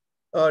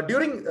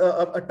during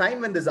a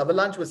time when this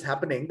avalanche was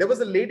happening, there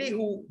was a lady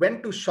who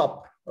went to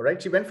shop. All right,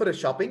 she went for a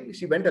shopping.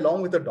 She went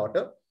along with her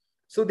daughter.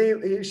 So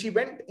she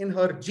went in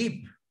her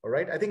Jeep. All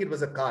right, I think it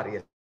was a car.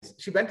 Yes,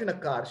 she went in a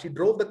car. She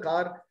drove the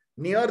car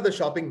near the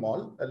shopping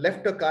mall.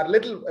 Left her car a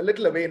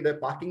little away in the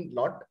parking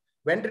lot.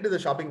 Went into the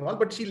shopping mall,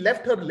 but she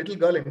left her little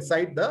girl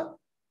inside the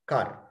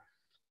car.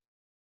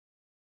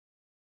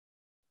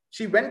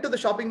 She went to the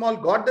shopping mall,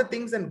 got the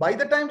things, and by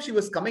the time she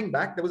was coming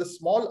back, there was a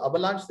small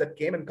avalanche that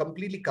came and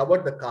completely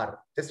covered the car.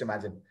 Just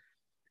imagine.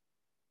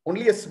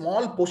 Only a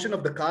small portion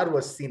of the car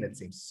was seen, it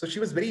seems. So she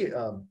was very,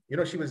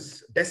 she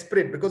was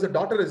desperate because her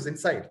daughter is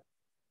inside.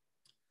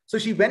 So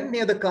she went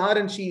near the car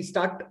and she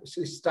started,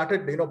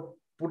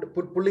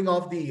 pulling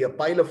off the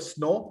pile of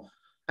snow.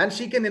 And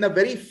she can, in a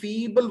very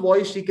feeble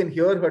voice, she can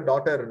hear her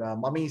daughter,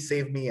 "Mommy,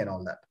 save me," and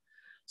all that.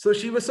 So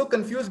she was so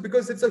confused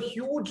because it's a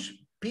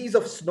huge piece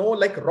of snow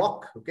like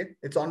rock. Okay,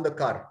 it's on the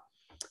car.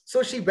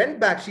 So she went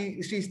back.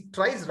 She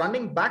tries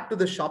running back to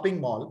the shopping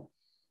mall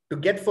to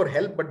get for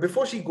help. But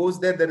before she goes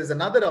there, there is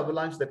another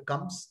avalanche that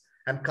comes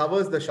and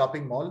covers the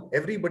shopping mall.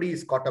 Everybody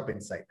is caught up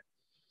inside.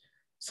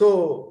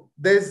 So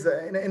there's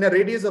in a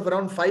radius of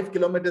around 5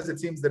 kilometers, it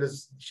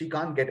seems she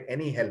can't get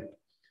any help.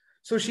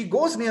 So she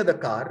goes near the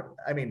car,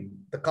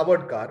 the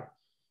covered car,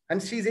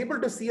 and she's able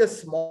to see a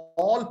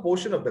small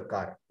portion of the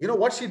car. You know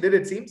what she did,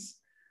 it seems?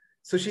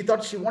 So she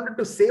thought she wanted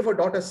to save her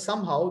daughter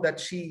somehow, that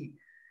she,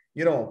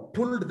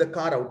 pulled the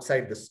car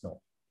outside the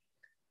snow.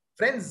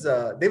 Friends,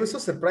 they were so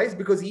surprised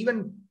because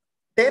even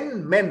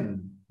 10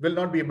 men will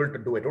not be able to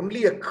do it.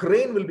 Only a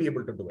crane will be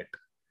able to do it.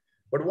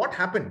 But what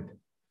happened?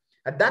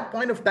 At that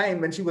point of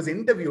time, when she was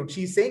interviewed,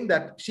 she's saying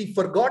that she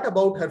forgot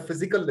about her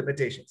physical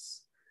limitations.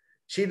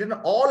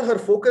 All her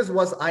focus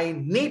was, I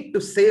need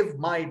to save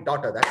my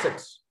daughter. That's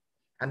it.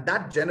 And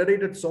that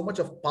generated so much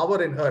of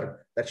power in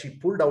her that she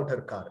pulled out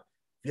her car.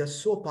 We are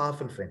so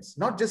powerful, friends.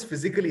 Not just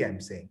physically, I'm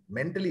saying,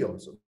 mentally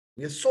also.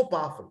 We are so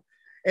powerful.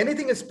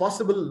 Anything is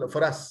possible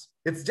for us.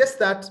 It's just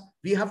that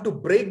we have to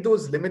break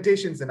those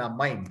limitations in our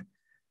mind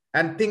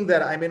and think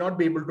that I may not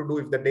be able to do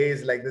if the day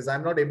is like this.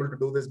 I'm not able to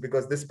do this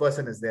because this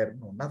person is there.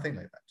 No, nothing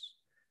like that.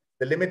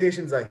 The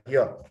limitations are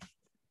here.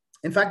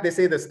 In fact, they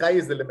say the sky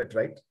is the limit,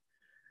 right?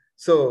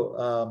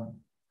 So,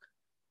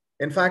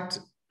 in fact,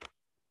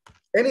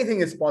 anything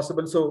is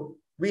possible. So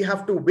we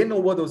have to win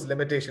over those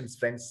limitations,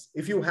 friends.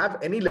 If you have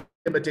any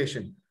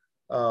limitation,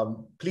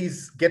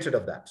 please get rid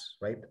of that,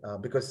 right?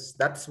 Because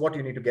that's what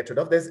you need to get rid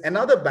of. There's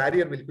another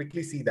barrier. We'll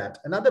quickly see that.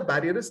 Another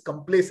barrier is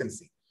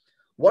complacency.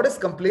 What is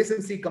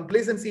complacency?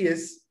 Complacency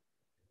is,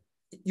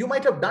 you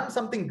might have done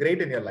something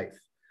great in your life.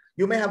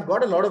 You may have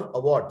got a lot of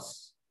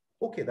awards.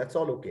 Okay, that's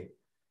all okay.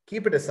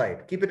 Keep it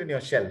aside. Keep it in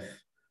your shelf.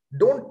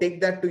 Don't take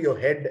that to your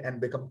head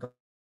and become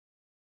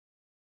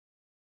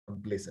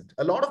complacent.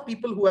 A lot of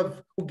people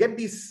who get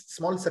these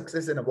small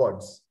success and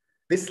awards,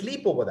 they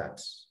sleep over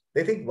that.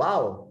 They think,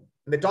 wow,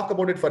 and they talk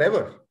about it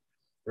forever,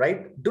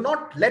 right? Do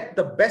not let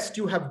the best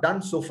you have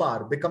done so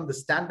far become the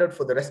standard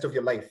for the rest of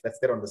your life. That's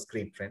there on the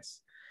screen,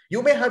 friends.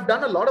 You may have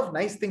done a lot of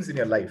nice things in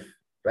your life,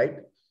 right?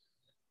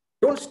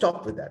 Don't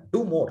stop with that.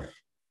 Do more,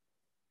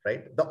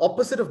 right? The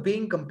opposite of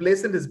being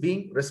complacent is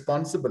being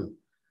responsible.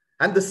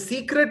 And the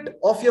secret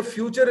of your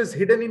future is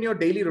hidden in your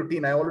daily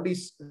routine. I already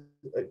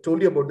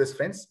told you about this,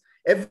 friends.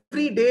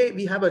 Every day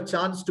we have a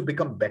chance to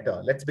become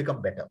better. Let's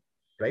become better,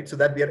 right? So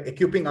that we are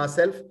equipping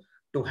ourselves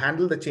to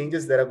handle the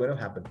changes that are going to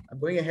happen. I'm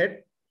going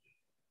ahead.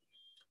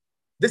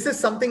 This is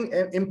something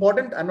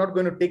important. I'm not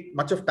going to take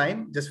much of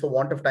time, just for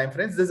want of time,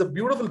 friends. There's a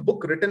beautiful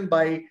book written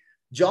by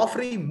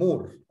Geoffrey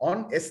Moore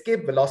on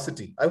escape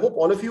velocity. I hope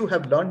all of you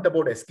have learned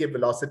about escape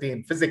velocity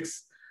in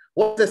physics.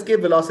 What's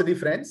escape velocity,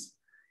 friends?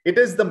 It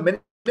is the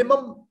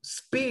minimum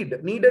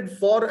speed needed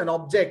for an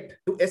object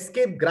to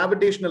escape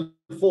gravitational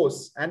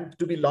force and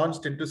to be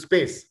launched into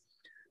space.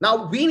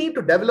 Now, we need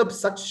to develop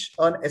such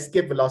an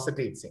escape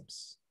velocity, it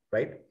seems,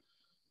 right?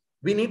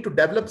 We need to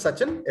develop such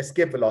an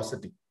escape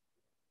velocity.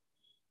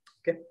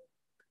 Okay.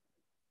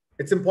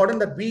 It's important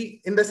that we,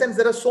 in the sense,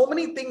 there are so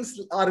many things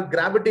are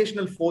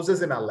gravitational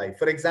forces in our life.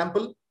 For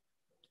example,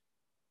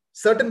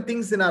 certain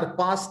things in our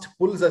past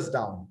pulls us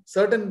down.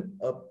 Certain,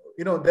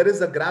 there is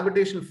a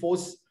gravitational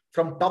force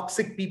from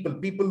toxic people,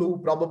 people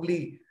who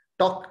probably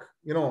talk,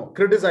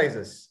 criticize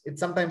us. It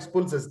sometimes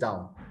pulls us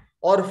down.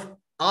 Or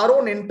our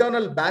own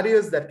internal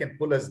barriers that can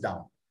pull us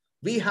down.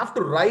 We have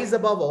to rise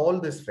above all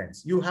this,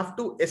 friends. You have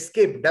to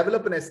escape,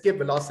 develop an escape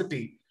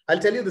velocity. I'll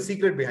tell you the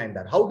secret behind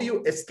that. How do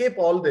you escape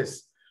all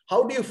this?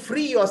 How do you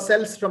free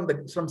yourselves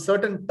from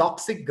certain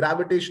toxic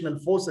gravitational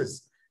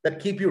forces that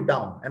keep you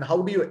down? And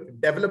how do you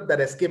develop that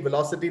escape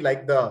velocity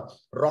like the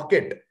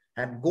rocket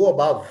and go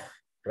above,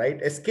 right?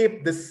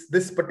 Escape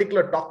this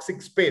particular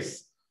toxic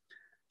space.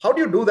 How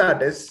do you do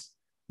that is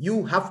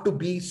you have to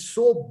be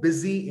so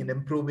busy in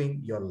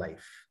improving your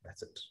life.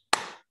 That's it.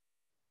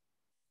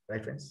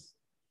 Right, friends?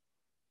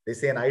 They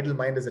say an idle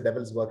mind is a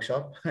devil's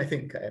workshop. I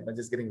think I'm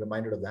just getting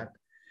reminded of that.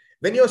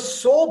 When you're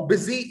so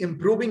busy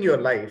improving your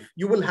life,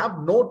 you will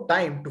have no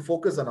time to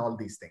focus on all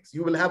these things.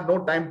 You will have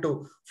no time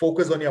to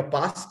focus on your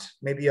past,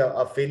 maybe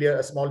a failure,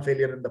 a small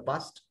failure in the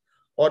past,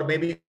 or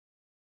maybe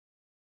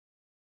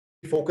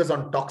focus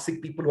on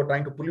toxic people who are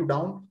trying to pull you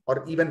down,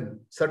 or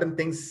even certain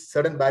things,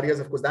 certain barriers,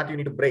 of course, that you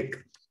need to break,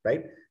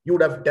 right? You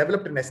would have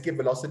developed an escape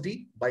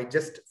velocity by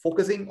just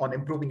focusing on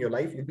improving your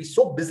life. You'll be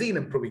so busy in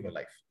improving your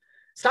life.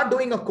 Start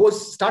doing a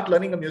course, start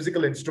learning a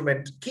musical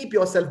instrument, keep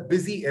yourself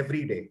busy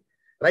every day.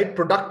 Right?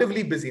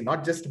 Productively busy,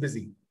 not just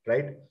busy,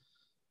 right?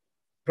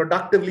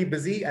 Productively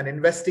busy and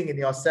investing in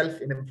yourself,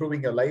 in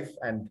improving your life,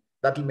 and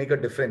that will make a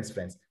difference,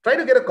 friends. Try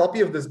to get a copy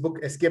of this book,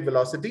 Escape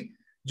Velocity.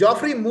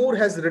 Geoffrey Moore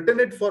has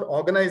written it for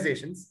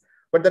organizations,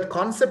 but that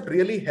concept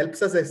really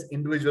helps us as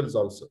individuals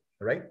also,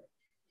 right?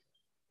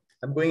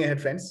 I'm going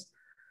ahead, friends.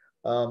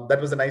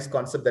 That was a nice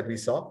concept that we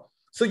saw.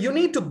 So you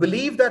need to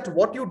believe that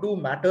what you do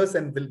matters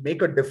and will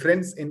make a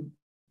difference in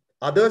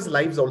others'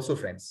 lives also,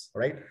 friends,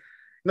 right?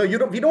 No,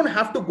 we don't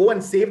have to go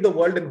and save the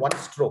world in one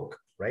stroke,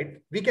 right?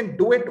 We can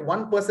do it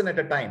one person at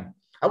a time.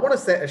 I want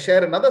to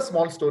share another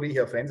small story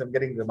here, friends. I'm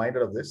getting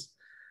reminded of this.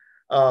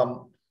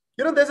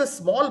 There's a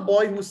small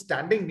boy who's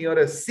standing near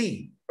a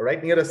sea,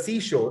 right? Near a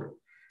seashore.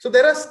 So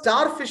there are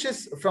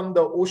starfishes from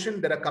the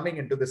ocean that are coming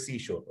into the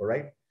seashore, all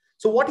right?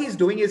 So what he's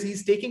doing is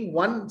he's taking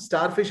one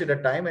starfish at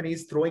a time and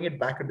he's throwing it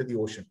back into the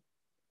ocean.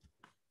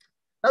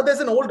 Now there's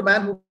an old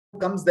man who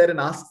comes there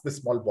and asks the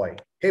small boy,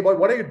 "Hey boy,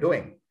 what are you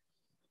doing?"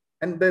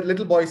 And the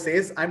little boy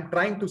says, "I'm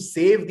trying to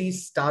save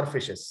these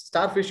starfishes."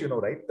 Starfish,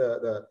 right?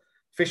 The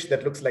fish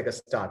that looks like a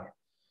star.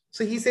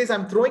 So he says,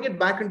 "I'm throwing it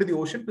back into the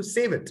ocean to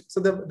save it."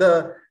 So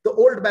the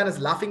old man is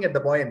laughing at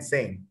the boy and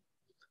saying,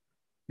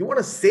 "You want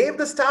to save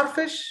the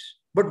starfish?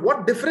 But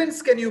what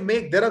difference can you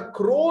make? There are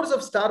crores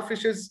of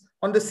starfishes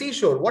on the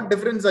seashore. What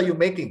difference are you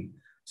making?"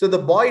 So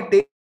the boy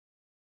takes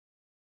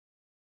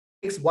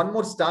one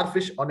more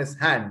starfish on his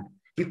hand.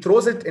 He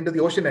throws it into the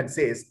ocean and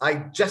says, "I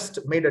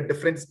just made a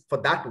difference for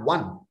that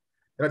one."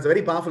 It's a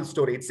very powerful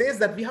story. It says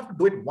that we have to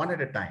do it one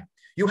at a time.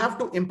 You have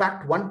to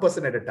impact one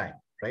person at a time,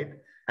 right?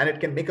 And it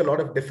can make a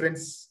lot of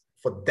difference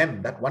for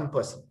them, that one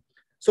person.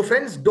 So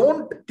friends,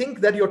 don't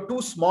think that you're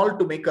too small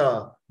to make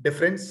a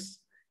difference.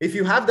 If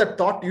you have that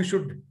thought, you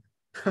should,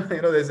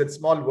 there's that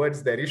small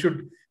words there. You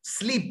should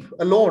sleep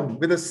alone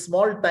with a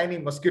small, tiny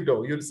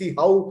mosquito. You'll see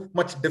how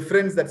much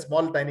difference that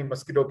small, tiny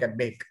mosquito can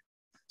make.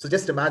 So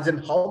just imagine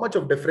how much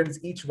of difference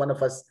each one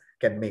of us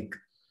can make.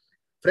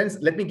 Friends,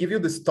 let me give you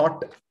this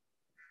thought.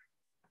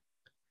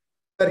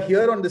 We are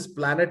here on this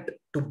planet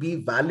to be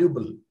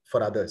valuable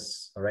for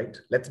others, all right?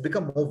 Let's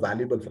become more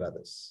valuable for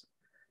others.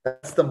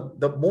 That's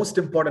the most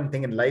important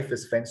thing in life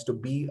is, friends, to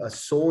be a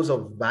source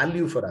of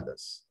value for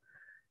others.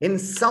 In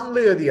some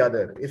way or the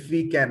other, if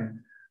we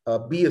can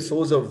be a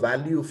source of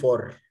value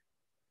for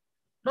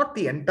not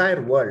the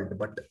entire world,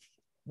 but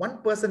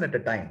one person at a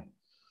time.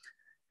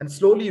 And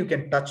slowly you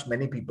can touch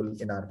many people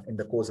in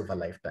the course of a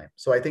lifetime.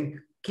 So I think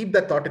keep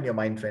that thought in your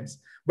mind, friends.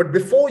 But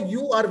before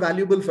you are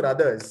valuable for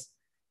others,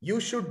 you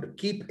should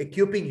keep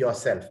equipping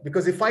yourself.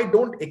 Because if I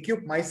don't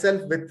equip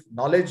myself with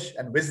knowledge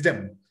and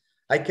wisdom,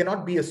 I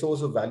cannot be a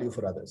source of value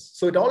for others.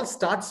 So it all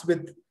starts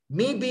with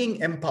me being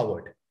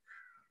empowered.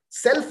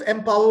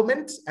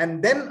 Self-empowerment,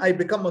 and then I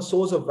become a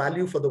source of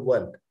value for the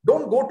world.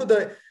 Don't go to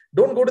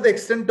the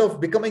extent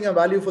of becoming a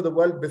value for the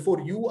world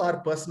before you are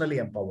personally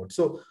empowered.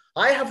 So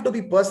I have to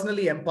be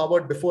personally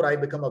empowered before I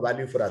become a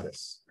value for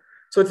others.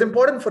 So it's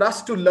important for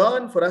us to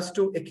learn, for us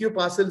to equip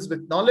ourselves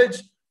with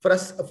knowledge, for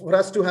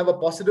us to have a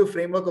positive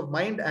framework of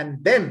mind,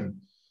 and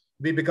then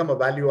we become a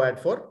value add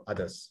for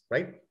others,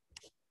 right?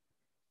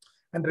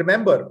 And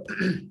remember,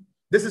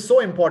 this is so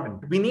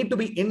important. We need to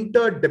be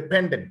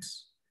interdependent.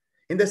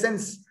 In the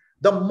sense,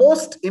 the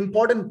most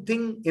important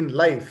thing in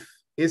life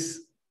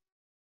is,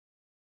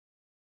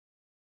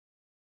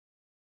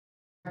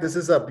 this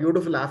is a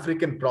beautiful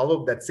African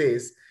proverb that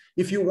says,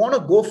 if you want to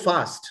go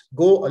fast,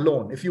 go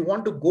alone. If you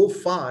want to go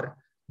far,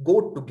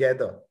 go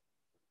together.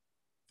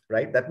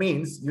 Right? That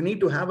means you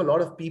need to have a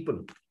lot of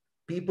people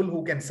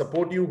who can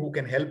support you, who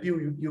can help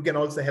you. You can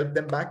also help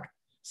them back,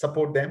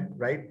 support them,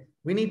 right?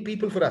 We need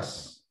people for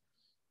us.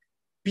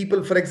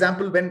 people, for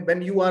example,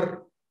 when you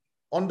are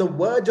on the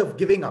verge of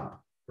giving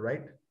up,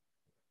 right?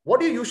 What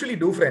do you usually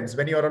do, friends,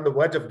 when you're on the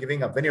verge of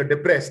giving up? When you're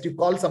depressed, you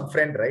call some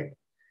friend, right?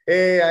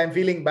 Hey, I'm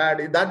feeling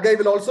bad. That guy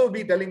will also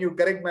be telling you,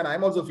 correct, man,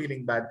 I'm also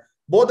feeling bad.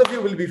 Both of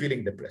you will be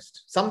feeling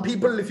depressed. Some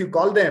people, if you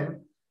call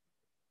them,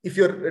 if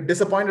you're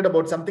disappointed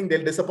about something,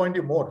 they'll disappoint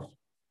you more,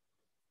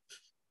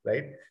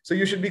 right? So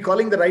you should be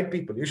calling the right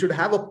people. You should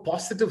have a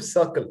positive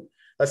circle,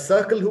 a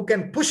circle who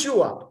can push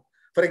you up.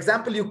 For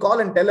example, you call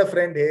and tell a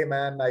friend, hey,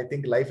 man, I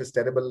think life is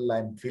terrible.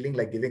 I'm feeling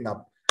like giving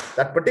up.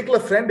 That particular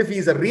friend, if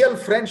he's a real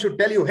friend, should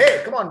tell you,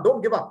 hey, come on,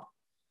 don't give up.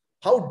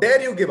 How dare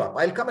you give up?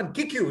 I'll come and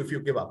kick you if you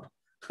give up,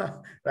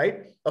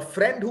 right? A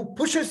friend who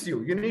pushes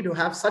you. You need to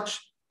have such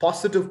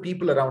positive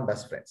people around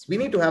us, friends. We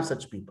need to have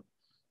such people,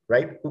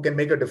 right? Who can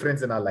make a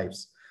difference in our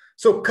lives.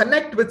 So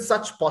connect with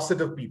such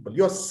positive people.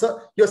 Your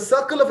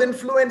circle of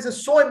influence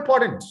is so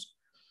important.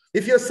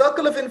 If your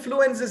circle of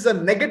influence is a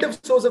negative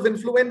source of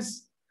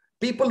influence,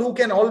 people who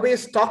can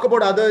always talk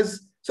about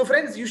others. So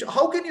friends,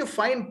 how can you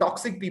find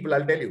toxic people?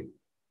 I'll tell you.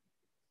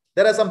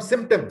 There are some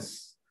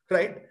symptoms,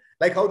 right?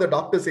 Like how the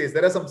doctor says,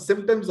 there are some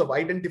symptoms of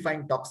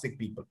identifying toxic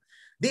people.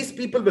 These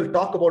people will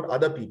talk about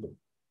other people,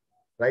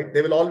 right?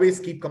 They will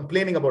always keep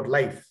complaining about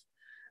life.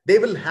 They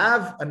will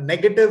have a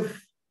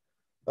negative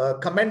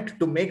comment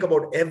to make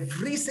about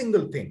every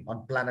single thing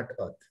on planet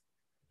Earth.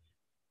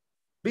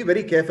 Be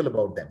very careful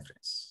about them,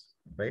 friends,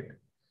 right?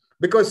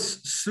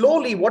 Because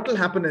slowly what will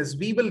happen is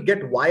we will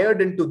get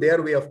wired into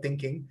their way of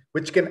thinking,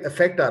 which can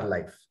affect our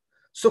life.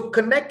 So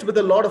connect with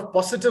a lot of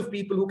positive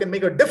people who can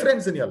make a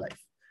difference in your life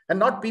and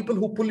not people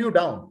who pull you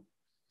down.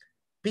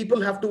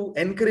 People have to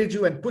encourage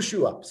you and push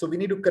you up. So we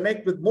need to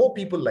connect with more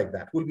people like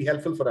that who will be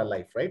helpful for our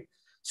life, right?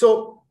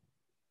 So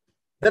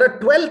there are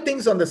 12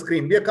 things on the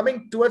screen. We are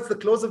coming towards the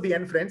close of the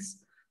end, friends.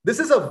 This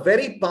is a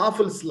very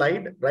powerful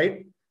slide,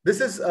 right? This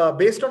is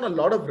based on a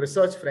lot of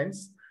research,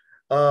 friends.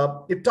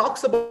 It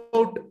talks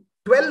about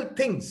 12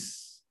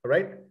 things,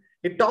 right?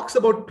 It talks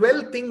about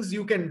 12 things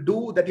you can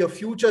do that your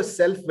future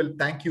self will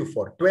thank you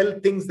for.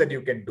 12 things that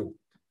you can do.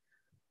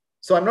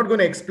 So I'm not going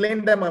to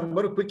explain them. I'm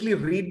going to quickly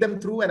read them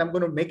through and I'm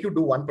going to make you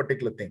do one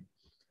particular thing.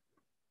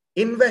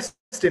 Invest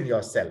in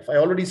yourself. I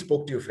already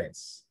spoke to you,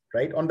 friends,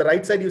 right? On the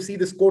right side, you see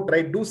this quote,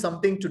 right? Do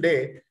something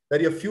today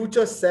that your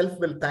future self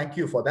will thank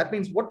you for. That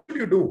means what do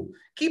you do?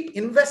 Keep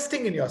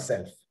investing in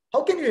yourself.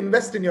 How can you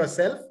invest in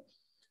yourself?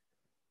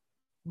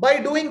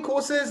 By doing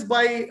courses,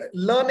 by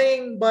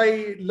learning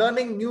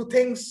new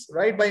things,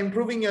 right? By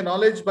improving your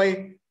knowledge,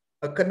 by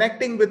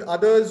connecting with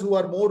others who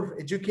are more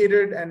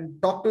educated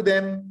and talk to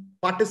them,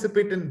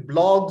 participate in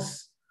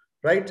blogs,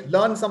 right?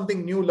 Learn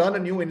something new, learn a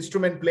new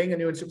instrument, playing a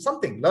new instrument,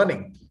 something,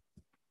 learning.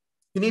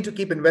 You need to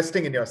keep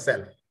investing in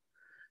yourself.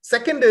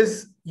 Second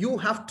is you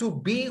have to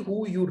be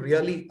who you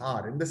really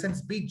are. In the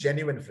sense, be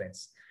genuine,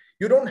 friends.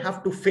 You don't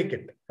have to fake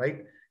it,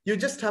 right? You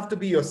just have to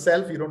be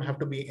yourself. You don't have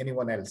to be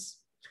anyone else.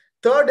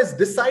 Third is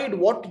decide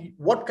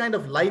what kind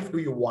of life do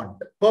you want?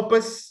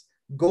 Purpose,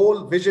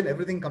 goal, vision,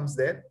 everything comes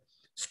there.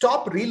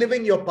 Stop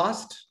reliving your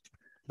past,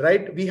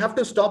 right? We have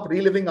to stop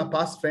reliving our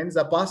past, friends.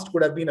 Our past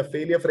could have been a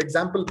failure. For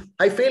example,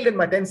 I failed in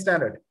my 10th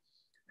standard,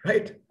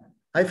 right?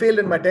 I failed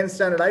in my 10th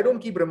standard. I don't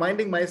keep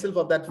reminding myself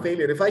of that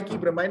failure. If I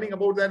keep reminding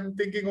about that and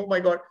thinking, oh my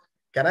God,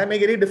 can I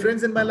make any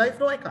difference in my life?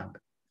 No, I can't,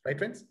 right,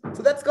 friends?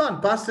 So that's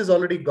gone. Past is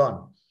already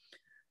gone.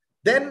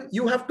 Then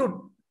you have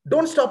to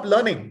don't stop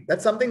learning.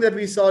 That's something that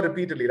we saw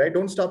repeatedly, right?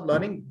 Don't stop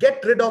learning.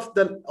 Get rid of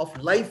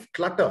life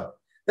clutter.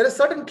 There is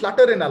certain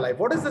clutter in our life.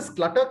 What is this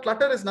clutter?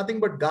 Clutter is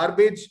nothing but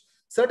garbage.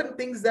 Certain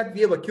things that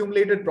we have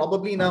accumulated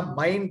probably in our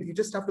mind. You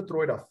just have to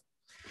throw it off.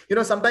 You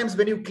know, sometimes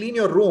when you clean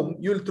your room,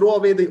 you'll throw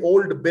away the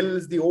old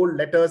bills, the old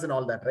letters and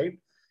all that, right?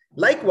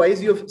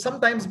 Likewise,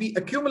 sometimes we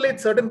accumulate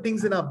certain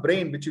things in our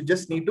brain, which you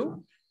just need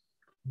to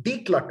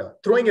declutter,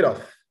 throwing it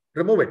off,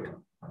 remove it,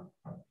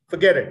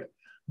 forget it.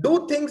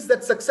 Do things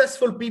that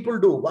successful people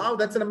do. Wow,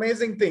 that's an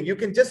amazing thing. You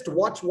can just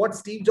watch what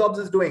Steve Jobs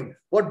is doing,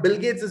 what Bill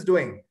Gates is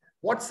doing,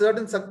 what is their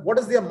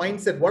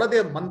mindset, what are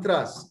their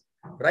mantras,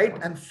 right?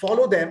 And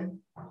follow them,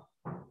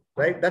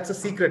 right? That's a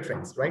secret,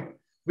 friends, right?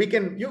 You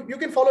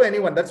can follow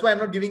anyone. That's why I'm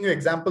not giving you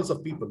examples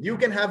of people. You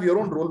can have your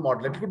own role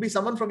model. It could be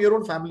someone from your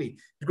own family.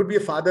 It could be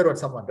a father or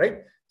someone, right?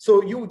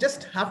 So you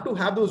just have to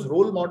have those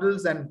role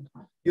models and,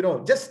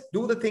 just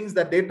do the things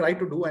that they try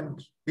to do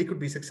and we could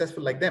be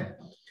successful like them.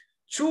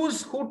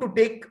 Choose who to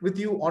take with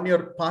you on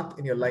your path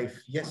in your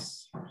life.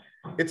 Yes.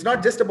 It's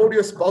not just about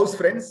your spouse,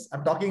 friends.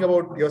 I'm talking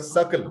about your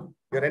circle,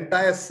 your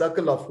entire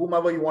circle of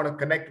whomever you want to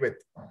connect with.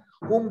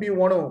 Whom do you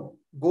want to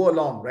go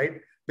along,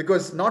 right?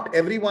 Because not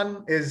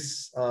everyone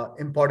is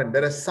important.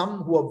 There are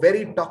some who are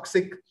very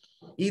toxic.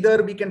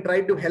 Either we can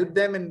try to help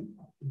them in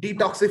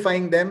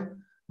detoxifying them,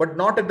 but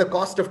not at the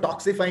cost of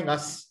toxifying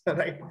us,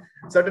 right?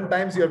 Certain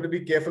times you have to be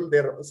careful.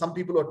 There are some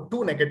people who are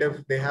too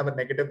negative. They have a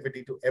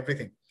negativity to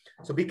everything.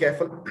 So be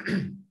careful.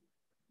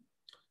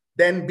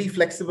 Then be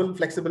flexible.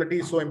 Flexibility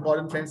is so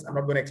important, friends. I'm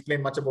not going to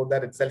explain much about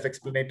that. It's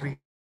self-explanatory.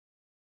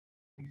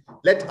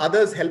 Let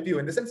others help you.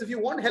 In the sense, if you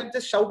want help,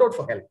 just shout out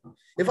for help.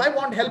 If I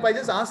want help, I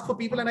just ask for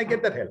people and I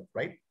get that help,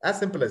 right? As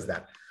simple as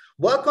that.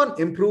 Work on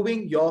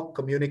improving your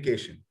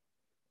communication.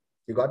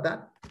 You got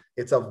that?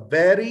 It's a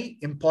very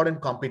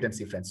important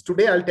competency, friends.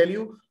 Today, I'll tell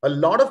you, a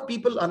lot of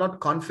people are not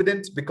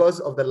confident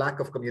because of the lack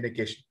of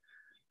communication.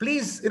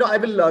 Please, I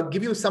will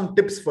give you some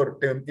tips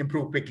to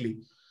improve quickly.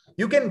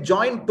 You can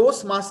join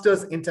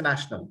Toastmasters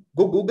International.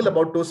 Go Google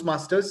about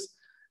Toastmasters.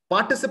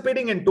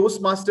 Participating in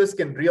Toastmasters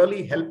can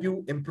really help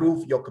you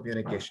improve your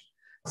communication.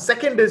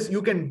 Second is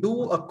you can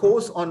do a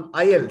course on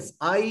IELTS,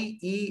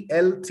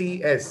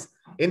 IELTS,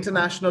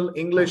 International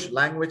English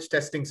Language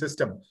Testing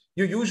System.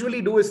 You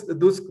usually do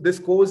this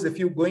course if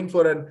you're going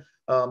for an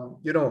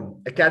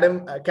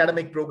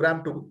academic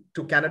program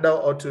to Canada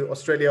or to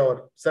Australia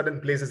or certain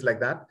places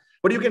like that.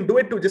 But you can do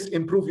it to just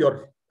improve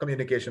your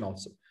communication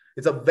also.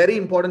 It's a very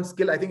important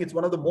skill. I think it's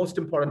one of the most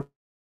important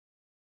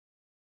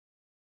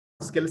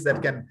skills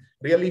that can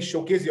really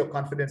showcase your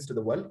confidence to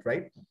the world,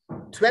 right?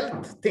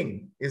 12th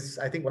thing is,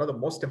 I think, one of the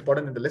most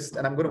important in the list,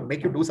 and I'm going to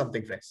make you do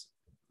something, friends.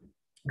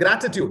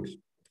 Gratitude,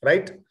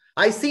 right?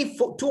 I see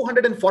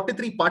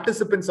 243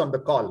 participants on the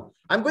call.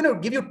 I'm going to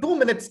give you 2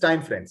 minutes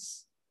time,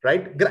 friends,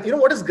 right? You know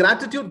what is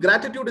gratitude?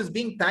 Gratitude is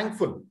being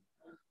thankful.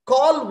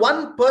 Call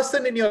one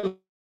person in your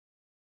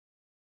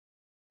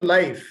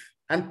life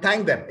and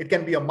thank them. It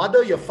can be your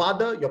mother, your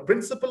father, your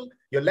principal,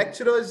 your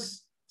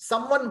lecturers,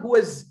 someone who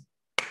has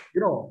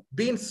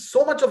been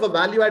so much of a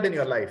value add in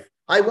your life.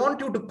 I want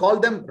you to call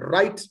them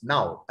right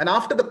now. And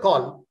after the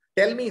call,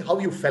 tell me how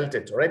you felt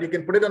it. All right. You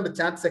can put it on the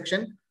chat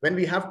section. When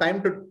we have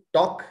time to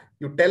talk,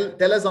 you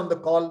tell us on the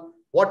call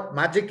what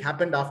magic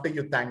happened after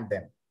you thanked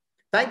them.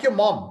 Thank your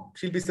mom.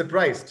 She'll be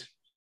surprised.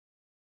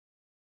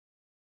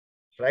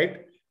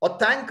 Right. Or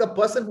thank a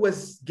person who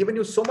has given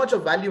you so much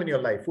of value in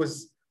your life,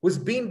 who's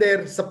been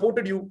there,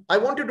 supported you. I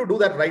want you to do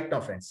that right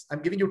now, friends. I'm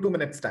giving you 2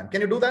 minutes time.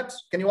 Can you do that?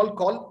 Can you all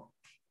call?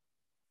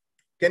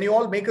 Can you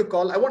all make a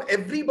call? I want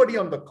everybody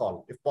on the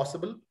call, if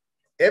possible.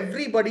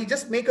 Everybody,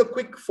 just make a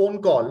quick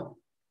phone call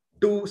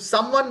to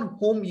someone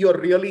whom you're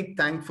really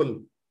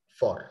thankful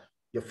for.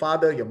 Your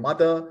father, your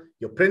mother,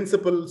 your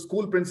principal,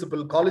 school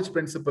principal, college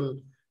principal,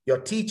 your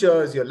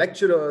teachers, your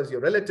lecturers,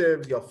 your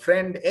relatives, your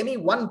friend, any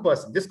one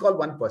person. Just call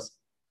one person.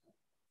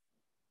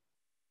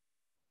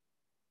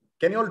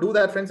 Can you all do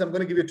that, friends? I'm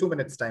going to give you 2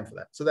 minutes time for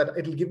that, so that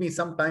it'll give me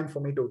some time for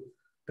me to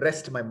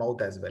rest my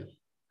mouth as well.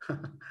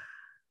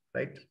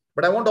 Right?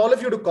 But I want all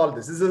of you to call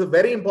this. This is a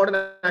very important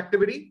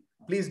activity.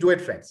 Please do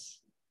it,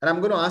 friends. And I'm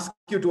going to ask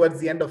you towards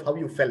the end of how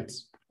you felt.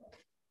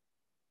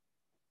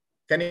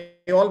 Can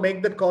you all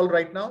make that call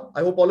right now?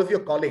 I hope all of you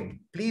are calling.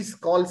 Please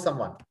call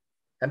someone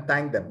and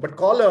thank them. But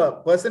call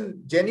a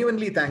person,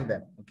 genuinely thank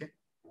them. Okay?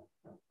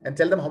 And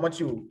tell them how much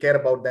you care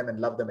about them and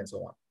love them and so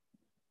on.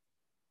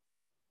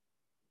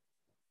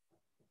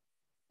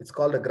 It's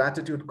called a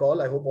gratitude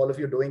call. I hope all of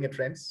you are doing it,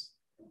 friends.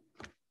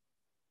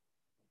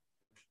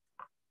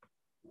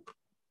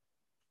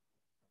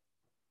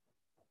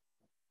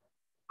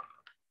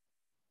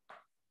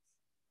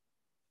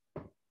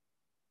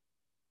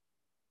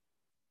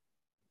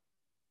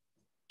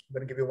 I'm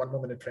going to give you 1 more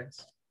minute,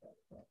 friends.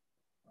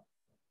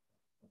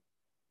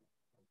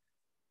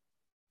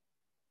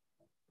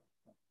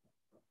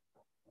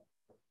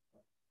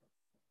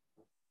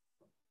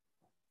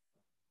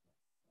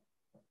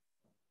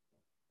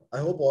 I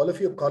hope all of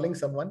you are calling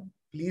someone.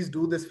 Please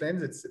do this,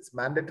 friends. It's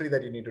mandatory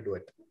that you need to do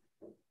it.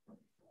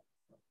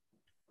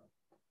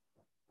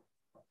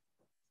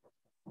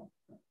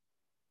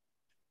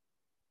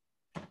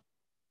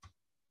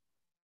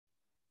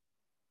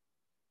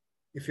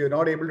 If you're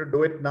not able to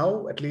do it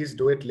now, at least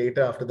do it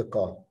later after the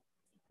call,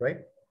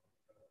 right?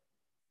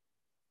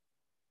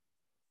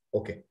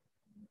 Okay.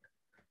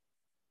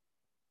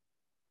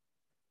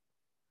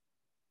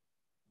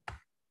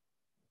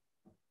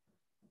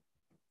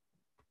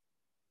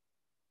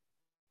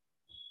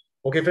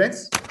 Okay,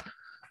 friends.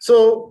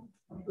 So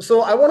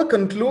I want to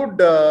conclude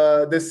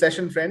this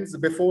session, friends.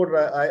 Before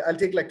I'll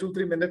take like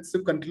 2-3 minutes to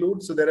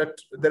conclude. So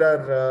there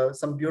are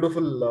some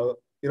beautiful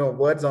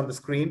words on the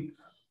screen.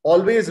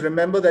 Always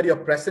remember that your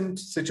present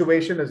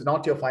situation is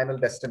not your final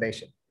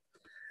destination.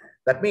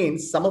 That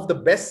means some of the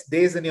best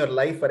days in your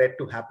life are yet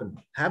to happen.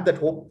 Have that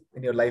hope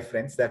in your life,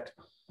 friends.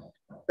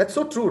 That's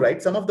so true,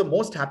 right? Some of the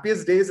most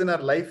happiest days in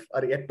our life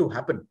are yet to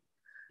happen.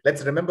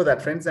 Let's remember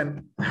that, friends,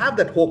 and have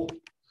that hope.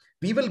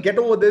 We will get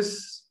over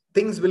this.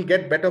 Things will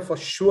get better for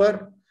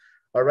sure.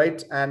 All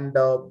right. And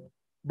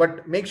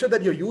but make sure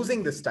that you're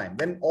using this time.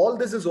 When all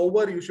this is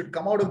over, you should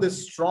come out of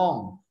this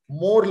strong,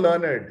 more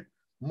learned,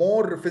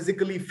 more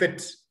physically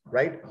fit,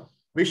 right?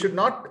 We should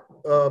not,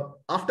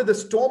 after the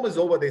storm is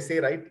over, they say,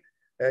 right?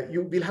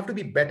 You will have to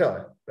be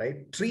better,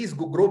 right? Trees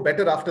grow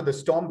better after the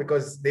storm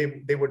because they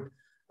would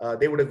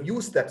have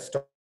used that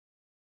storm.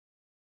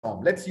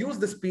 Let's use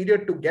this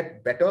period to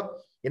get better,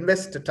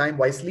 invest time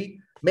wisely,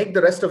 make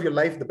the rest of your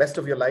life the best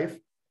of your life.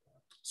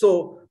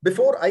 So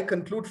before I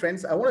conclude,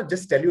 friends, I want to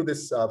just tell you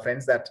this,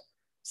 friends, that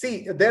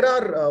see, there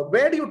are,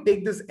 where do you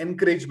take this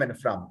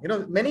encouragement from?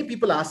 Many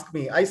people ask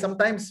me, I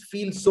sometimes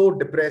feel so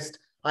depressed.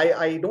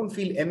 I don't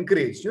feel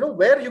encouraged.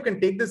 Where you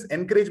can take this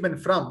encouragement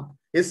from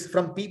is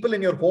from people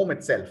in your home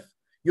itself.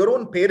 your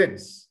own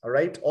parents, all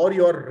right, or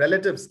your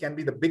relatives can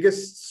be the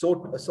biggest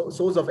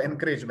source of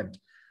encouragement.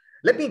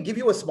 Let me give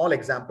you a small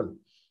example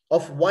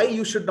of why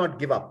you should not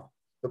give up.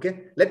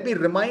 Okay, let me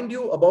remind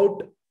you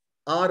about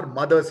our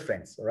mothers,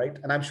 friends, all right?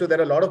 And I'm sure there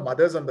are a lot of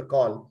mothers on the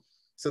call,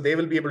 so they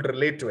will be able to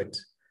relate to it.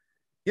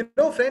 You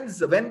know,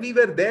 friends, when we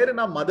were there in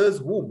our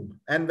mother's womb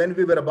and when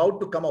we were about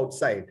to come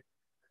outside,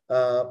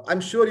 I'm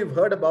sure you've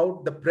heard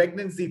about the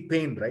pregnancy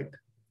pain, right?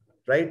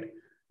 Right?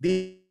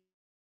 The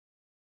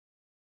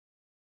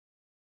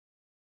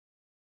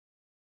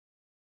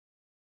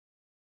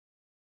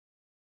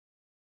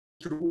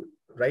through,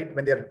 right,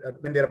 when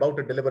they're about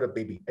to deliver a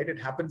baby, right? It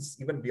happens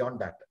even beyond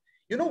that.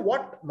 You know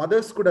what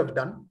mothers could have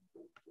done?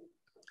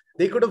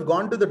 They could have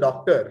gone to the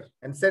doctor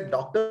and said,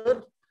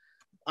 doctor,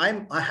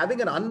 I'm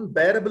having an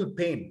unbearable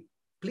pain.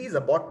 Please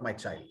abort my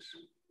child,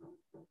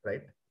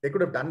 right? They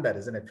could have done that,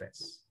 isn't it,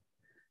 friends?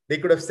 They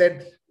could have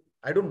said,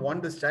 I don't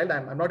want this child.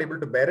 I'm not able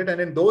to bear it.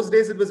 And in those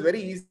days, it was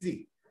very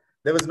easy.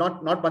 There was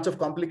not much of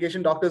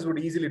complication. Doctors would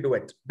easily do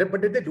it.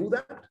 But did they do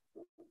that?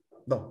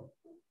 No.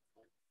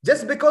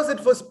 Just because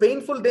it was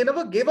painful, they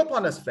never gave up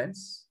on us,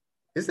 friends,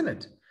 isn't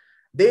it?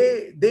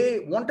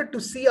 They wanted to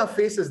see our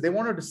faces. They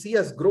wanted to see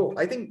us grow.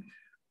 I think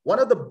one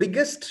of the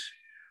biggest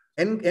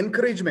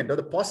encouragement or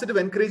the positive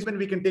encouragement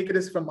we can take it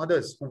is from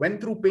mothers who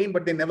went through pain,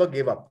 but they never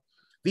gave up.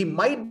 We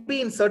might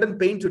be in certain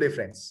pain today,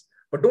 friends,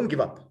 but don't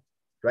give up,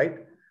 right?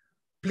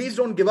 Please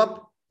don't give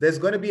up. There's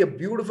going to be a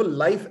beautiful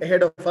life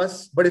ahead of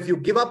us. But if you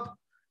give up,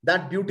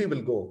 that beauty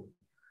will go.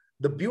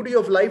 The beauty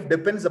of life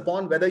depends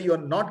upon whether you're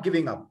not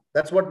giving up.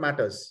 That's what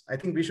matters. I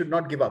think we should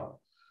not give up.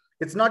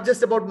 It's not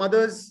just about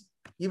mothers.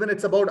 Even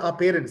it's about our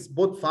parents,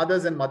 both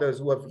fathers and mothers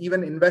who have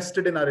even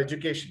invested in our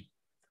education,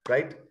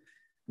 right?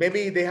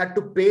 Maybe they had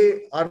to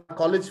pay our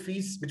college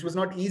fees, which was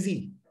not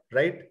easy,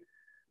 right?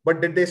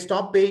 But did they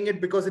stop paying it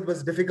because it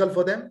was difficult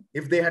for them?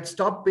 If they had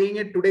stopped paying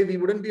it today, we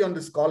wouldn't be on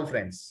this call,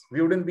 friends.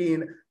 We wouldn't be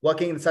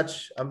working in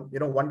such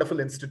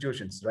wonderful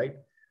institutions, right?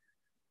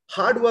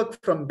 Hard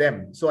work from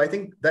them. So I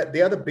think that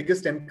they are the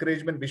biggest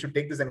encouragement. We should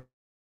take this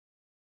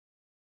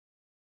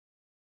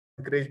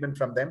encouragement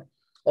from them.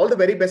 All the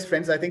very best,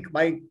 friends. I think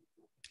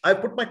I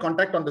put my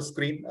contact on the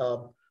screen.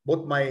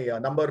 Both my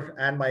number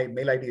and my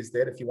mail ID is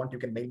there. If you want, you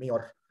can mail me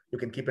or you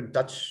can keep in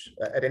touch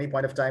at any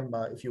point of time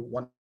if you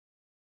want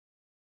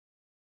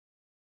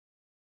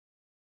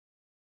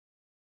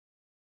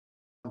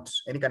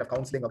any kind of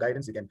counseling or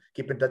guidance, you can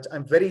keep in touch.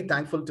 I'm very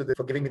thankful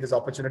for giving me this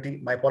opportunity.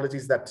 My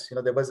apologies that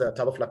there was a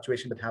tower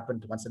fluctuation that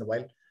happened once in a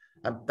while.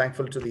 I'm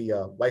thankful to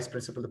the vice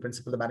principal, the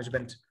principal, the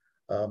management,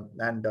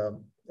 and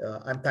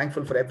I'm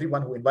thankful for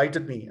everyone who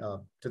invited me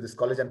to this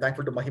college. I'm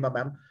thankful to Mahima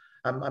ma'am.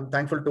 I'm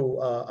thankful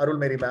to Arul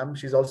Mary ma'am.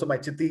 She's also my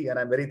chitti, and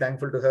I'm very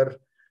thankful to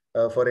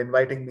her for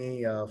inviting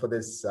me for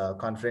this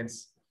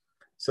conference.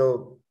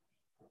 So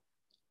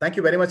thank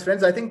you very much,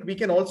 friends. I think we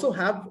can also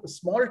have a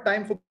small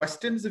time for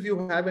questions. If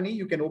you have any,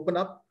 you can open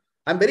up.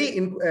 I'm very,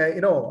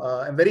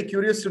 I'm very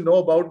curious to know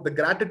about the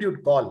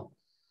gratitude call.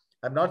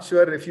 I'm not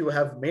sure if you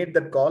have made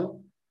that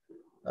call,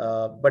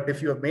 but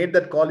if you have made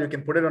that call, you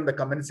can put it on the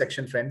comment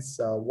section, friends.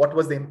 What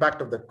was the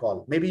impact of that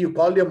call? Maybe you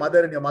called your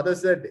mother and your mother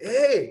said,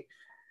 hey,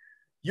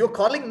 you're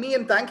calling me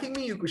and thanking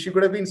me. She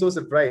could have been so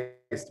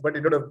surprised, but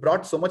it would have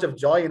brought so much of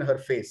joy in her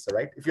face,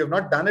 right? If you have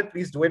not done it,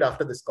 please do it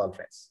after this call,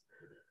 friends.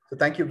 So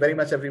thank you very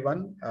much,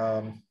 everyone.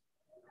 I'm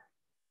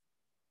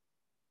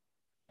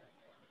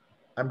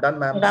done,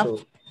 ma'am.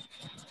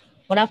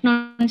 Good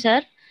afternoon,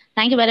 sir.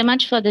 Thank you very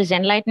much for this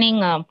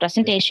enlightening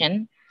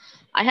presentation.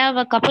 I have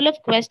a couple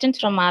of questions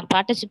from our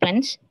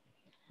participants.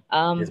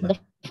 The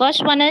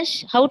first one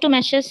is how to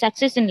measure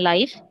success in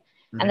life.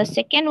 And the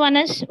second one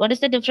is, what is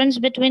the difference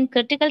between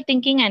critical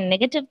thinking and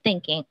negative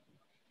thinking?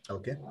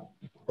 Okay.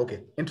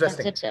 Okay.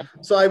 Interesting. That's it, sir.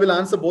 So I will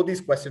answer both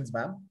these questions,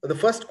 ma'am. The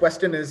first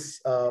question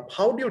is,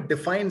 how do you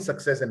define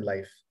success in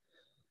life?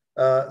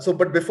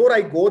 But before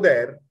I go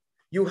there,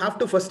 you have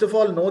to first of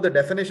all know the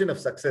definition of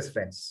success,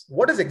 friends.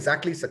 What is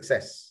exactly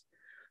success?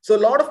 So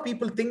a lot of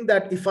people think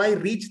that if I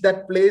reach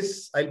that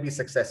place, I'll be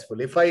successful.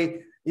 If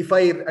I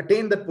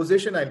attain that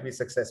position, I'll be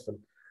successful.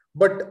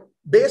 But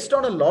based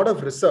on a lot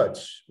of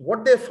research,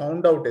 what they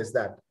found out is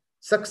that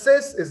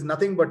success is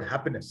nothing but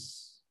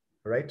happiness,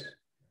 right?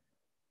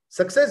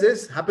 Success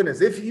is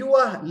happiness. If you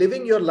are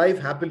living your life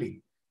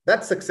happily,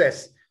 that's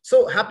success.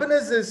 So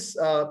happiness is,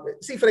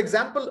 see, for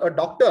example, a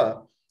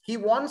doctor, he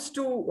wants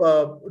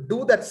to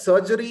do that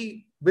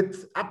surgery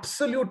with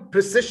absolute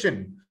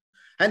precision.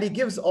 And he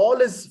gives all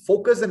his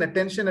focus and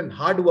attention and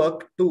hard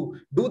work to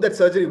do that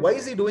surgery. Why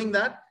is he doing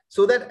that?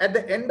 So that at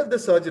the end of the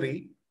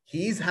surgery,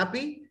 he's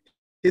happy.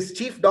 His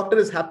chief doctor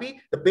is happy.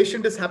 The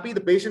patient is happy.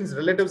 The patient's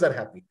relatives are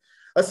happy.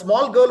 A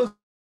small girl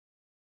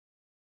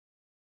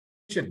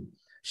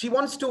she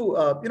wants to,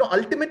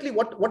 ultimately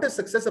what is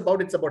success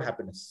about? It's about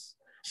happiness.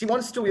 She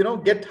wants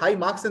to, get high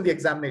marks in the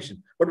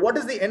examination. But what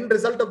is the end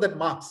result of that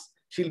marks?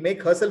 She'll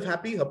make herself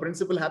happy, her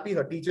principal happy,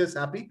 her teachers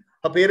happy,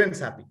 her parents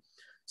happy.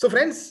 So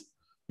friends,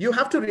 you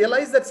have to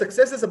realize that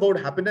success is about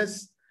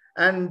happiness.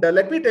 And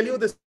let me tell you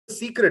this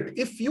secret.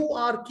 If you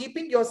are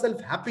keeping yourself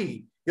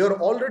happy,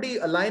 you're already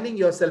aligning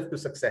yourself to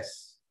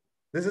success.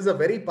 This is a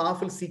very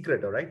powerful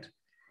secret, all right?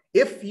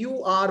 If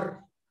you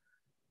are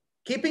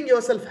keeping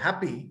yourself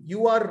happy,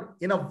 you are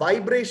in a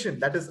vibration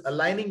that is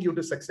aligning you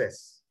to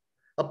success.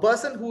 A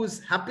person who is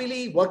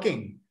happily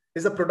working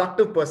is a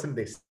productive person,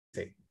 they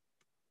say,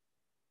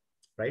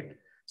 right?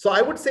 So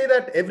I would say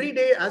that every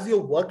day as you're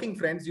working,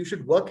 friends, you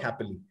should work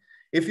happily.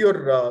 If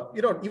you're,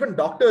 even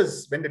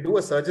doctors, when they do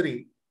a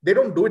surgery, they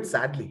don't do it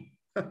sadly.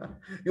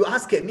 You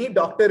ask any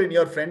doctor in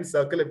your friend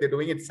circle if they're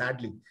doing it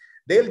sadly.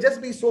 They'll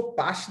just be so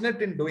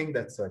passionate in doing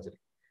that surgery.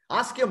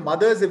 Ask your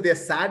mothers if they're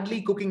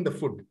sadly cooking the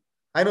food.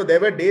 I know there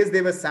were days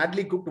they were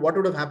sadly cooked. What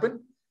would have happened?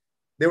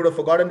 They would have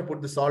forgotten to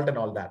put the salt and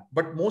all that.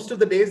 But most of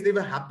the days they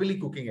were happily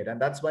cooking it.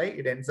 And that's why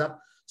it ends up.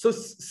 So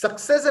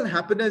success and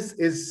happiness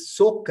is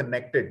so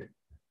connected,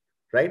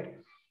 right?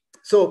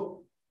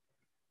 So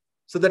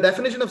the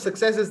definition of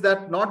success is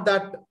that not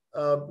that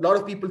a lot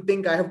of people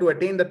think I have to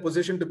attain that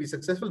position to be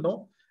successful.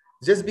 No,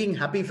 just being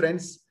happy,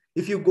 friends.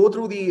 If you go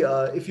through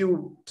if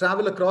you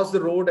travel across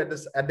the road,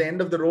 at the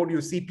end of the road, you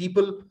see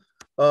people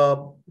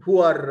who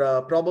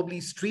are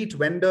probably street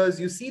vendors.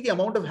 You see the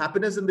amount of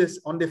happiness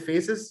on their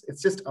faces.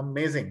 It's just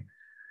amazing.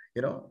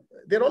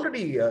 They're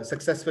already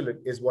successful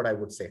is what I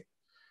would say.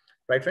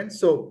 Right, friends?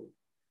 So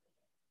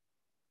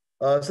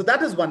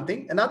that is one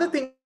thing. Another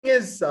thing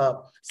is,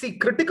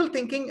 critical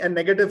thinking and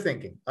negative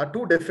thinking are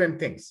two different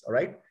things. All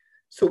right.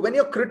 So when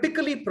you're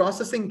critically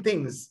processing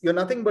things, you're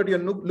nothing but you're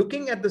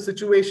looking at the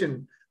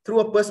situation through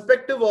a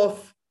perspective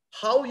of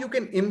how you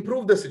can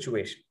improve the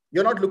situation.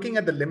 You're not looking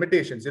at the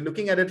limitations. You're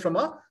looking at it from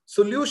a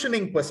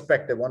solutioning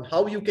perspective on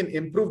how you can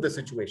improve the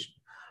situation.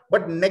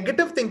 But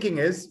negative thinking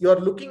is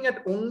you're looking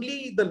at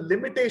only the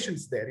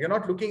limitations there. You're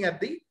not looking at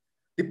the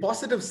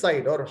positive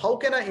side or how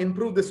can I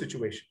improve the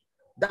situation.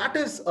 That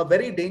is a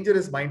very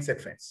dangerous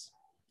mindset, friends.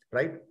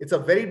 Right? It's a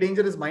very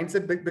dangerous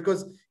mindset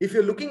because if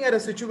you're looking at a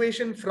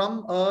situation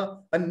from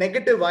a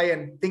negative eye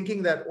and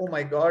thinking that, oh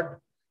my God,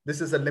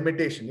 this is a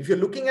limitation. If you're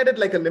looking at it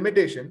like a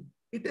limitation,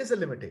 it is a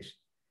limitation.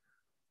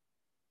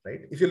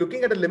 Right? If you're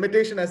looking at a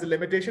limitation as a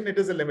limitation, it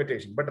is a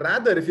limitation. But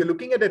rather, if you're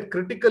looking at it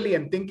critically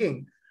and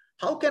thinking,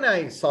 how can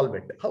I solve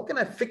it? How can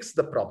I fix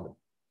the problem?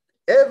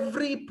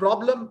 Every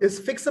problem is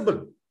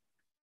fixable.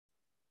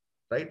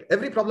 Right?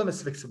 Every problem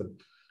is fixable.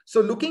 So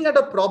looking at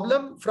a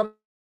problem from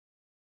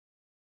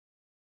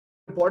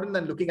important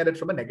than looking at it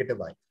from a negative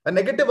eye. A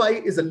negative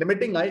eye is a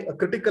limiting eye. A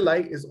critical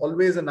eye is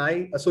always an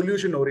eye, a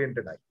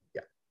solution-oriented eye.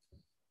 Yeah.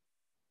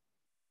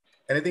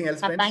 Anything else,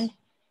 friends?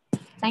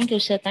 Thank you,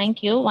 sir.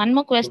 Thank you. One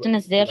more question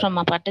is there from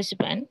a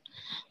participant.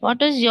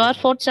 What is your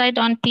foresight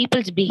on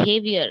people's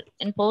behavior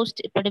in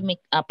post-epidemic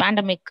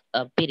pandemic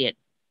period?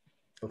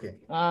 Okay.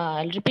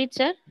 I'll repeat,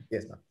 sir.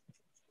 Yes,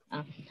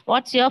 ma'am.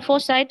 What's your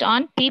foresight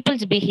on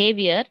people's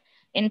behavior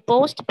in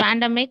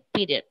post-pandemic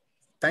period?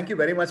 Thank you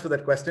very much for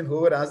that question.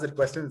 Whoever asked that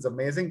question is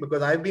amazing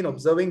because I've been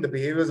observing the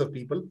behaviors of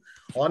people.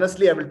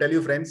 Honestly, I will tell you,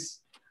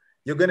 friends,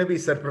 you're going to be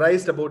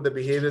surprised about the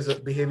behaviors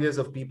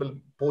of people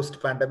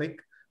post-pandemic.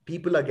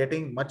 People are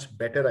getting much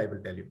better, I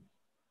will tell you.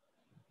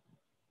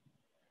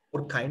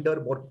 More kinder,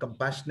 more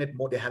compassionate,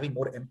 they're having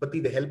more empathy.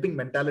 The helping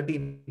mentality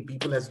in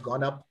people has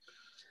gone up,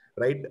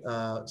 right?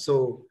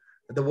 So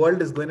the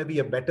world is going to be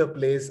a better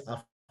place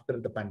after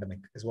the pandemic,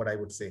 is what I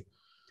would say.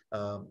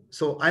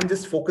 So I'm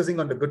just focusing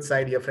on the good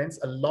side here, friends.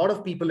 A lot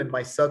of people in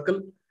my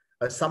circle,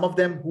 some of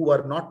them who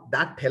are not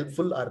that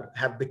helpful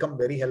have become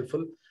very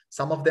helpful.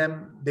 Some of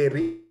them, they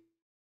read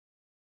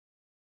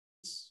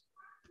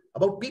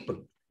about people.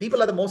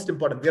 People are the most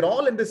important. We're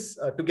all in this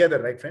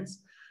together, right,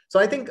 friends? So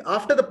I think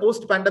after the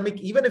post-pandemic,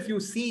 even if you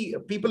see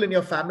people in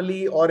your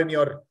family or in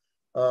your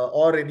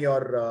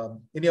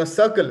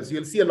circles,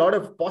 you'll see a lot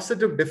of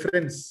positive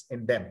difference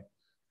in them,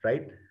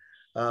 right?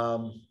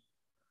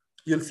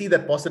 You'll see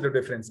that positive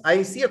difference.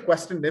 I see a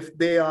question if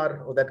they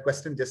are, oh, that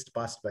question just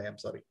passed by. I'm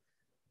sorry.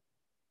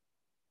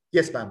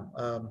 Yes, ma'am.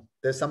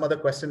 There's some other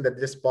question that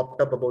just popped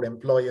up about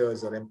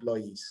employers or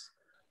employees.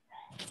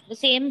 The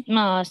same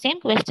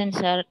question,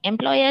 sir.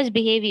 Employers'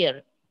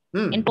 behavior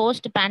in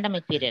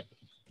post-pandemic period.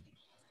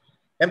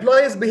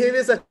 Employers'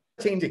 behaviors are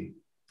changing,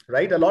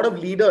 right? A lot of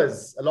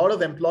leaders, a lot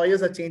of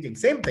employers are changing.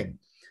 Same thing.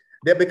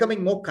 They're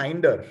becoming more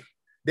kinder.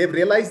 They've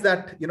realized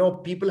that,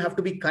 people have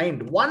to be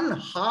kind. One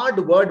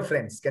hard word,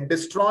 friends, can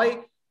destroy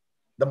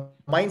the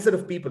mindset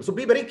of people. So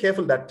be very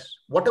careful that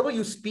whatever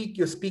you speak,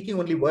 you're speaking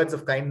only words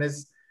of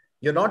kindness.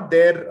 You're not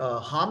there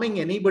harming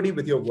anybody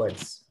with your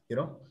words,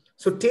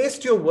 So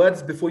taste your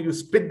words before you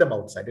spit them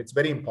outside. It's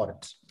very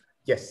important.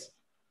 Yes.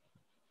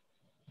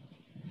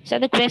 So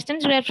the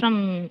questions were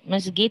from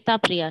Ms. Geeta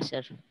Priya,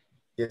 sir.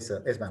 Yes,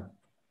 sir. Yes, ma'am.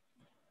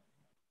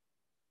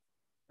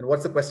 And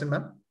what's the question,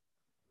 ma'am?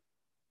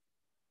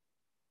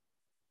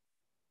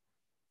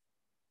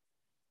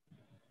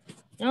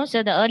 No,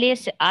 sir, the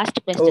earliest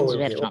asked questions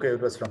were from. Okay,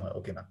 it was from her.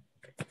 Okay, ma'am.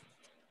 Okay.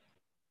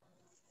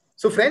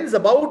 So friends,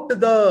 about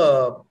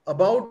the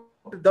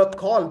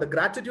call, the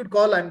gratitude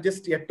call, I'm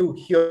just yet to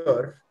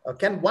hear.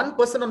 Can one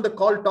person on the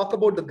call talk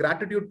about the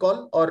gratitude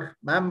call? Or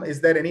ma'am,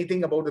 is there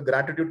anything about the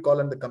gratitude call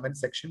in the comment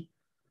section?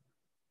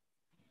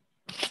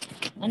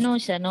 No,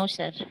 sir. No,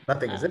 sir.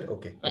 Nothing, is it?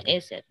 Okay. Okay.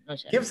 Yes, sir. No,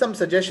 sir. Give some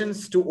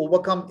suggestions to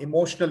overcome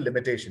emotional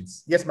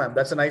limitations. Yes, ma'am.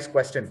 That's a nice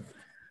question.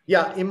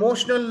 Yeah,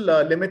 emotional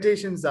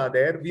limitations are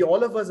there.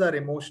 All of us are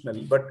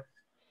emotional, but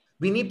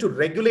we need to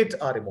regulate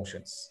our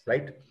emotions,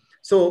 right?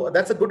 So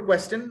that's a good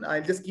question.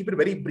 I'll just keep it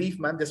very brief,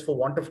 ma'am, just for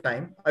want of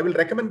time. I will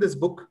recommend this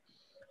book,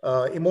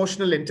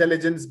 Emotional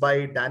Intelligence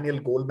by Daniel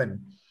Goleman.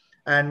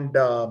 And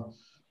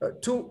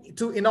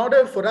in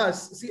order for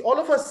us, see, all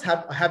of us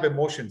have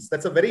emotions.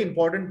 That's a very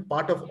important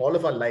part of all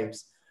of our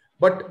lives,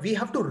 but we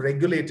have to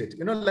regulate it.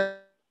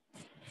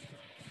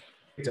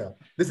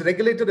 This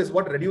regulator is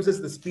what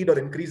reduces the speed or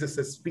increases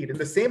the speed. In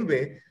the same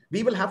way,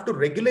 we will have to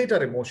regulate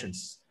our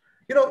emotions.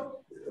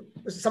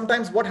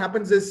 Sometimes what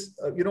happens is,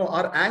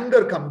 our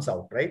anger comes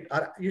out, right?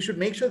 You should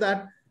make sure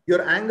that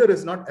your anger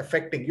is not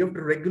affecting. You have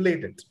to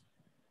regulate it.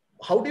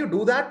 How do you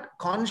do that?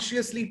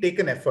 Consciously take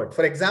an effort.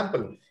 For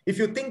example, if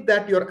you think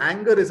that your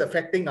anger is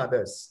affecting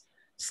others,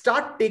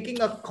 start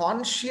taking a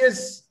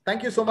conscious,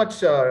 thank you so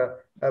much,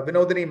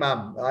 Vinodini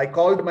ma'am. I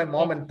called my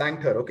mom and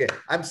thanked her. Okay.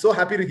 I'm so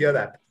happy to hear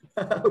that.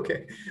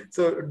 Okay.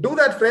 So do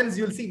that, friends.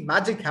 You'll see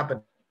magic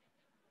happen.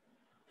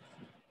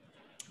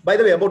 By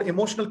the way, about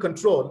emotional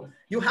control,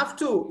 you have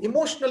to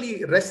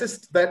emotionally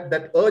resist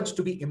that urge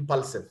to be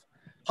impulsive.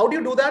 How do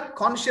you do that?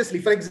 Consciously.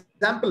 For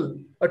example,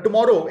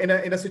 tomorrow in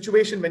a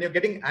situation when you're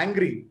getting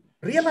angry,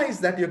 realize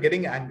that you're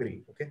getting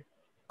angry. Okay.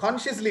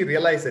 Consciously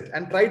realize it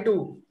and try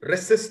to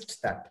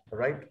resist that,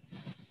 right?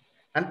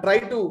 And try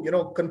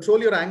to,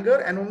 control your anger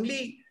and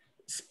only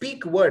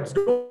speak words.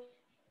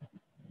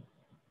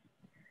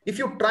 If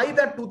you try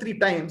that 2-3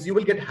 times, you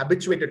will get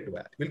habituated to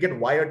that. You'll get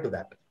wired to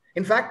that.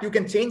 In fact, you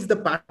can change the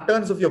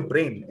patterns of your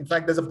brain. In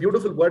fact, there's a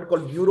beautiful word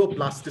called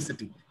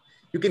neuroplasticity.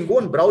 You can go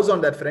and browse on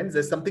that, friends.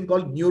 There's something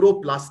called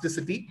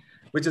neuroplasticity,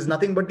 which is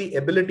nothing but the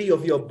ability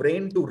of your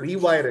brain to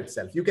rewire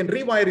itself. You can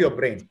rewire your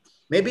brain.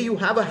 Maybe you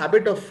have a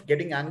habit of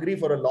getting angry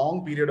for a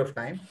long period of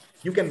time.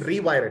 You can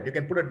rewire it. You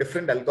can put a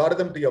different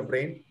algorithm to your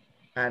brain,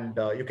 and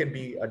you can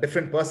be a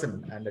different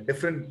person and a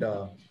different.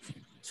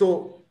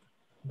 So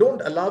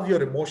don't allow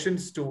your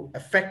emotions to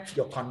affect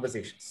your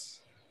conversations.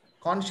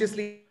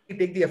 Consciously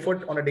take the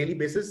effort on a daily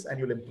basis and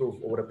you'll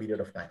improve over a period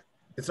of time.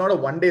 It's not a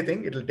one-day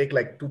thing. It'll take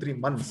like 2-3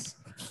 months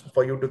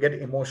for you to get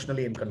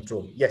emotionally in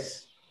control.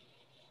 Yes.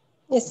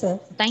 Yes, sir.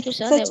 Thank you,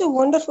 sir. Thank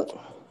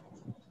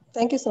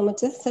you so much,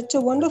 sir. Such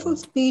a wonderful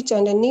speech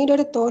and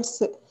needed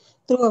thoughts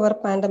through our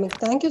pandemic.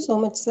 Thank you so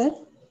much, sir.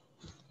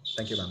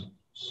 Thank you,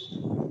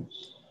 ma'am.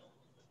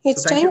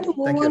 It's time to move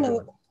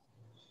on.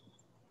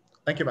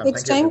 Thank you, ma'am.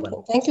 It's time.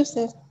 Thank you,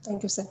 sir.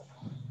 Thank you, sir.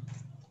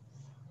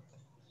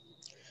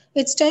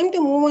 It's time to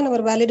move on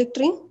our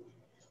valedictory.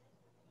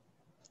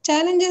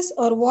 Challenges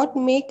are what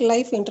make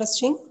life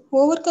interesting.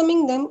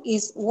 Overcoming them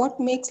is what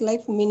makes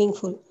life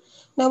meaningful.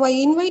 Now I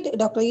invite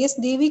Dr. S.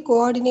 Devi,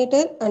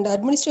 Coordinator and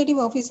Administrative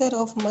Officer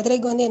of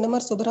Madurai Gandhi NMR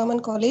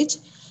Subramanian College,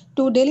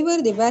 to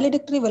deliver the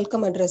valedictory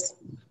welcome address.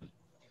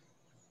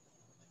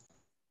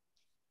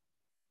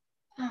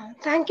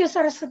 Thank you,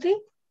 Saraswati.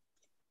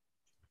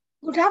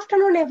 Good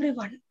afternoon,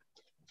 everyone.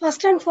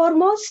 First and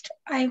foremost,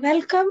 I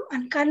welcome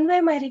and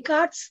convey my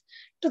regards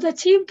to the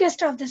chief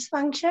guest of this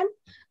function,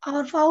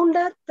 our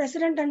founder,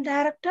 president and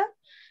director,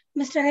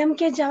 Mr.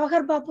 M.K.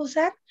 Javahar Bapu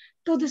sir,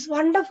 to this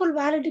wonderful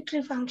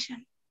valedictory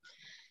function.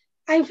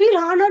 I feel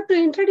honored to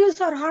introduce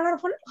our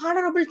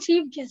honorable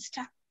chief guest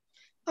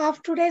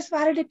of today's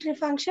valedictory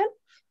function,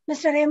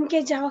 Mr.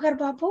 M.K. Javahar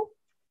Bapu,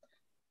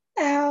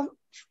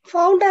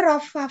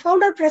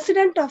 founder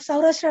president of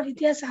Saurashtra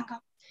Vidya Sangam.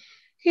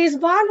 He is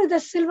born with a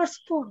silver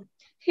spoon.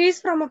 He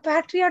is from a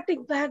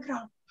patriotic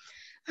background,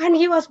 and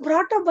he was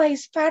brought up by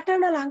his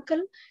paternal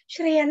uncle,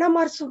 Shri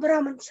NMR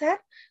Subramanian sir,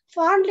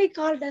 fondly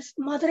called as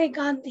Madurai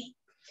Gandhi.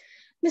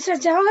 Mr.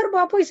 Javahar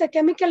Bapu is a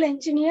chemical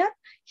engineer.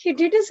 He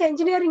did his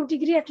engineering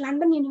degree at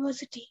London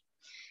University.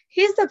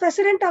 He is the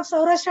president of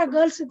Saurashtra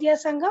Girls Vidya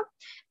Sangam,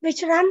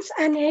 which runs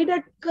an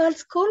aided girls'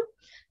 school,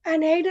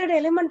 an aided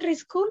elementary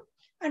school,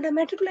 and a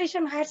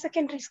matriculation higher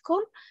secondary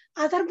school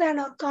other than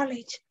our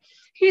college.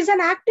 He is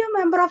an active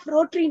member of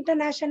Rotary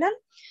International.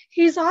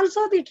 He is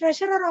also the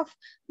treasurer of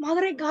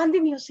Madurai Gandhi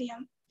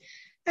Museum.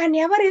 An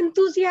ever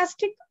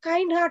enthusiastic,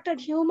 kind-hearted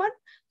human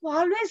who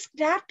always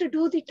dared to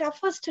do the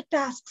toughest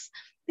tasks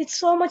with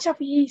so much of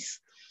ease.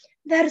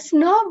 There is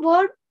no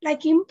word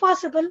like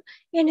impossible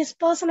in his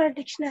personal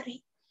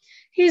dictionary.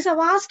 He is a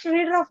vast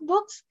reader of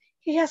books.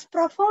 He has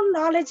profound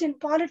knowledge in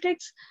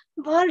politics,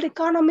 world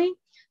economy,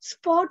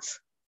 sports,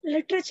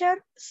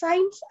 literature,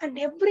 science, and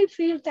every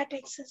field that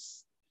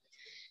exists.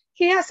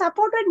 He has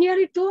supported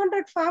nearly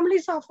 200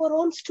 families of our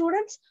own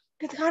students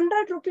with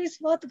 100 rupees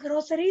worth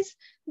groceries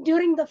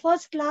during the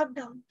first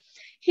lockdown.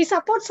 He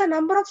supports a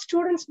number of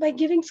students by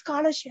giving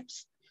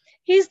scholarships.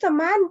 He is the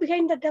man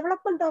behind the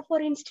development of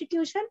our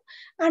institution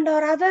and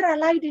our other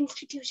allied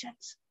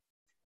institutions.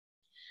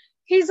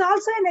 He is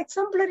also an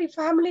exemplary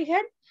family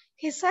head.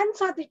 His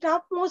sons are the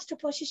topmost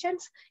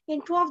positions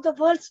in 2 of the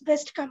world's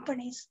best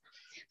companies.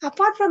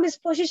 Apart from his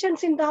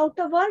positions in the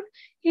outer world,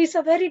 he is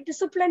a very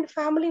disciplined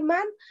family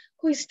man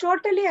who is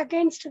totally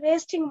against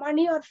wasting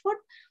money or food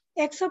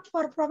except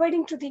for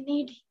providing to the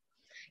needy.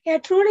 A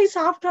truly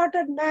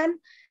soft-hearted man,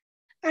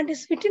 and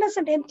his wittiness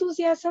and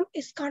enthusiasm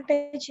is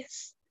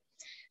contagious.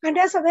 And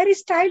has a very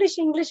stylish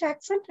English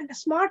accent and a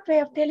smart way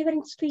of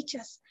delivering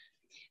speeches.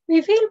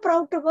 We feel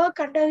proud to work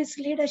under his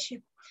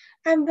leadership.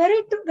 I'm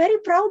very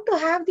proud to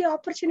have the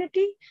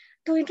opportunity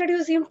to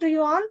introduce him to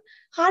you all.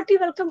 Hearty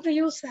welcome to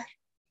you, sir.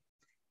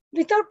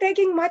 Without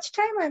taking much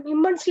time, I'm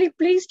immensely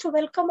pleased to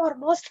welcome our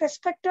most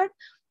respected,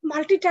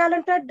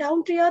 multi-talented,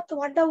 down-to-earth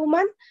Wonder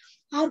Woman,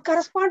 our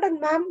correspondent,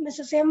 ma'am,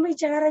 Mrs. M.V.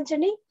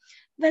 Janaranjani.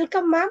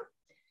 Welcome, ma'am.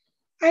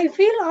 I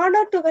feel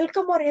honored to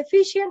welcome our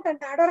efficient and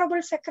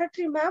adorable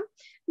secretary, ma'am,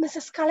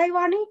 Mrs.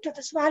 Kalaivani, to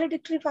this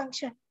valedictory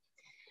function.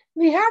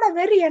 We had a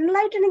very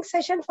enlightening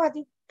session for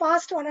the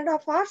past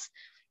 1.5 hours.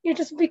 It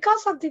is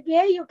because of the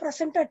way you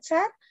presented,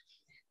 sir.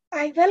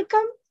 I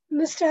welcome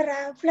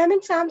Mr.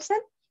 Fleming Sampson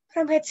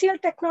from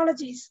HCL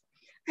Technologies.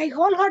 I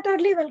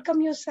wholeheartedly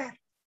welcome you, sir.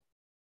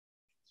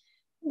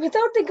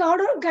 Without the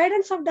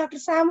guidance of Dr.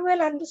 Samuel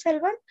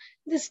Anbuselvan,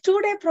 this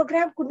 2-day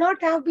program could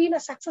not have been a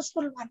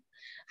successful one.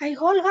 I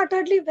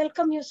wholeheartedly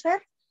welcome you,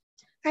 sir.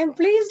 I am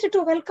pleased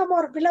to welcome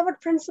our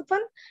beloved principal,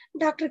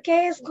 Dr.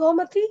 K.S.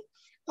 Gomati,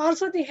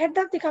 also the head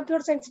of the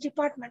Computer Science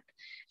Department.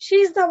 She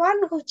is the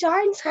one who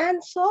joins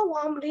hands so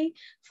warmly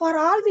for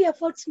all the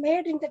efforts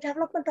made in the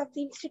development of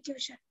the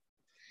institution.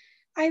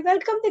 I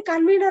welcome the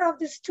convener of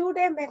this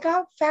 2-day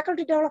mega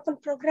faculty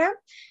development program,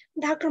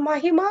 Dr.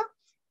 Mahima,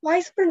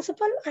 Vice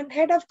Principal and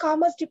Head of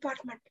Commerce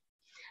Department.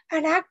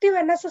 An active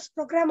NSS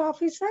program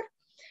officer,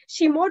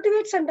 she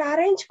motivates and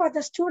arranges for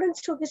the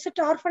students to visit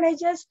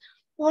orphanages,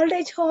 old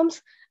age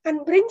homes,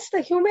 and brings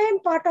the humane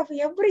part of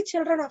every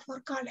children of our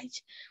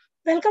college.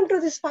 Welcome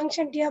to this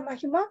function, dear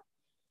Mahima.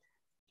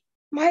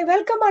 My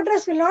welcome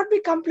address will not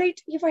be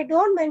complete if I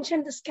don't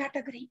mention this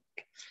category.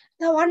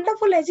 The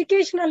wonderful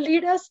educational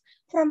leaders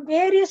from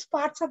various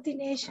parts of the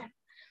nation.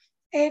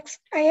 I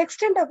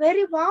extend a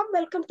very warm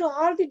welcome to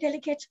all the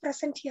delegates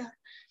present here.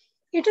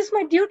 It is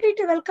my duty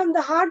to welcome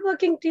the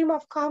hardworking team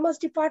of Commerce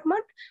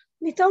Department,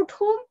 without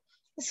whom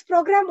this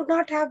program would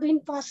not have been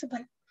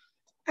possible.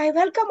 I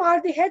welcome all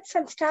the heads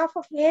and staff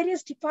of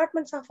various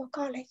departments of our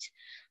college.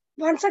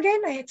 Once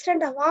again, I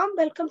extend a warm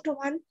welcome to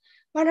one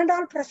and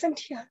all present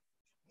here.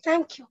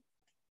 Thank you.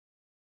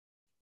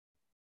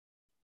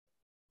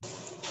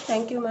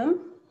 Thank you,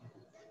 ma'am.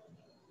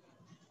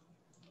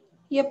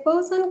 A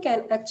person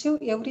can achieve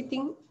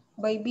everything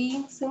by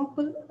being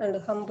simple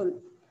and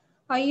humble.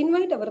 I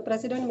invite our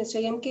President,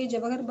 Mr. M.K.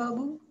 Jawahar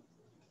Babu,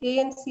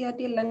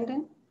 ANCRT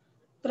London,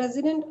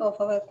 President of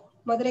our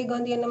Madurai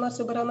Gandhi Annamma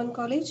Subramanian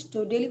College,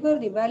 to deliver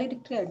the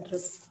valedictory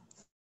address.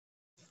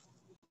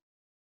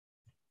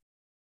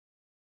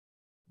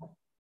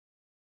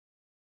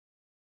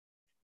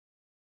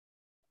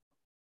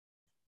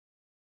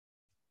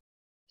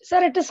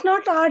 Sir, it is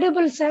not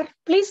audible, sir.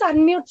 Please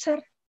unmute, sir.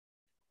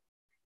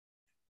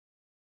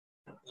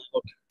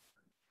 Okay.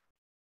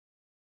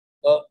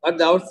 At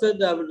the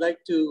outset, I would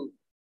like to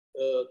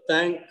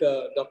thank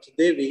Dr.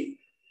 Devi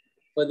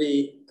for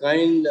the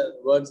kind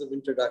words of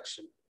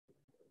introduction.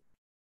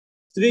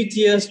 3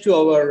 cheers to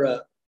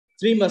our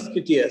 3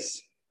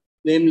 musketeers,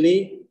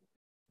 namely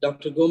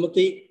Dr.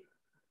 Gomati,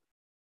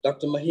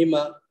 Dr.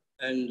 Mahima,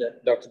 and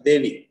Dr.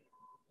 Devi.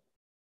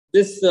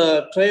 This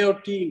trio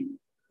team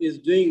is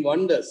doing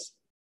wonders.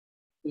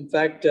 In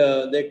fact,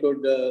 they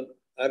could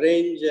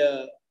arrange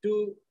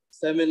 2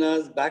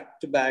 seminars back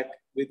to back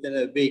within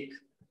a week.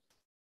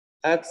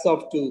 Hats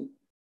off to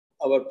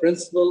our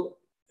principal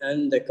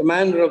and the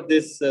commander of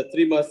this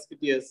 3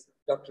 musketeers,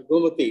 Dr.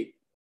 Gomati,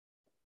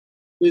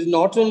 who is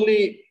not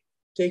only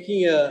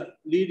taking a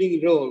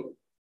leading role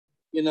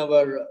in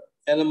our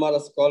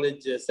NMRS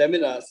College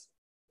seminars,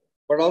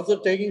 but also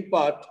taking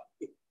part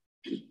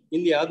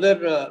in the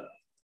other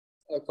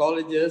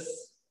colleges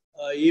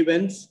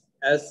events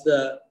as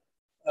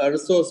a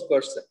resource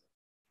person.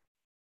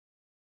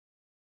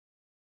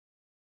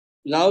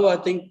 Now, I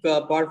think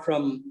apart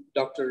from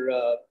Dr.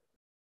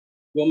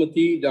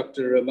 Gomati,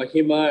 Dr.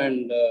 Mahima,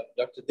 and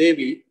Dr.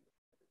 Devi,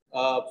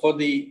 for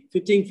the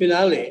fitting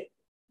finale,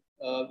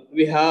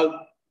 we have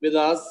with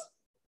us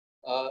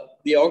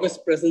the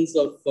august presence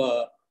of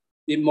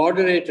the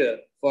moderator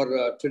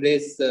for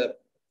today's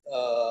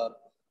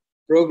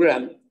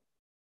program,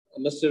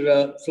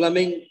 Mr.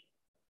 Fleming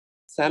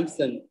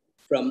Sampson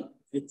from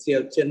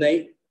HCL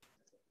Chennai,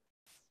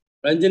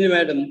 Ranjani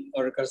Madam,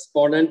 our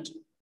correspondent,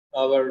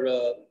 our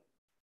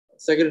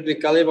Secretary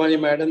Kalaivani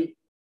Madam,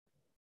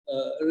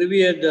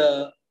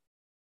 revered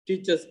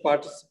teachers,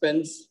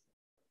 participants,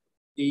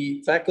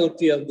 the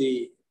faculty of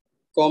the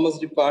Commerce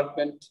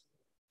Department,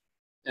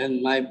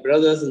 and my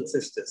brothers and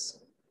sisters.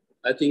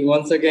 I think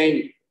once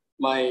again,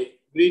 my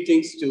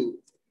greetings to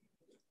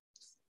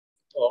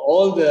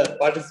all the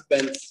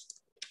participants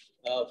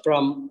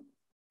from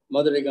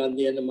Madurai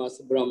Gandhi Annamma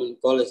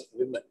Subramanian College for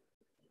Women.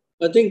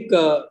 I think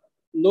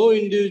no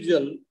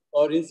individual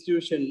or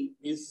institution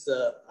is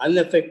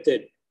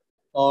unaffected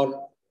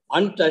or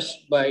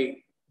untouched by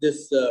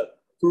this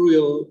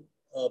cruel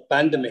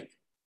pandemic.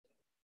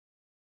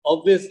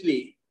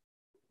 Obviously,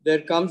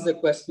 there comes the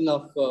question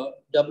of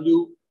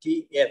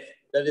WTF.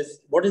 That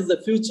is, what is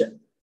the future?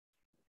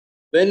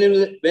 When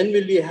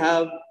will we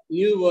have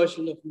new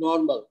version of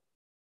normal?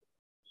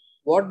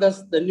 What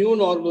does the new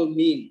normal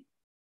mean?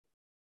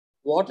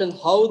 What and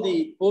how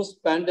the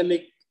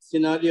post-pandemic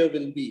scenario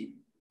will be?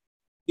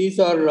 These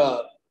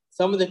are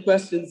some of the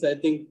questions I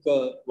think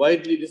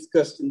widely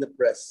discussed in the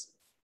press.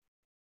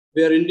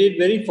 We are indeed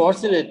very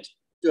fortunate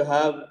to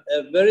have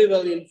a very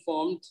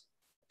well-informed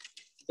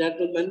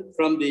gentleman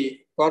from the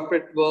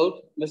corporate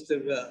world,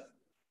 Mr.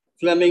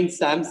 Fleming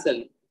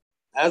Sampson,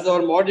 as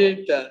our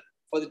moderator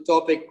for the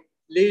topic,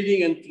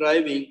 Leading and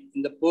Thriving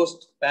in the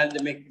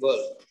Post-Pandemic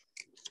World.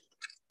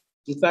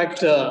 In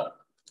fact,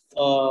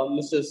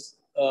 Mrs.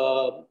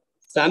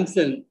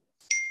 Sampson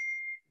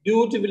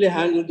beautifully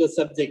handled the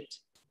subject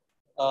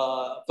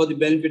for the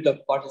benefit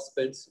of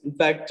participants. In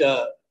fact,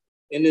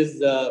 in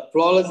his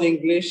flawless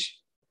English,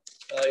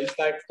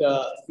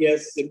 he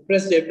has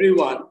impressed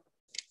everyone.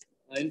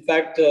 In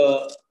fact,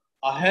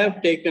 I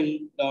have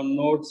taken down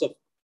notes of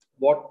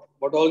what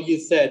all you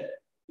said.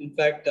 In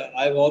fact,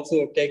 I've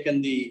also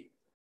taken the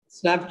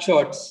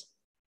snapshots,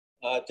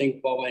 I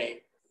think, for my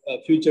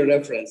future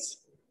reference.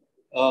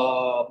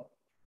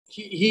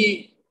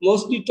 He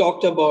mostly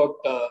talked about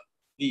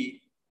the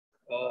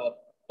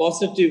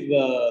positive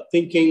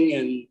thinking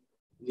and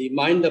the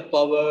mind of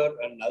power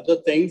and other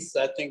things.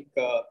 I think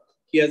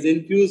he has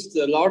infused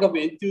a lot of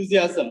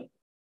enthusiasm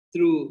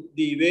through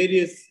the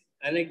various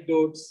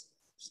anecdotes,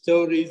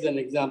 stories, and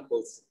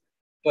examples,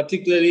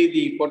 particularly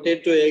the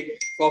potato egg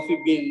coffee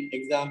bean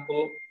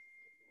example,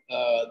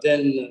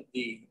 then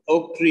the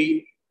oak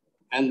tree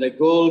and the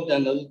gold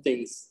and other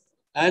things.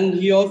 And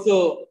he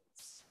also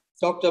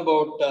talked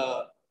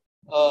about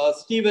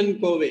Stephen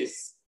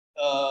Covey's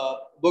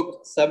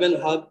book,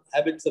 7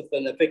 Habits of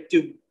an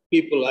Effective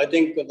People. I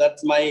think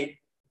that's my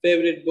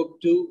favorite book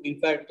too.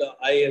 In fact,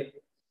 I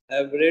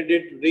have read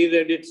it,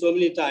 reread it so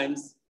many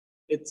times.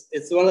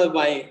 It's one of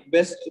my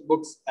best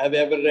books I've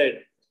ever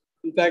read.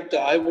 In fact,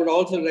 I would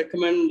also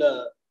recommend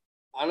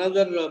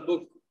another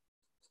book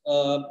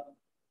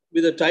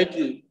with a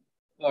title,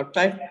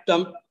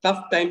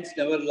 Tough Times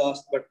Never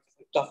Lost, but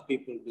Tough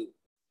People Do.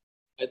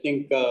 I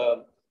think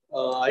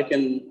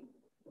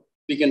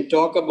we can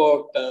talk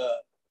about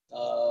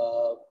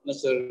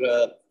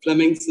Mr.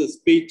 Fleming's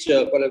speech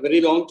for a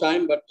very long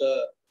time, but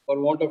for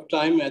want of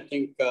time, I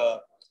think I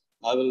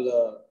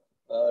will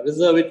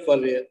reserve it for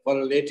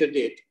a later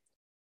date.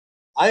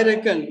 I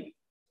reckon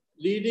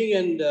leading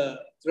and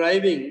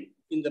thriving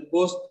in the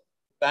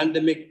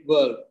post-pandemic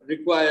world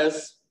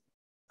requires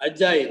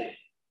agile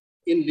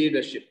in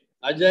leadership.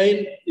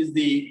 Agile is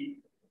the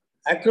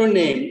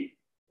acronym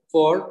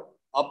for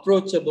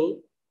approachable,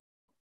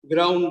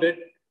 grounded,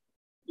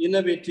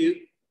 innovative,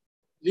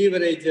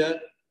 leverager,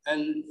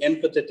 and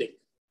empathetic.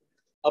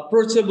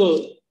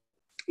 Approachable,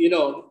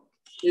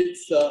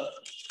 it's,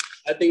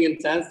 I think in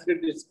Sanskrit,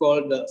 it's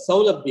called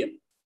saulabhyam.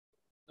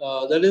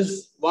 That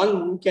is one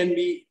who can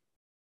be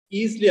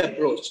easily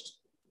approached.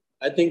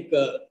 I think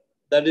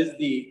that is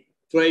the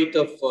trait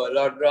of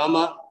Lord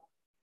Rama,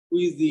 who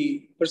is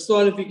the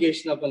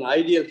personification of an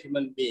ideal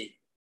human being.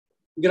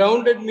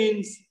 Grounded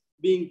means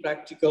being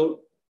practical,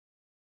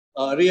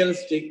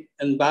 realistic,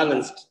 and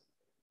balanced.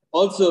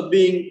 Also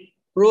being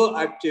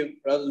proactive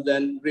rather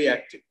than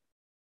reactive.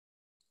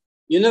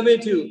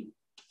 Innovative,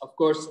 of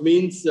course,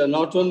 means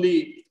not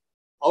only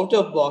out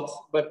of box,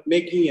 but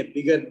making a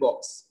bigger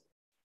box.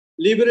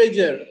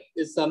 Leverager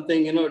is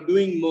something,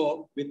 doing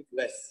more with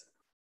less.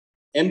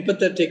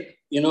 Empathetic,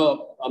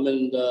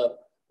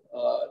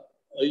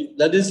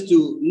 that is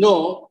to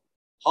know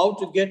how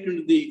to get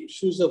into the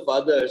shoes of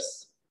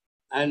others.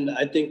 And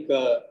I think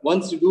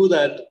once you do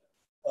that,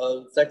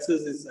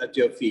 success is at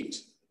your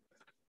feet.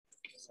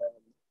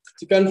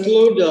 To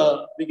conclude,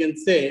 we can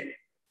say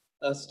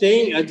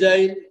staying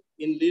agile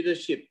in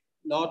leadership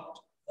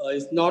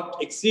is not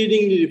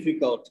exceedingly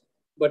difficult,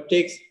 but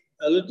takes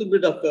a little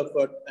bit of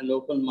effort and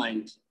open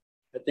mind.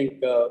 I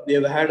think we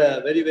have had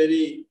a very,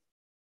 very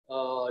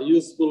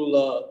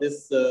useful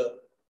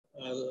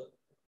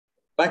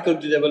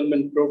faculty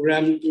development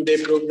program,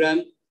 2-day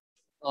program,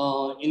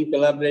 in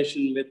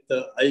collaboration with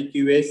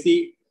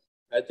IQAC.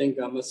 I think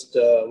I must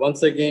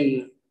once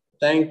again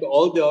thank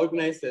all the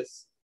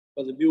organizers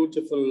for the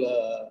beautiful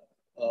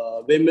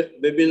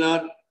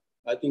webinar.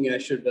 I think I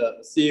should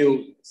see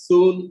you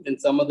soon in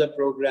some other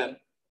program.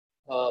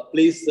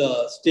 Please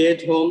stay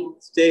at home,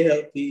 stay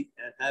healthy,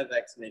 and have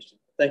vaccination.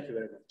 Thank you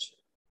very much.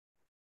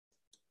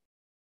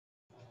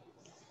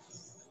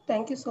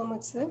 Thank you so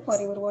much, sir, for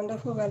your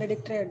wonderful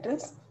valedictory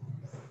address.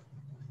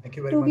 Thank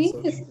you very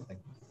much, sir.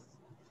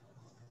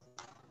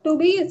 To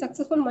be a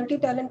successful,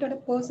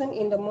 multi-talented person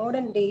in the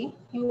modern day,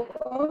 you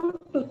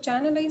want to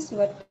channelize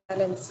your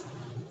talents.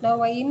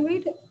 Now I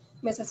invite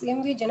Mrs.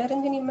 M.V.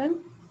 Janaranjani ma'am,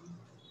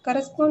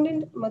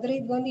 correspondent,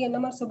 Madurai Gandhi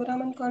N.M.R.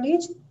 Subbaraman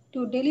College,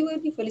 to deliver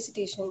the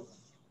felicitation.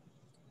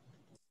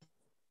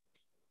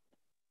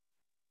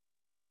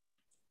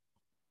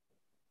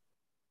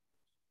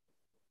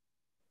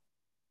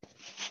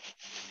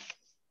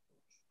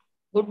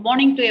 Good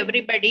morning to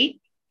everybody.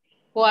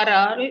 who are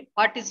all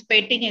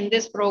participating in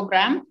this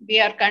program. We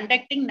are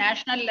conducting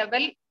national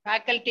level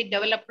faculty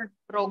development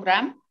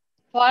program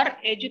for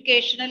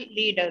educational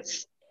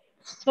leaders.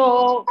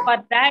 So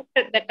for that,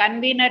 the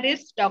convener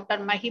is Dr.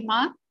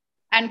 Mahima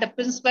and the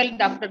principal,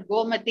 Dr.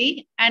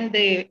 Gomati, and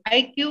the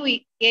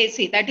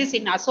IQAC, that is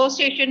in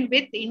association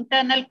with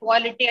Internal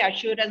Quality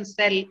Assurance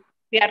Cell,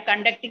 we are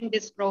conducting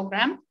this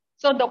program.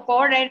 So the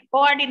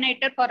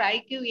coordinator for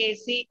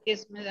IQAC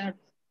is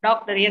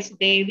Dr. S.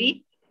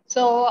 Devi.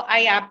 So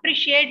I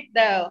appreciate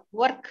the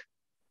work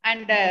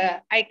and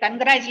I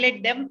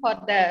congratulate them for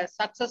the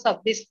success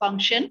of this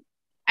function.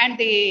 And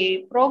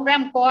the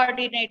program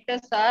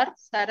coordinators are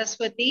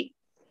Saraswati,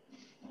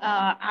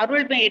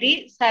 Arul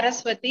Mary,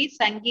 Saraswati,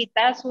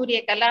 Sangeeta,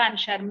 Suryakala, and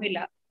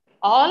Sharmila.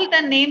 All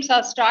the names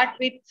are start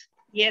with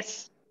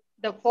S.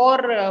 The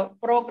four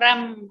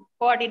program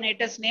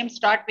coordinators' names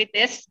start with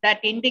S. That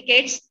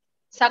indicates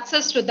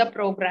success to the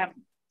program.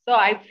 So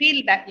I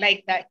feel that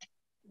like that.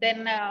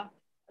 Then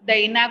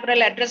the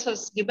inaugural address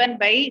was given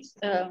by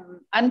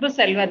Anbu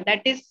Selvan.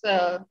 That is,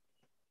 what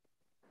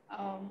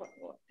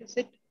is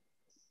it?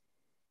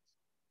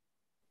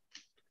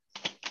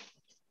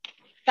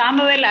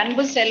 Samuel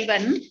Anbu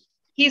Selvan.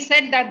 He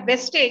said that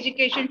best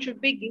education should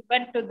be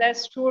given to the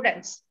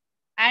students,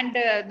 and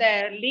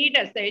the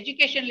leaders, the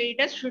education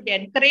leaders should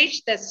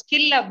encourage the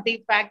skill of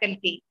the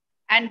faculty.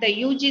 And the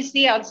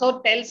UGC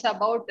also tells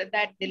about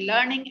that the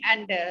learning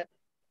and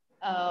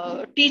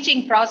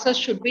teaching process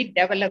should be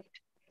developed.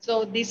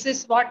 So this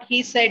is what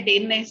he said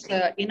in his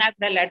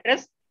inaugural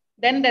address.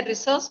 Then the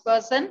resource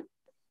person,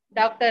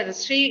 Dr.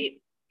 Sri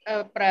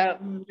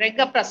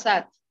Regga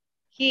Prasad,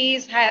 he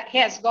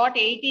has got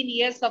 18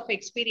 years of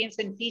experience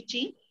in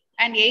teaching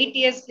and 8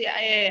 years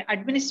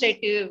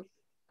administrative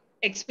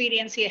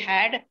experience he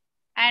had.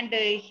 And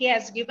he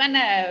has given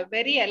a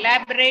very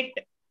elaborate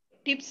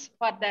tips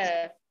for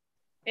the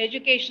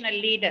educational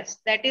leaders.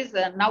 That is,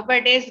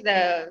 nowadays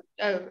the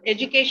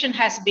education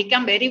has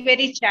become very,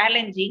 very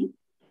challenging,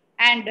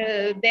 and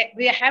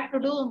we have to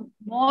do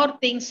more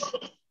things,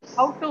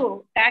 how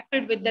to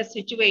tackle with the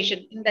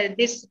situation in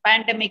this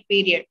pandemic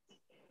period.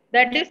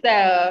 That is,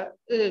 the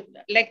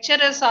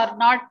lecturers are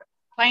not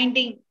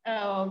finding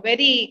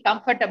very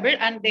comfortable,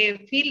 and they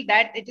feel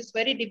that it is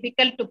very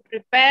difficult to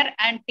prepare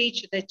and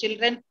teach the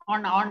children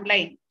on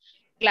online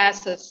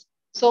classes.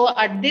 So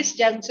at this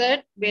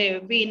juncture,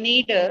 we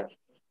need the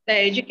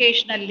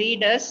educational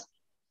leaders.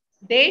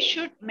 They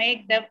should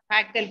make the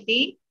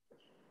faculty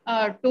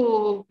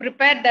to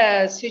prepare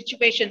the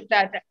situation,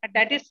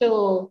 that is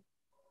to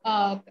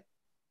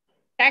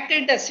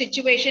tackle the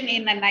situation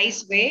in a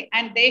nice way,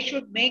 and they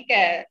should make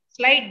a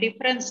slight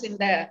difference in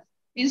the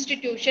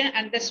institution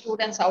and the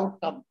students'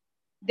 outcome.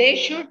 They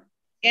should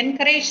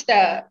encourage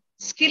the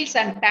skills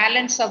and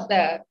talents of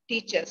the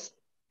teachers,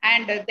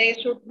 and they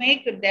should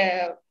make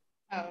the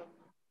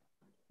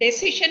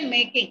decision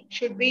making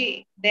should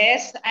be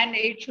theirs, and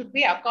it should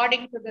be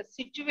according to the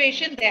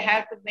situation. They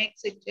have to make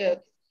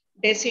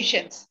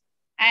decisions,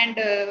 and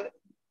the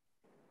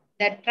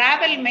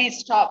travel may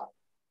stop,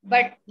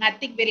 but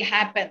nothing will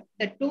happen.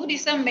 The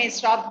tourism may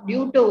stop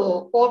due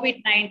to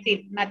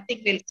COVID-19,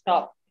 nothing will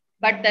stop.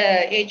 But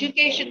the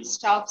education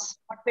stops,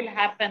 what will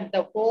happen?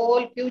 The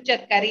whole future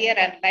career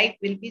and life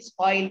will be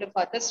spoiled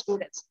for the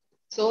students.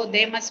 So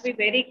they must be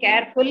very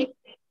careful,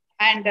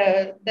 and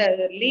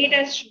the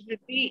leaders should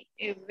be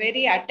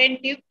very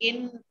attentive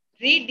in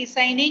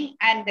redesigning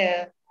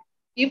and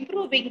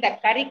improving the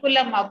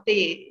curriculum of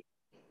the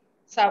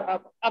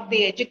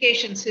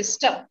education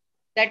system.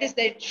 That is,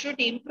 they should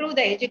improve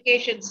the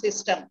education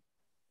system.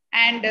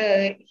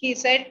 And he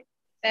said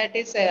that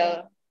is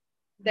the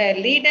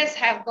leaders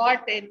have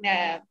got in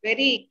a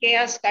very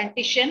chaos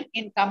condition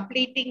in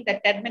completing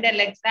the terminal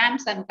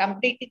exams and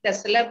completing the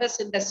syllabus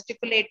in the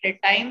stipulated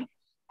time,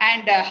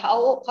 and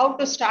how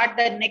to start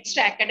the next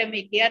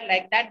academic year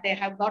like that. They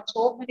have got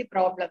so many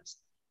problems.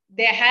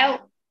 They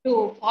have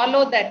to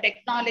follow the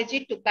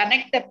technology to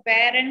connect the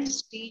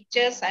parents,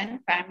 teachers, and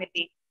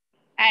family.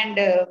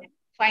 And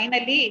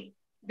finally,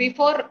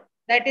 before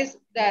that is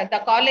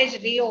the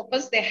college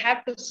reopens, they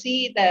have to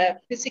see the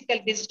physical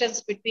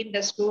distance between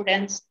the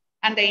students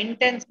and the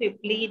intensive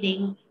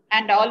cleaning,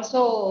 and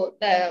also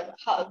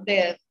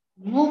the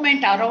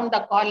movement around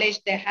the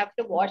college. They have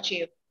to watch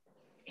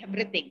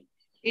everything.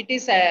 It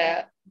is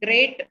a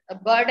great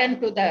burden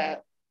to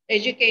the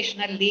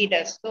educational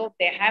leaders. So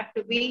they have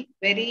to be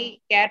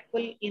very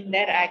careful in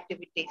their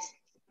activities.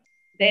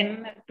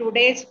 Then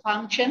today's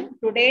function,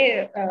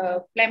 today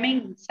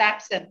Fleming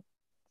Sampson,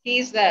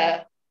 he's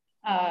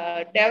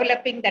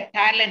developing the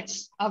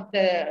talents of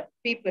the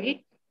people,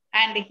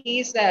 and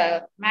he's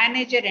a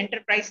manager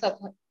enterprise of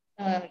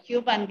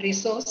human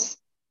resource.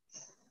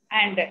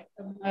 And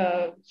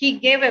he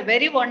gave a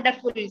very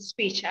wonderful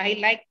speech. I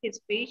liked his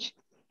speech.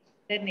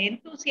 Then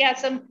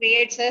enthusiasm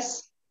creates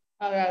us,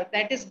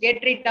 that is,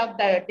 get rid of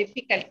the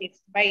difficulties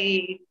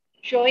by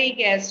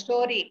showing a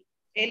story,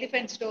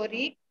 elephant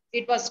story.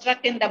 It was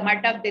stuck in the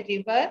mud of the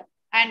river,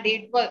 and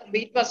it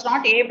was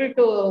not able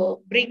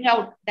to bring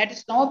out, that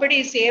is, nobody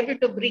is able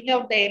to bring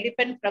out the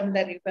elephant from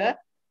the river.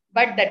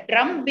 but the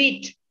drum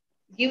beat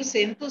gives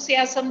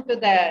enthusiasm to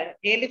the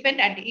elephant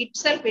and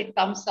itself it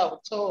comes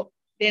out. So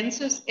the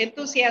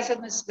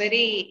enthusiasm is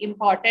very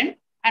important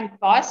and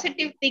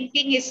positive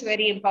thinking is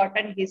very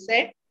important, he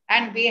said.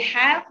 And we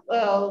have,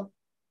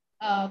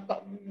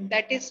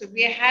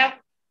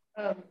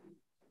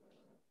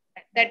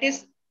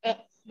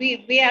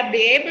 we are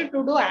able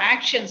to do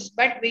actions,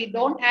 but we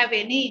don't have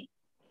any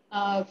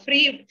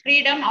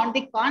freedom on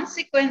the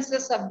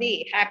consequences of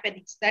the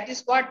happenings. That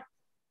is what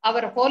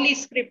our holy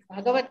script,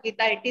 Bhagavad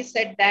Gita, it is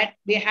said that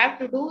we have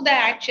to do the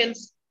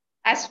actions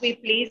as we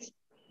please,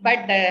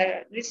 but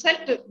the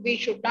result, we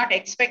should not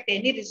expect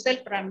any result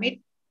from it.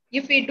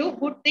 If we do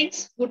good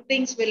things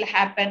will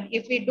happen.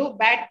 If we do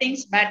bad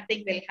things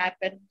will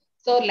happen.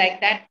 So like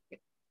that,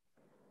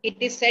 it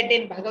is said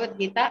in Bhagavad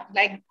Gita,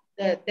 like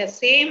the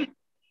same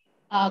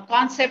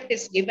concept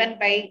is given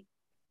by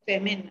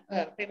feminine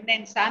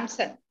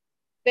Samson,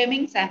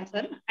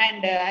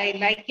 and I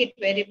like it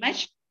very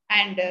much.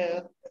 And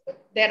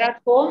there are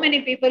so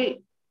many people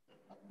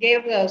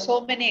gave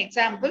so many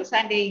examples,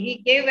 and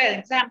he gave an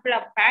example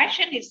of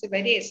passion is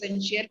very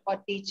essential for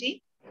teaching,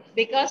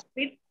 because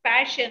with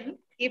passion,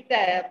 if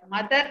the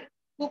mother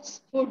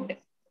cooks food,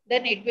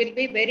 then it will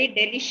be very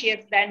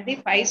delicious than the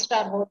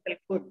 5-star hotel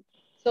food.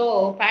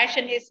 So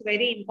passion is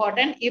very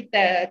important. If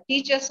the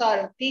teachers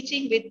are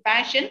teaching with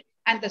passion,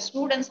 and the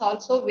students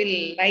also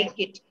will like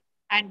it.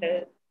 And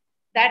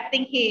that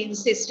thing he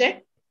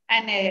insisted.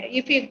 And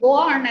if we go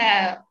on,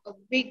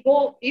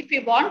 if we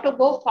want to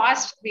go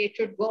fast, we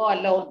should go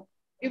alone.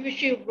 If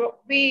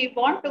we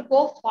want to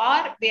go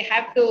far, we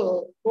have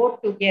to go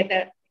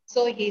together.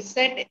 So he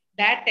said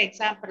that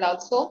example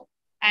also.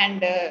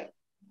 And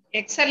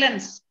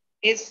excellence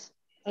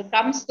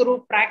comes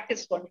through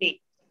practice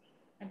only.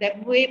 The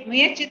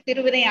முயற்சி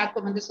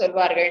திருவினையாக்கும் என்று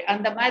சொல்வார்கள்.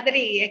 அந்த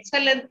மாதிரி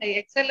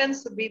excellence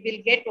we will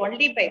get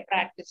only by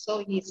practice. So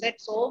he said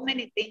so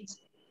many things.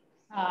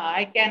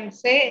 I can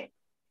say,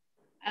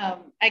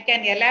 I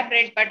can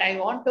elaborate, but I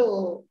want to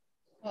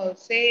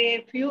say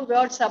a few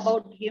words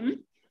about him.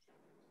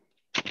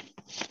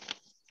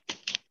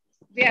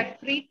 We are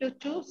free to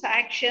choose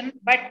action,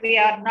 but we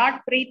are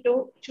not free to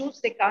choose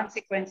the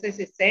consequences,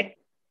 he said.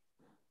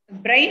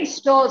 Brain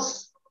stores,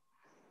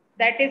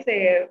 that is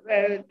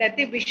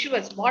the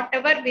visuals.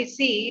 Whatever we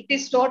see, it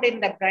is stored in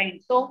the brain.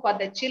 So for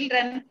the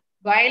children,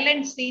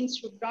 violent scenes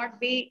should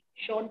not be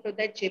shown to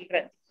the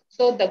children.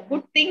 So the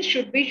good things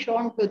should be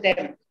shown to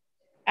them.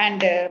 And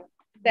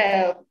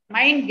the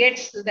mind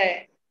gets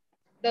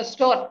the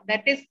store.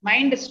 That is,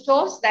 mind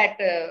stores that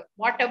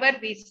whatever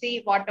we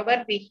see, whatever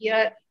we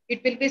hear,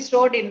 it will be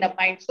stored in the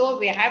mind. So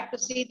we have to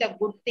see the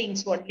good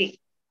things only.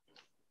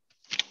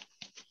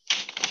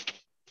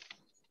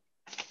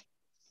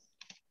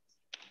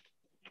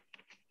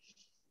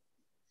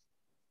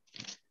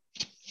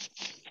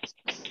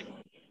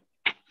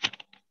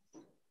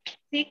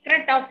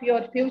 Secret of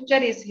your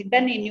future is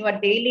hidden in your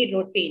daily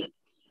routine.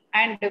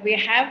 And we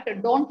have to,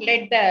 don't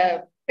let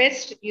the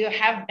best you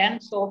have done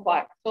so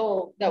far.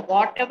 So the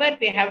whatever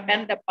we have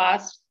done the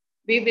past,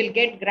 we will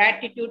get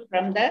gratitude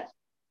from the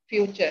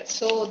future.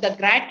 So the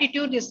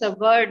gratitude is a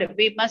word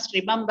we must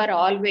remember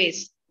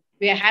always.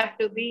 We have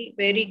to be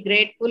very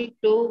grateful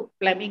to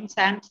Fleming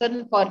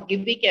Sampson for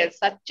giving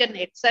such an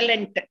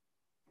excellent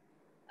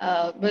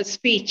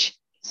speech.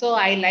 So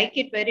I like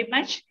it very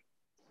much.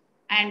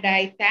 And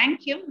I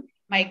thank him.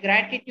 My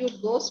gratitude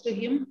goes to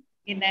him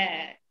in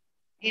a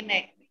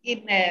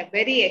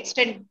very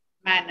extended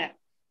manner.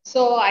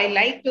 So I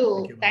like to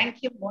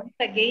thank him once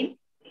again.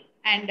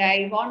 And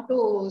I want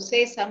to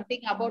say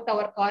something about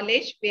our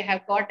college. We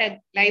have got a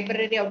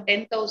library of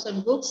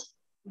 10,000 books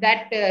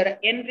that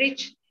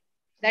enrich,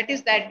 that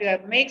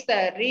makes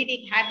the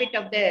reading habit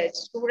of the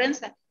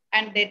students,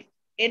 and they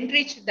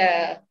enrich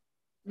the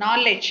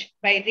knowledge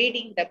by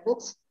reading the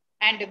books.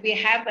 And we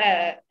have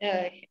a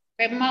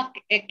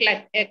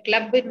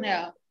club in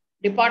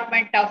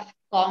Department of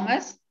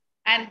Commerce,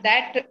 and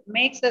that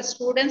makes the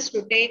students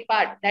to take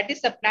part. That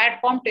is a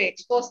platform to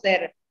expose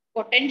their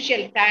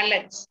potential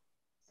talents.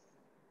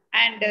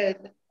 And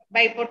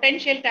by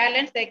potential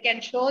talents, they can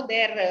show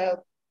their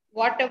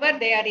whatever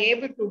they are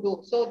able to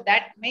do. So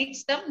that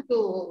makes them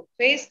to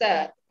face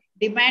the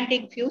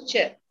demanding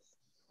future.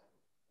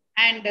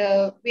 And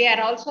we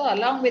are also,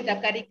 along with the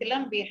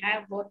curriculum, we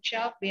have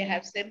workshops, we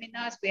have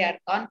seminars, we have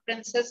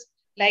conferences,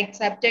 like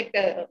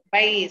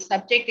by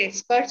subject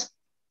experts.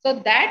 So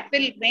that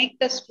will make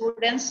the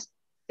students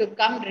to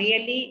come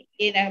really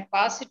in a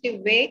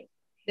positive way.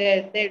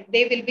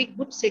 They will be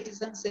good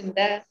citizens in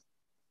the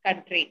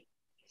country.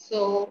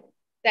 So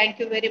thank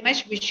you very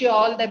much. Wish you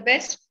all the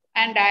best.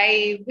 And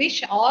I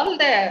wish all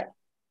the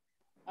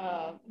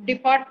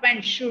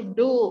departments should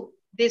do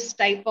this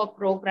type of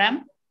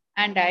program.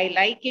 And I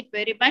like it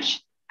very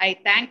much. I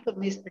thank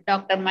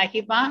Dr.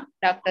 Mahima,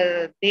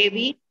 Dr.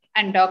 Devi,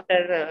 and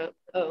Dr.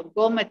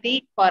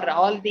 Gomati for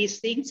all these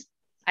things.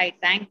 I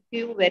thank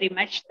you very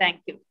much.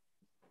 Thank you.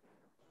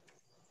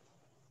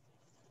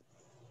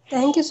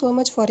 Thank you so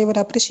much for your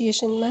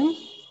appreciation, ma'am.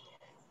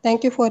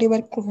 Thank you for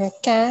your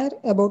care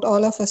about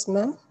all of us,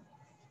 ma'am.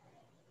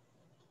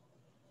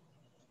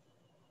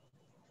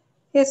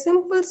 A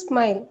simple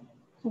smile,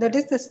 that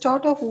is the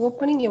start of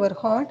opening your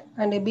heart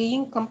and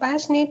being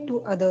compassionate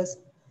to others.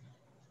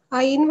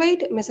 I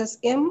invite Mrs.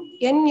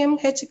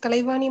 N.M.H.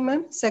 Kalaivani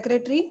Ma'am,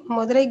 Secretary,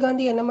 Madurai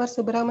Gandhi NMR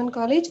Subramanian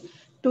College,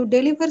 to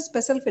deliver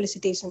special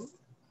felicitation.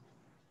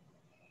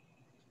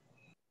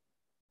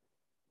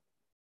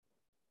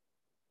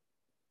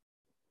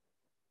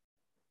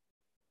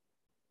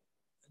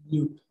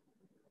 Mute.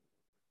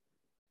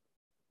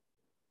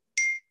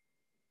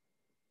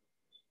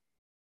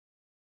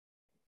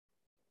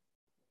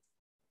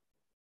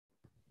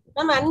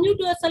 Ma'am, unmute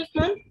yourself,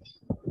 ma'am.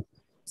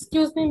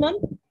 Excuse me, ma'am.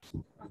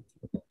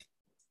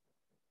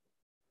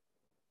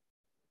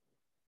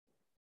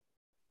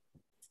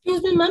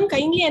 Excuse me, ma'am.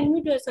 Kindly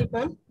unmute yourself,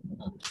 ma'am.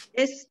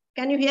 Yes,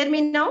 can you hear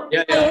me now?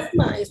 Yeah, Yes,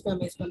 ma'am. Yes, ma'am.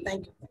 Yes, ma'am.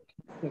 Thank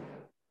you.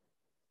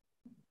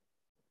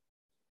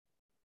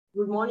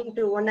 Good morning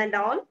to one and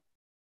all.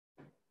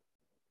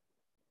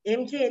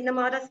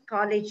 MGNMRS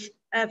College,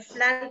 a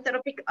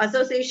philanthropic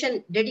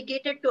association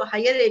dedicated to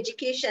higher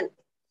education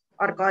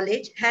or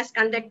college, has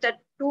conducted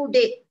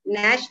 2-day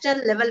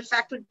national level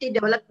faculty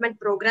development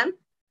program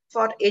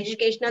for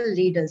educational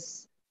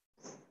leaders.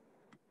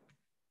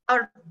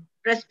 Our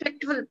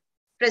respectful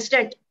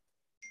President,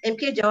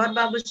 M.K. Jawar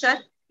Babu sir,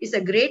 is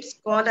a great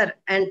scholar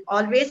and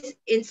always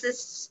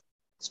insists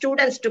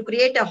students to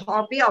create a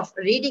hobby of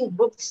reading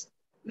books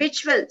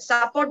which will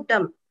support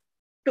them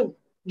to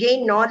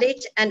gain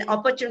knowledge and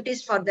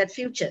opportunities for their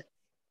future.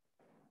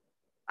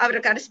 Our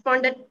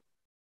correspondent,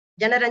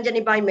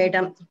 Janaranjani Bai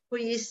Madam, who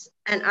is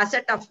an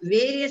asset of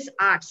various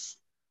arts,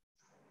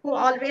 who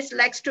always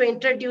likes to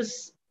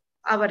introduce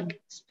our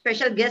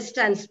special guests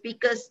and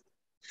speakers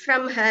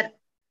from her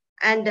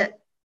and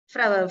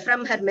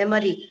from her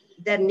memory,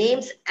 their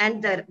names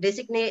and their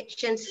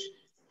designations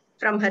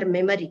from her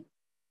memory.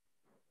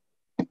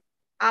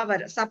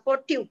 Our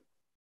supportive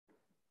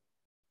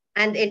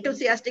and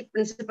enthusiastic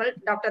principal,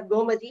 Dr.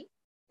 Gomadi,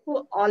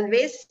 who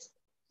always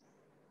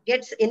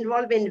gets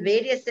involved in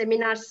various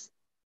seminars,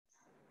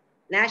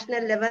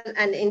 national level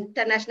and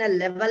international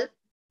level,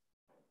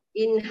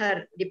 in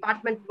her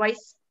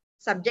department-wise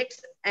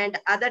subjects and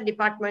other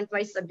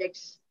department-wise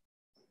subjects.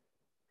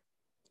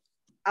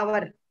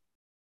 Our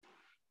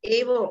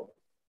AO,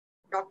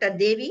 Dr.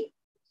 Devi,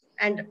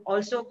 and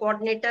also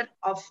coordinator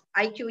of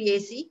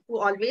IQAC, who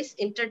always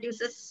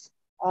introduces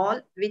all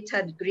with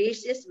her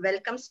gracious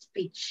welcome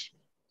speech.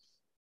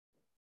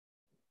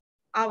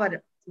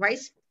 Our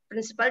Vice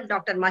Principal,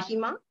 Dr.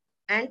 Mahima,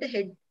 and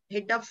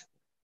head of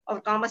our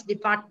Commerce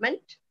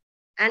Department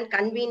and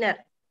convener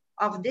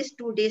of this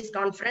 2 days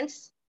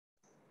conference,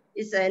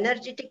 is an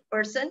energetic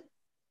person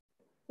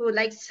who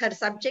likes her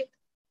subject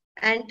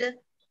and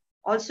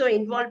also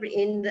involved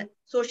in the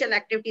social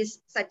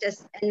activities such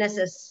as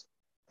NSS.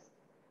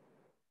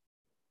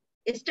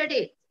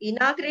 Yesterday,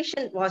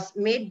 inauguration was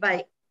made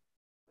by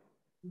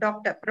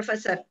Dr.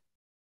 Professor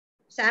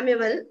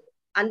Samuel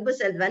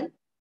Anbuselvan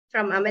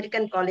from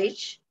American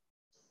College,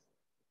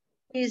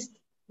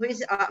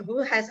 who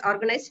has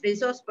organized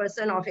resource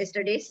person of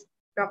yesterday's,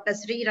 Dr.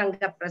 Sri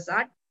Ranga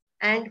Prasad,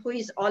 and who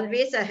is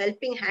always a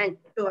helping hand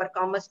to our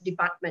Commerce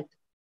Department.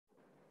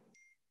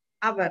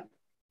 Our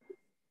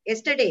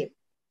yesterday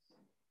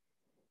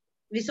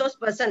resource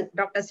person,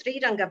 Dr. Sri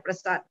Ranga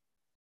Prasad,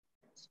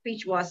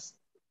 speech was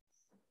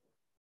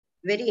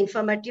very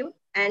informative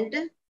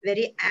and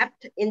very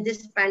apt in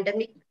this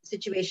pandemic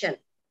situation.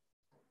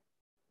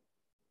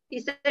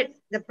 He said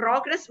the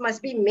progress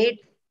must be made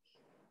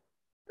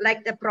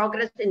like the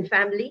progress in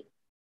family,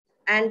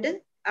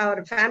 and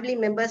our family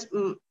members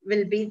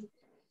will be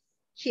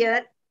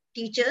here,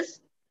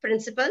 teachers,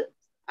 principal,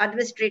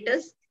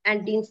 administrators,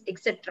 and deans,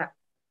 etc.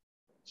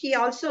 He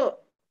also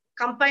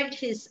compiled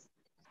his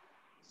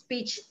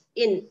speech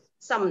in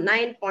some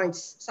 9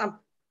 points,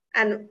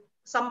 and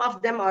some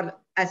of them are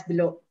as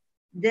below.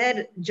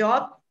 Their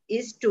job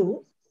is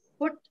to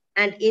put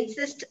and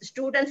insist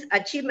students'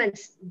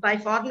 achievements by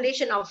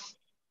formulation of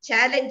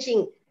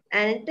challenging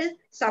and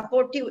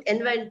supportive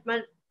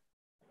environment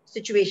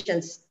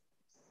situations.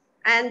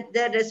 And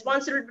their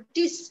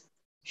responsibilities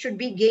should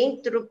be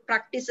gained through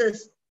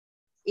practices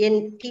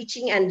in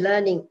teaching and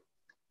learning.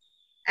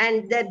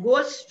 And their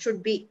goals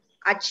should be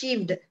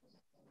achieved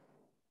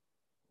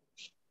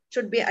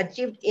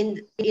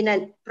in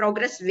a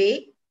progress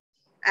way,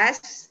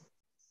 as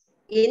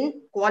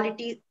in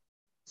quality,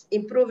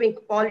 improving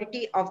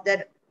quality of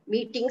their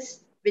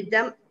meetings with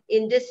them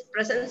in this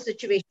present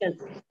situation.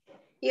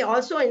 He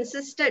also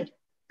insisted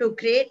to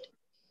create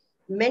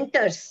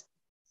mentors,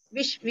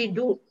 which we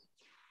do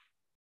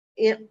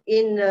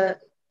in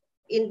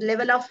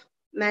level of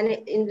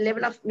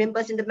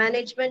members in the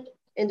management,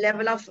 in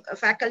level of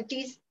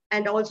faculties,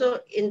 and also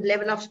in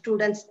level of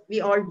students.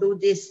 We all do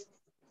this.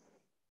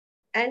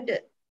 And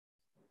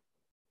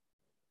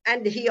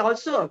he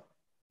also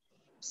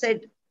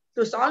said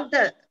to solve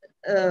the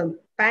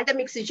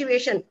pandemic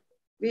situation,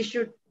 we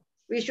should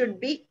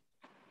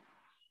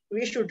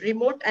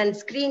remote and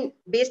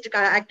screen-based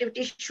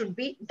activities should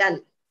be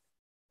done,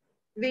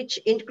 which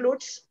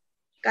includes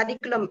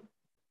curriculum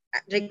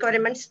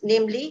requirements,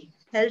 namely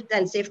health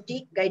and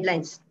safety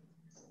guidelines,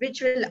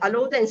 which will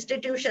allow the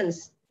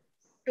institutions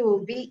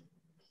to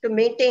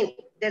maintain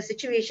their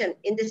situation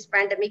in this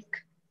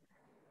pandemic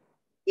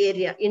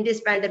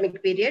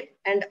period.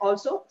 And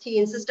also he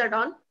insisted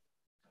on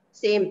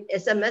same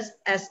SMS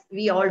as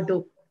we all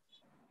do.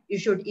 You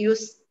should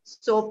use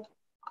soap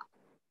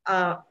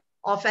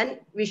often,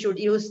 we should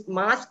use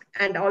mask,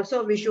 and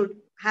also we should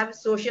have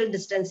social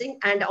distancing,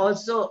 and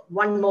also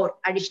one more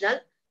additional,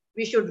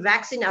 we should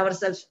vaccine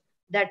ourselves.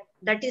 That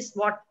is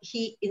what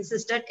he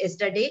insisted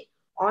yesterday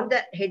on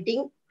the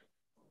heading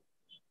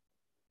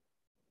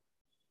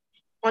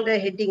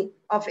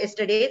of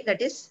yesterday,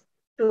 that is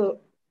to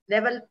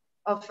level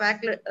of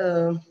faculty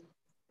to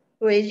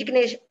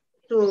education,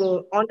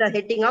 to on the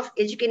heading of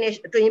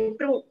education to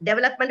improve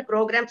development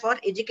program for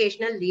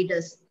educational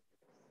leaders.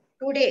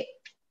 Today,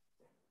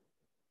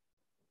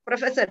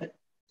 Professor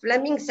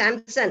Fleming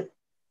Sampson,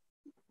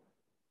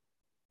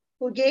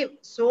 who gave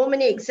so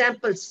many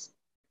examples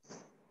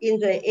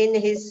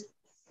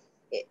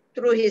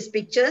through his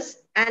pictures,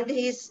 and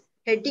his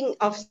heading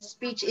of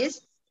speech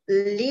is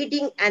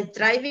Leading and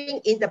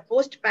Thriving in the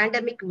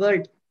Post-Pandemic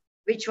World,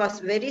 which was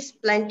very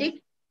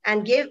splendid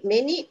and gave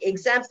many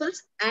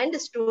examples and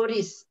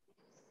stories.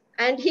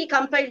 And he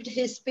compiled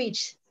his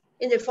speech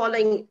in the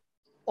following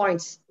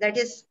points. That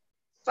is,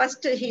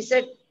 first he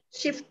said,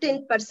 shift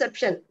in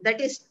perception,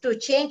 that is to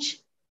change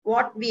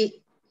what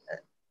we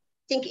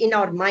think in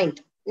our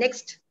mind.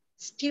 Next,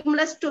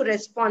 stimulus to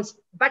response,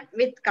 but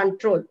with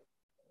control.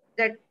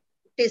 That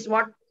is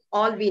what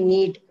all we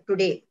need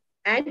today.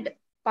 And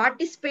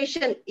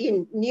participation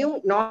in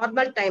new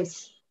normal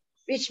times,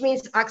 which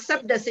means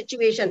accept the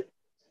situation.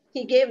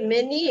 He gave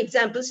many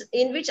examples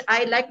in which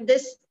I like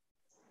this.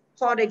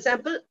 For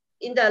example,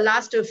 in the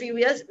last few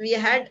years, we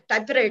had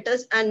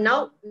typewriters, and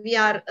now we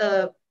are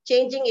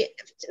changing it.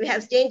 We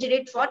have changed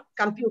it for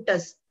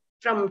computers.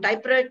 From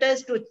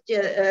typewriters to,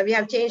 we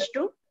have changed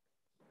to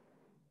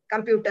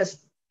computers.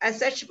 As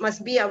such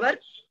must be our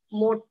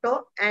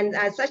motto, and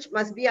as such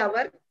must be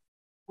our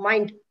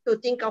mind to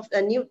think of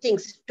the new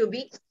things to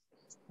be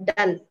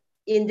done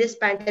in this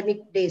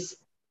pandemic days.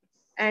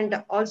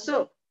 And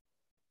also,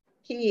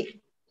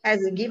 he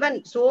has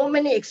given so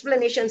many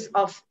explanations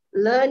of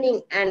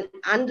learning and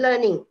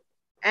unlearning,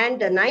 and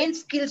the 9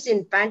 skills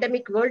in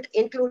pandemic world,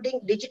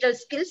 including digital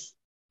skills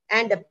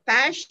and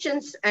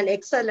passions and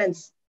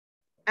excellence,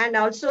 and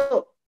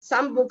also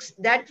some books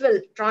that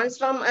will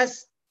transform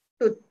us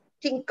to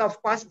think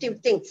of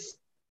positive things.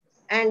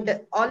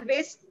 And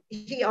always,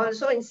 he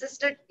also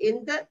insisted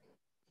in the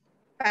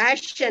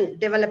passion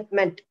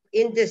development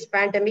in this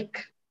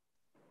pandemic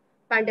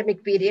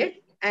period.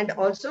 And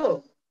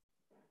also,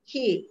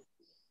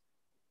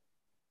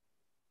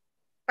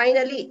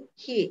 finally,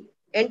 he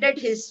ended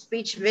his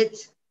speech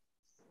with,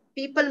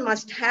 people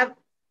must have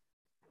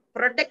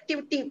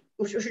productivity,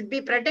 should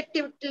be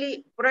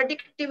productively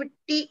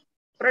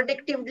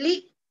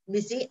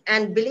busy,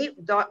 and believe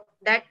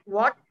that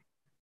what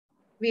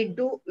we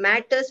do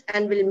matters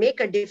and will make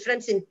a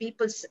difference in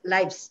people's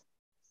lives.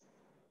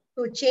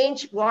 To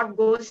change what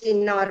goes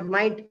in our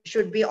mind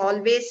should be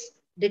always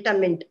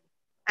determined.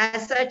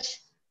 As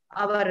such,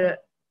 our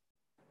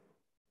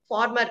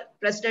former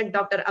President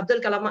Dr.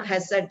 Abdul Kalam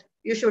has said,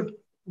 you should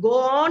go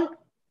on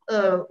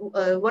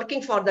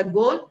working for the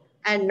goal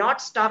and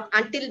not stop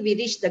until we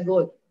reach the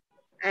goal.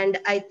 And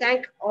I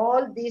thank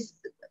all these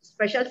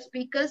special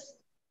speakers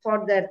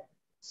for their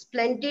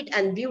splendid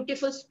and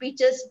beautiful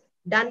speeches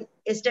done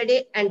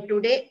yesterday and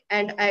today.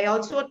 And I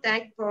also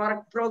thank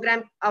our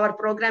program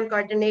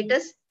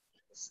coordinators,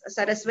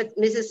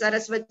 Mrs.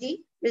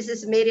 Saraswati,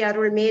 Mrs. Mary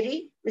Arul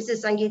Mary,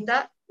 Mrs.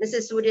 Sangeeta,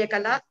 Mrs.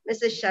 Suryakala,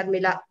 Mrs.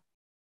 Sharmila.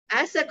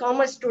 As a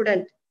commerce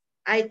student,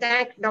 I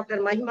thank Dr.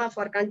 Mahima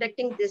for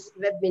conducting this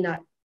webinar.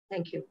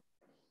 Thank you.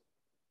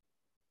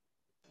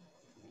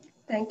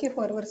 Thank you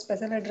for your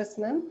special address,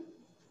 ma'am.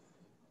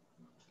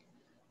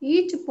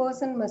 Each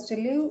person must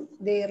live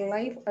their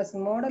life as a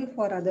model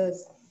for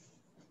others.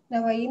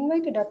 Now I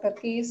invite Dr.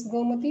 K.S.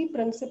 Gomati,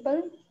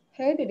 Principal,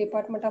 Head,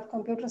 Department of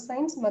Computer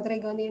Science,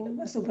 Madurai Gandhi and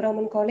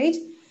Subramanian College,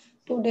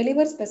 to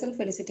deliver special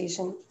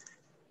felicitation.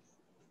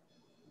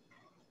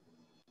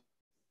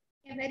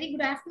 A very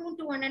good afternoon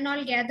to one and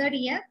all gathered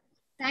here.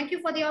 Thank you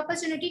for the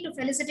opportunity to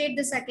felicitate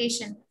this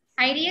occasion.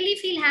 I really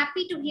feel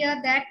happy to hear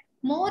that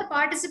more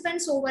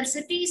participants over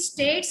cities,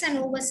 states, and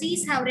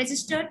overseas have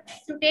registered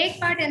to take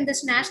part in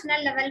this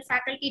national level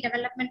faculty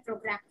development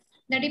program.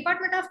 The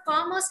Department of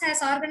Commerce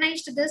has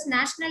organized this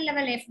national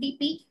level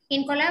FDP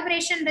in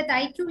collaboration with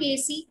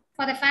IQAC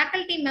for the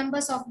faculty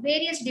members of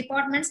various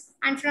departments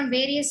and from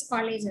various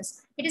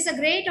colleges. It is a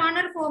great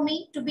honor for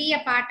me to be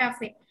a part of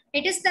it.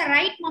 It is the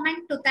right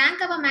moment to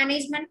thank our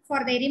management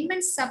for their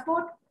immense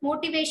support,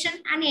 motivation,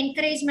 and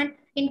encouragement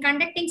in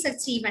conducting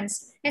such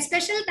events. A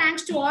special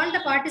thanks to all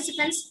the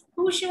participants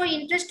who show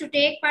interest to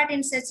take part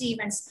in such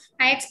events.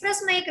 I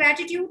express my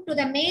gratitude to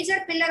the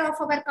major pillar of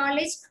our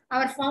college,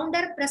 our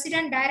founder,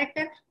 President,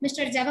 Director,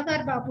 Mr.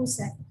 Javakar Babu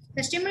sir.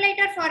 The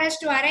stimulator for us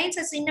to arrange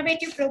such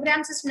innovative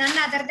programs is none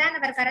other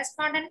than our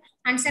correspondent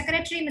and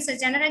secretary,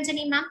 Mrs.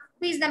 Janaranjani ma'am,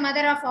 who is the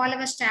mother of all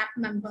our staff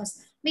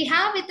members. We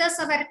have with us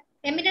our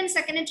eminent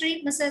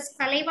secretary, Mrs.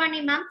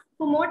 Kalaivani ma'am,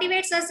 who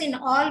motivates us in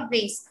all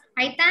ways.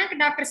 I thank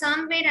Dr.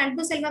 Samved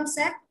Albuselvam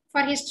sir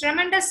for his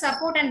tremendous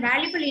support and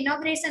valuable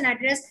inauguration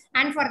address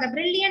and for the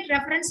brilliant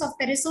reference of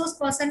the resource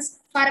persons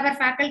for our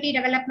faculty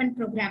development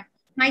program.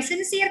 My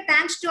sincere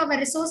thanks to our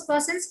resource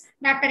persons,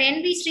 Dr.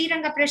 N.V.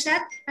 Sriranga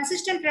Prasad,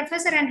 Assistant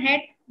Professor and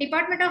Head,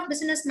 Department of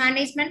Business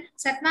Management,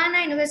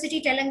 Satvana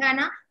University,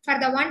 Telangana, for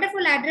the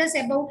wonderful address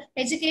about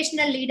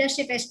educational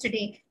leadership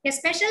yesterday. A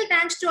special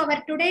thanks to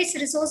our today's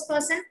resource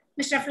person,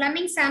 Mr.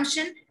 Fleming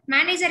Sampson,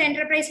 Manager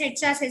Enterprise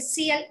HRs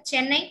HCL,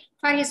 Chennai,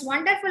 for his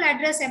wonderful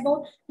address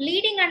about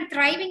leading and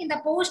thriving in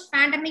the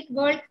post-pandemic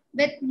world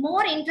with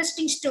more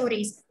interesting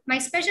stories. My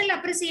special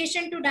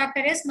appreciation to Dr.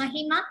 S.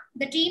 Mahima,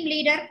 the team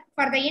leader,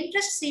 for the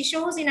interest she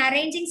shows in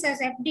arranging such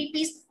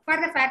FDPs for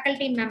the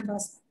faculty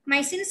members.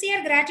 My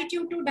sincere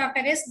gratitude to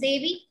Dr. S.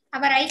 Devi,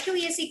 our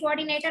IQAC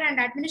coordinator and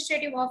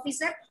administrative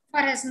officer,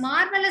 for his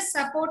marvelous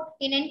support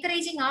in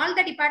encouraging all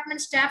the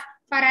department staff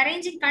for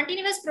arranging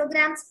continuous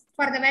programs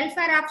for the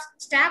welfare of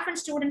staff and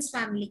students'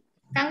 family.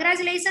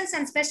 Congratulations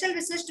and special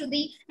wishes to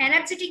the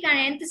energetic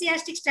and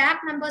enthusiastic staff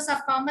members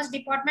of Commerce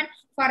Department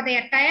for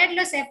their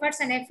tireless efforts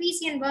and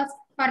efficient work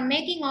for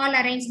making all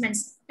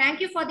arrangements.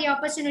 Thank you for the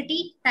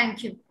opportunity.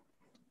 Thank you.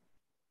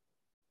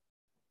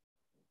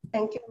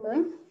 Thank you,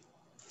 ma'am.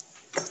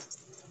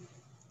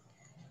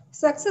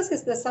 Success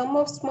is the sum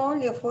of small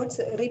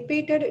efforts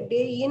repeated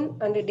day in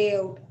and day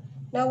out.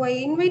 Now I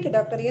invite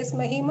Dr. S.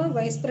 Mahima,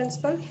 Vice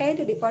Principal,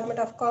 Head, Department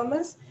of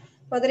Commerce,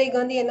 Madurai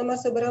Gandhi NMR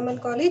Subramanian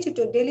College,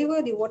 to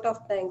deliver the vote of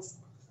thanks.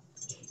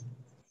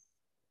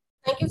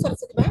 Thank you,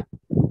 Saraswati ma'am.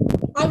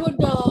 I would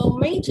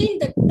maintain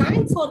that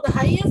thanks for the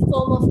highest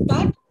form of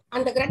thought,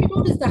 and the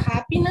gratitude is the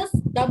happiness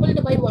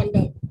doubled by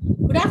wonder.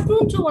 Good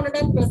afternoon to one and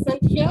all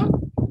present here.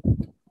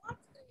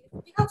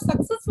 We have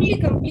successfully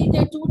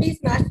completed 2 days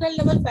national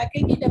level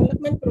faculty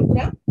development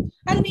program,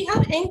 and we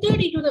have entered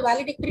into the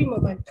valedictory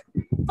moment.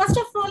 First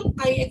of all,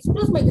 I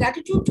express my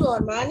gratitude to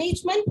our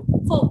management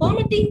for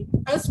permitting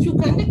us to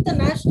conduct the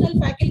national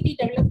faculty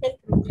development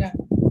program.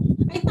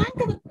 I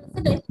thank our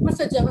president,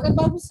 Mr. Jawahar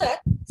Babu sir,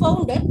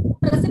 founder,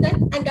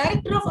 president, and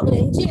director of our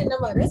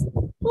NGNMRS,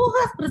 who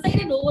has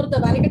presided over the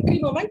valedictory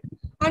moment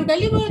and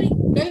delivered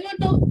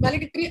the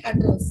valedictory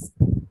address.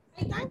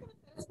 I thank our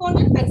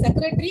correspondent and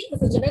secretary,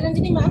 Mrs.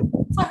 Janaranjani ma'am,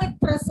 for her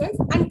presence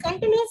and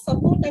continuous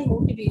support and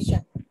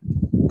motivation.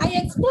 I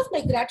express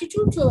my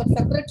gratitude to our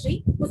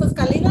secretary, Mrs.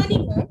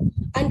 Kalaivani ma'am,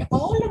 and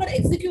all our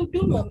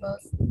executive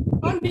members.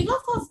 On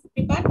behalf of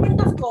Department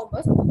of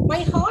Commerce, my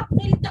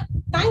heartfelt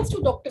thanks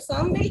to Dr.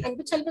 Samved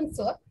Albuselvam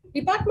sir,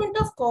 Department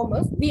of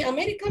Commerce, the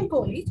American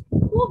College,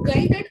 who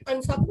guided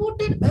and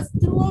supported us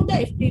throughout the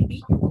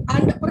FDP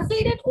and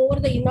presided over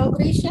the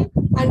inauguration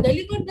and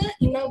delivered the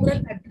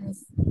inaugural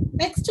address.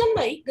 I extend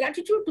my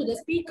gratitude to the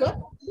speaker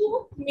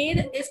who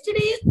made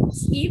yesterday's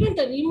event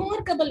a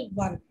remarkable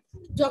one.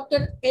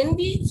 Dr.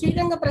 N.V.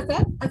 Sriranga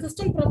Prasad,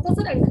 Assistant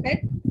Professor and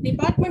Head,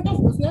 Department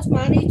of Business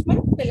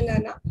Management,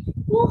 Telangana,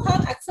 who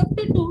have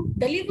accepted to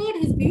deliver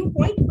his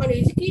viewpoint on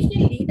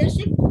educational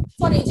leadership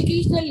for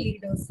educational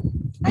leaders.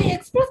 I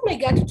express my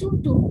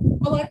gratitude to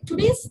our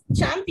today's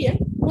champion,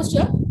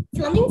 Mr.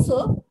 Fleming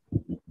sir,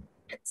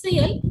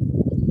 HCL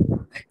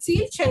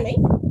Chennai,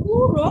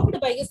 who rocked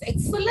by his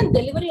excellent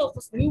delivery of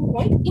his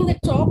viewpoint in the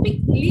topic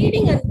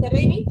leading and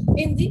thriving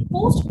in the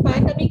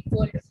post-pandemic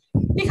world.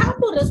 We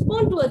have to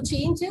respond to our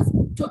changes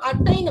to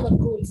attain our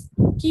goals.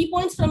 Key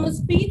points from his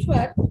speech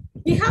were: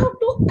 we have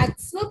to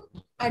accept,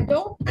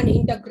 adopt, and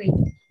integrate.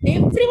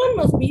 Everyone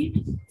must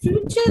be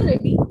future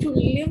ready to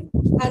live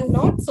and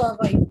not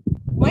survive.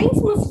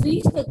 Minds must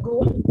reach the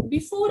goal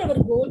before our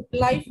goal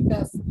life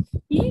does.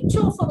 Each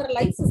of our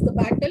lives is the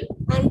battle,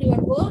 and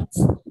your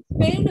words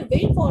paved the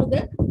way for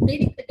the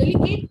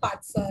delicate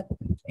path, sir.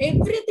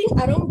 Everything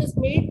around is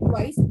made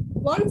twice,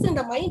 once in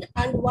the mind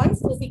and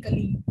once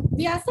physically.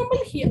 We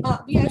assemble here,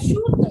 we are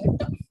sure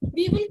that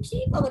we will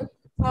keep our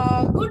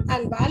good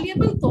and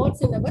valuable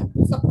thoughts in our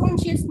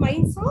subconscious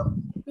mind, sir.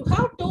 You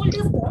have told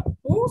us the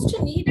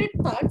most needed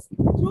thoughts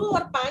through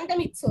our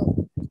pandemic, sir.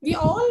 We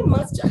all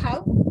must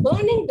have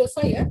burning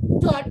desire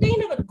to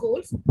attain our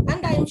goals,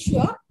 and I am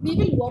sure we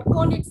will work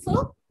on it,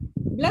 sir.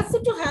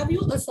 Blessed to have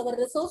you as our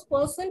resource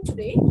person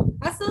today.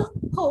 As a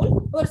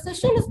whole, our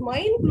session is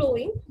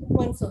mind-blowing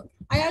one, sir.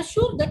 I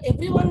assure that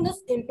everyone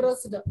is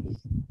impressed.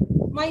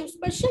 My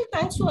special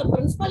thanks to our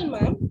principal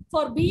ma'am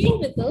for being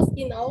with us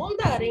in all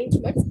the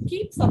arrangements,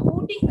 keep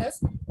supporting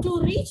us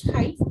to reach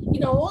heights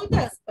in all the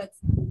aspects.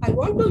 I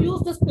want to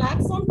use this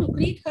platform to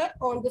greet her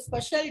on this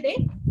special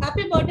day.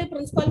 Happy birthday,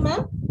 principal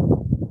ma'am.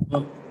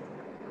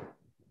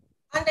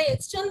 And I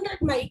extended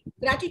my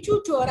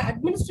gratitude to our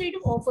administrative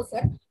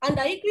officer and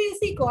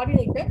IQAC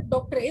coordinator,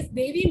 Dr. S.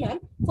 Devi ma'am,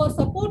 for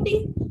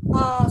supporting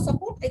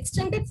support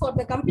extended for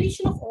the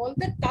completion of all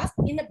the tasks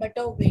in a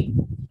better way.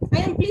 I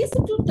am pleased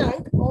to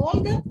thank all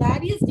the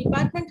various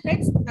department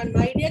heads and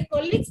my dear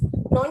colleagues,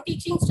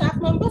 non-teaching staff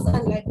members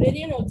and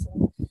librarian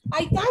also.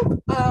 I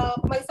thank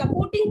my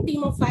supporting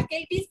team of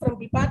faculties from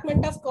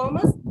Department of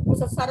Commerce,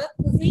 Mrs.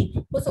 Sarathi,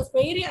 Mrs.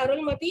 Mary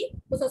Arulmati,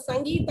 Mrs.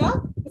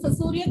 Sangeeta, Mrs.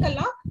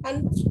 Suryakala,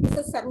 and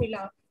Mrs.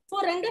 Sarmila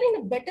for rendering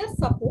a better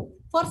support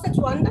for such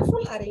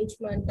wonderful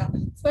arrangement.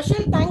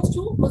 Special thanks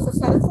to Mrs.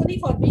 Saraswati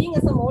for being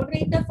as a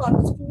moderator for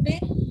this today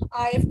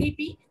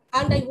FDP.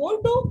 And I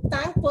want to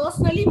thank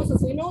personally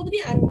Mrs. Vinodri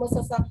and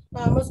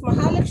Ms.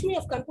 Mahalakshmi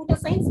of Computer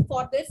Science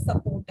for their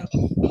support.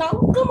 The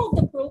outcome of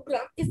the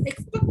program is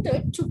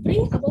expected to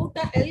bring about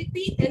a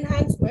healthy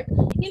enhancement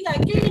in the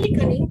academic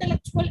and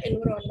intellectual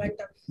environment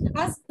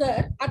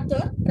at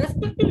the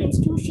respective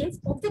institutions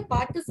of the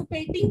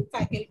participating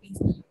faculties.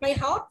 My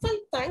heartfelt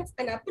thanks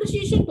and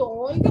appreciation to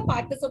all the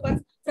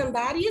participants from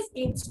various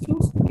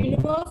institutes,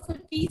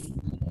 universities,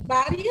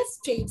 various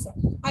states.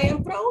 I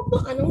am proud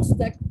to announce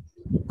that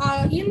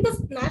in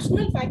this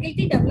National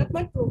Faculty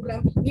Development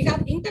Program, we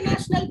have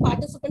international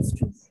participants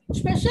too.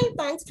 Special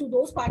thanks to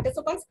those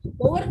participants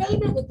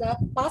overwhelmed with the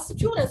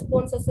positive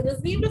responses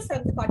received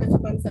from the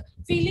participants,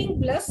 feeling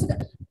blessed.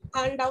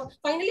 And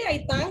finally,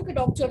 I thank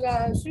Dr.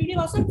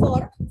 Srinivasan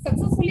for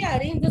successfully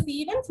arranging this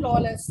event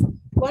flawless.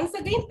 Once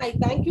again, I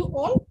thank you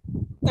all.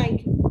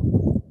 Thank you.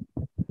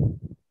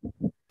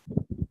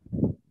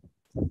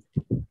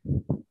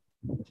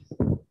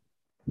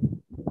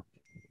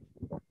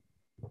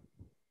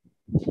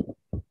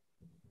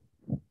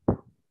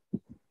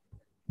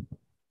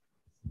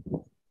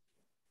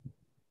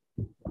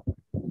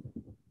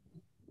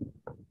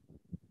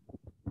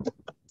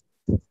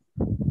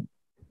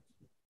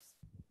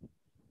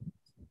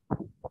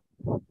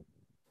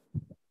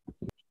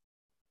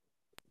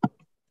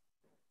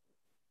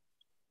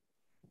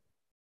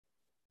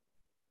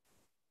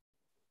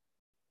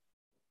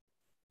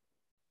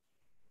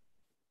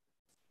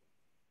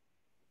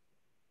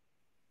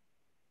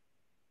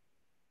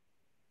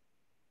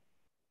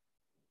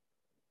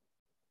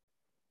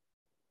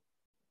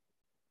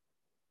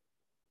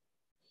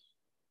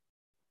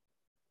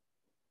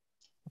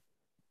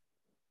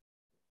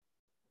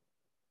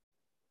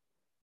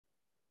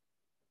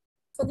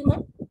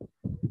 Sadima?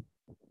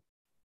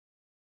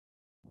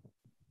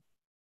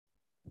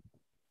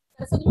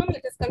 Sadima,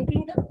 let us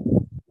conclude.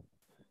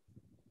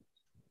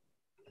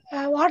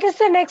 What is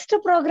the next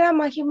program,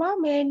 Mahima?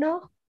 May I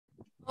know?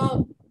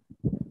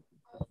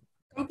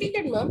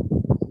 Completed, ma'am.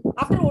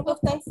 After vote of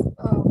thanks.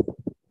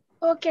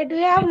 Okay. Do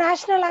you have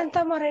national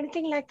anthem or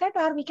anything like that,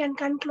 or we can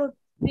conclude?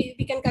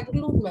 We can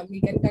conclude, ma'am.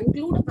 We can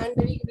conclude and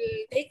we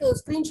will take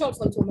screenshots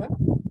also, ma'am.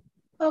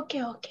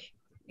 Okay, okay.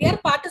 Dear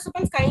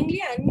participants,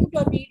 kindly unmute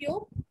your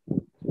video.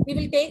 We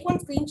will take one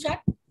screenshot.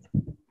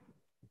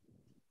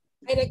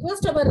 I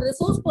request our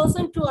resource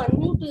person to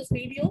unmute his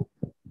video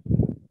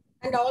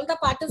and all the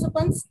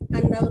participants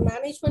and our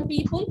management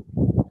people.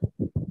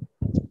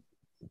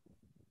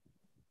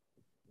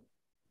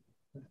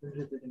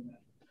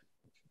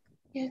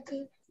 Yes.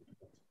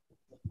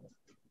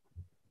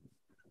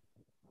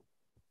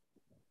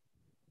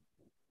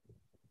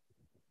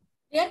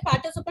 Dear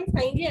participants,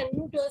 kindly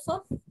unmute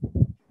yourself.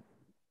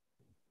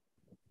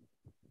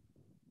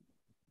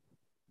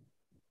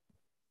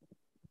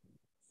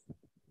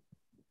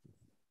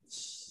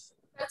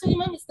 Actually,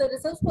 ma'am, is the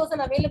resource person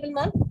available,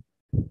 ma'am?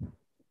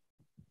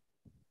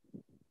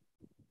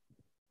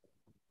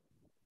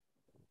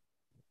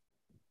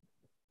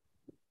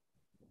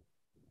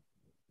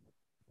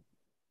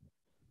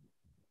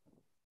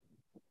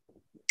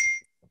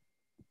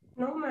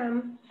 No,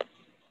 ma'am.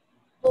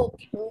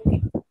 Okay,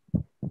 okay.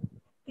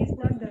 He's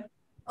not there.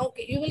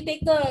 Okay, you will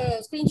take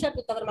the screenshot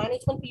with our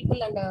management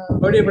people and.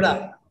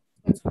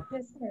 Yes,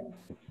 ma'am.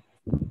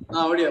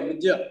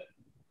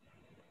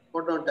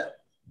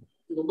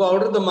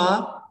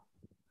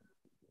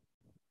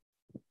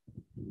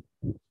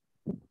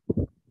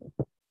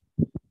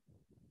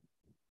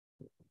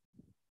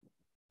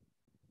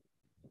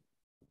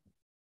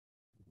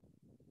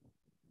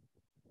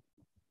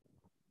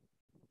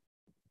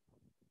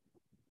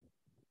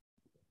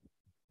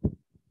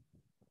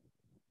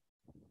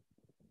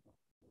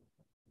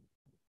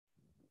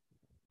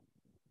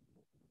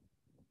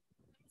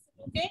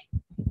 Okay.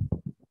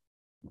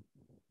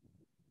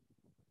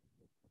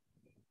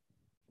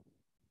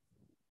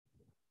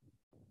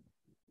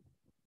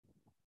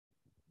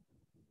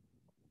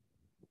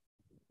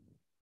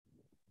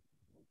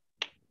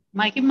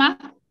 Mahima,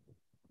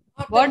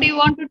 what do you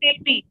want to tell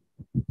me?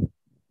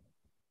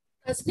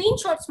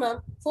 Screenshots,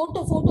 ma'am.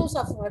 Photos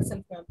of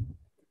herself, ma'am.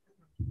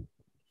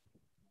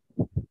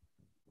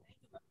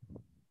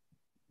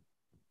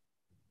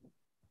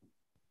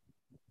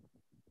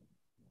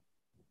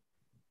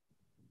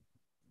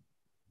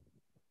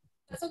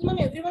 So, ma'am,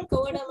 everyone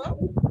covered, ma'am?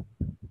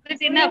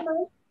 Is it enough?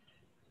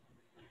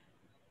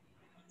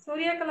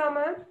 Suryakala,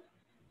 ma'am.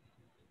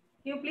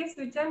 You please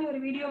switch on your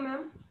video,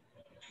 ma'am.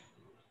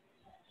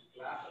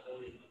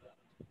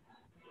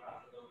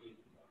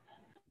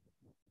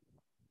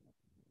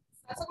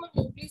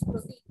 You please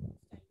proceed.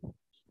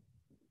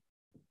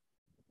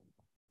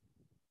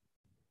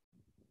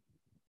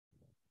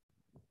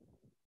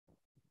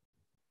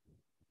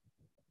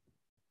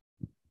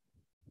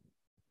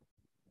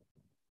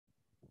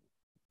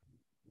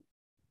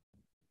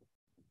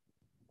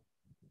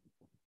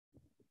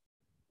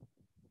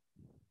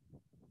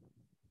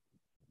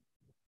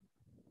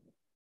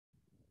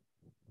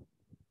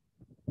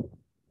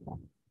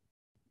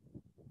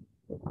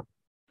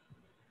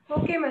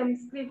 Okay, ma'am.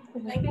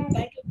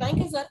 Thank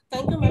you, sir.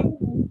 Thank you, ma'am.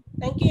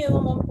 Thank you,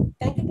 Eva, ma'am.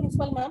 Thank you,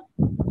 principal, ma'am.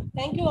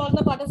 Thank you, all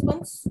the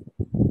participants.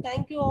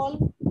 Thank you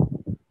all.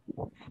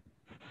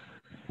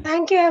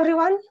 Thank you,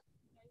 everyone.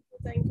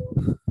 Thank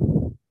you.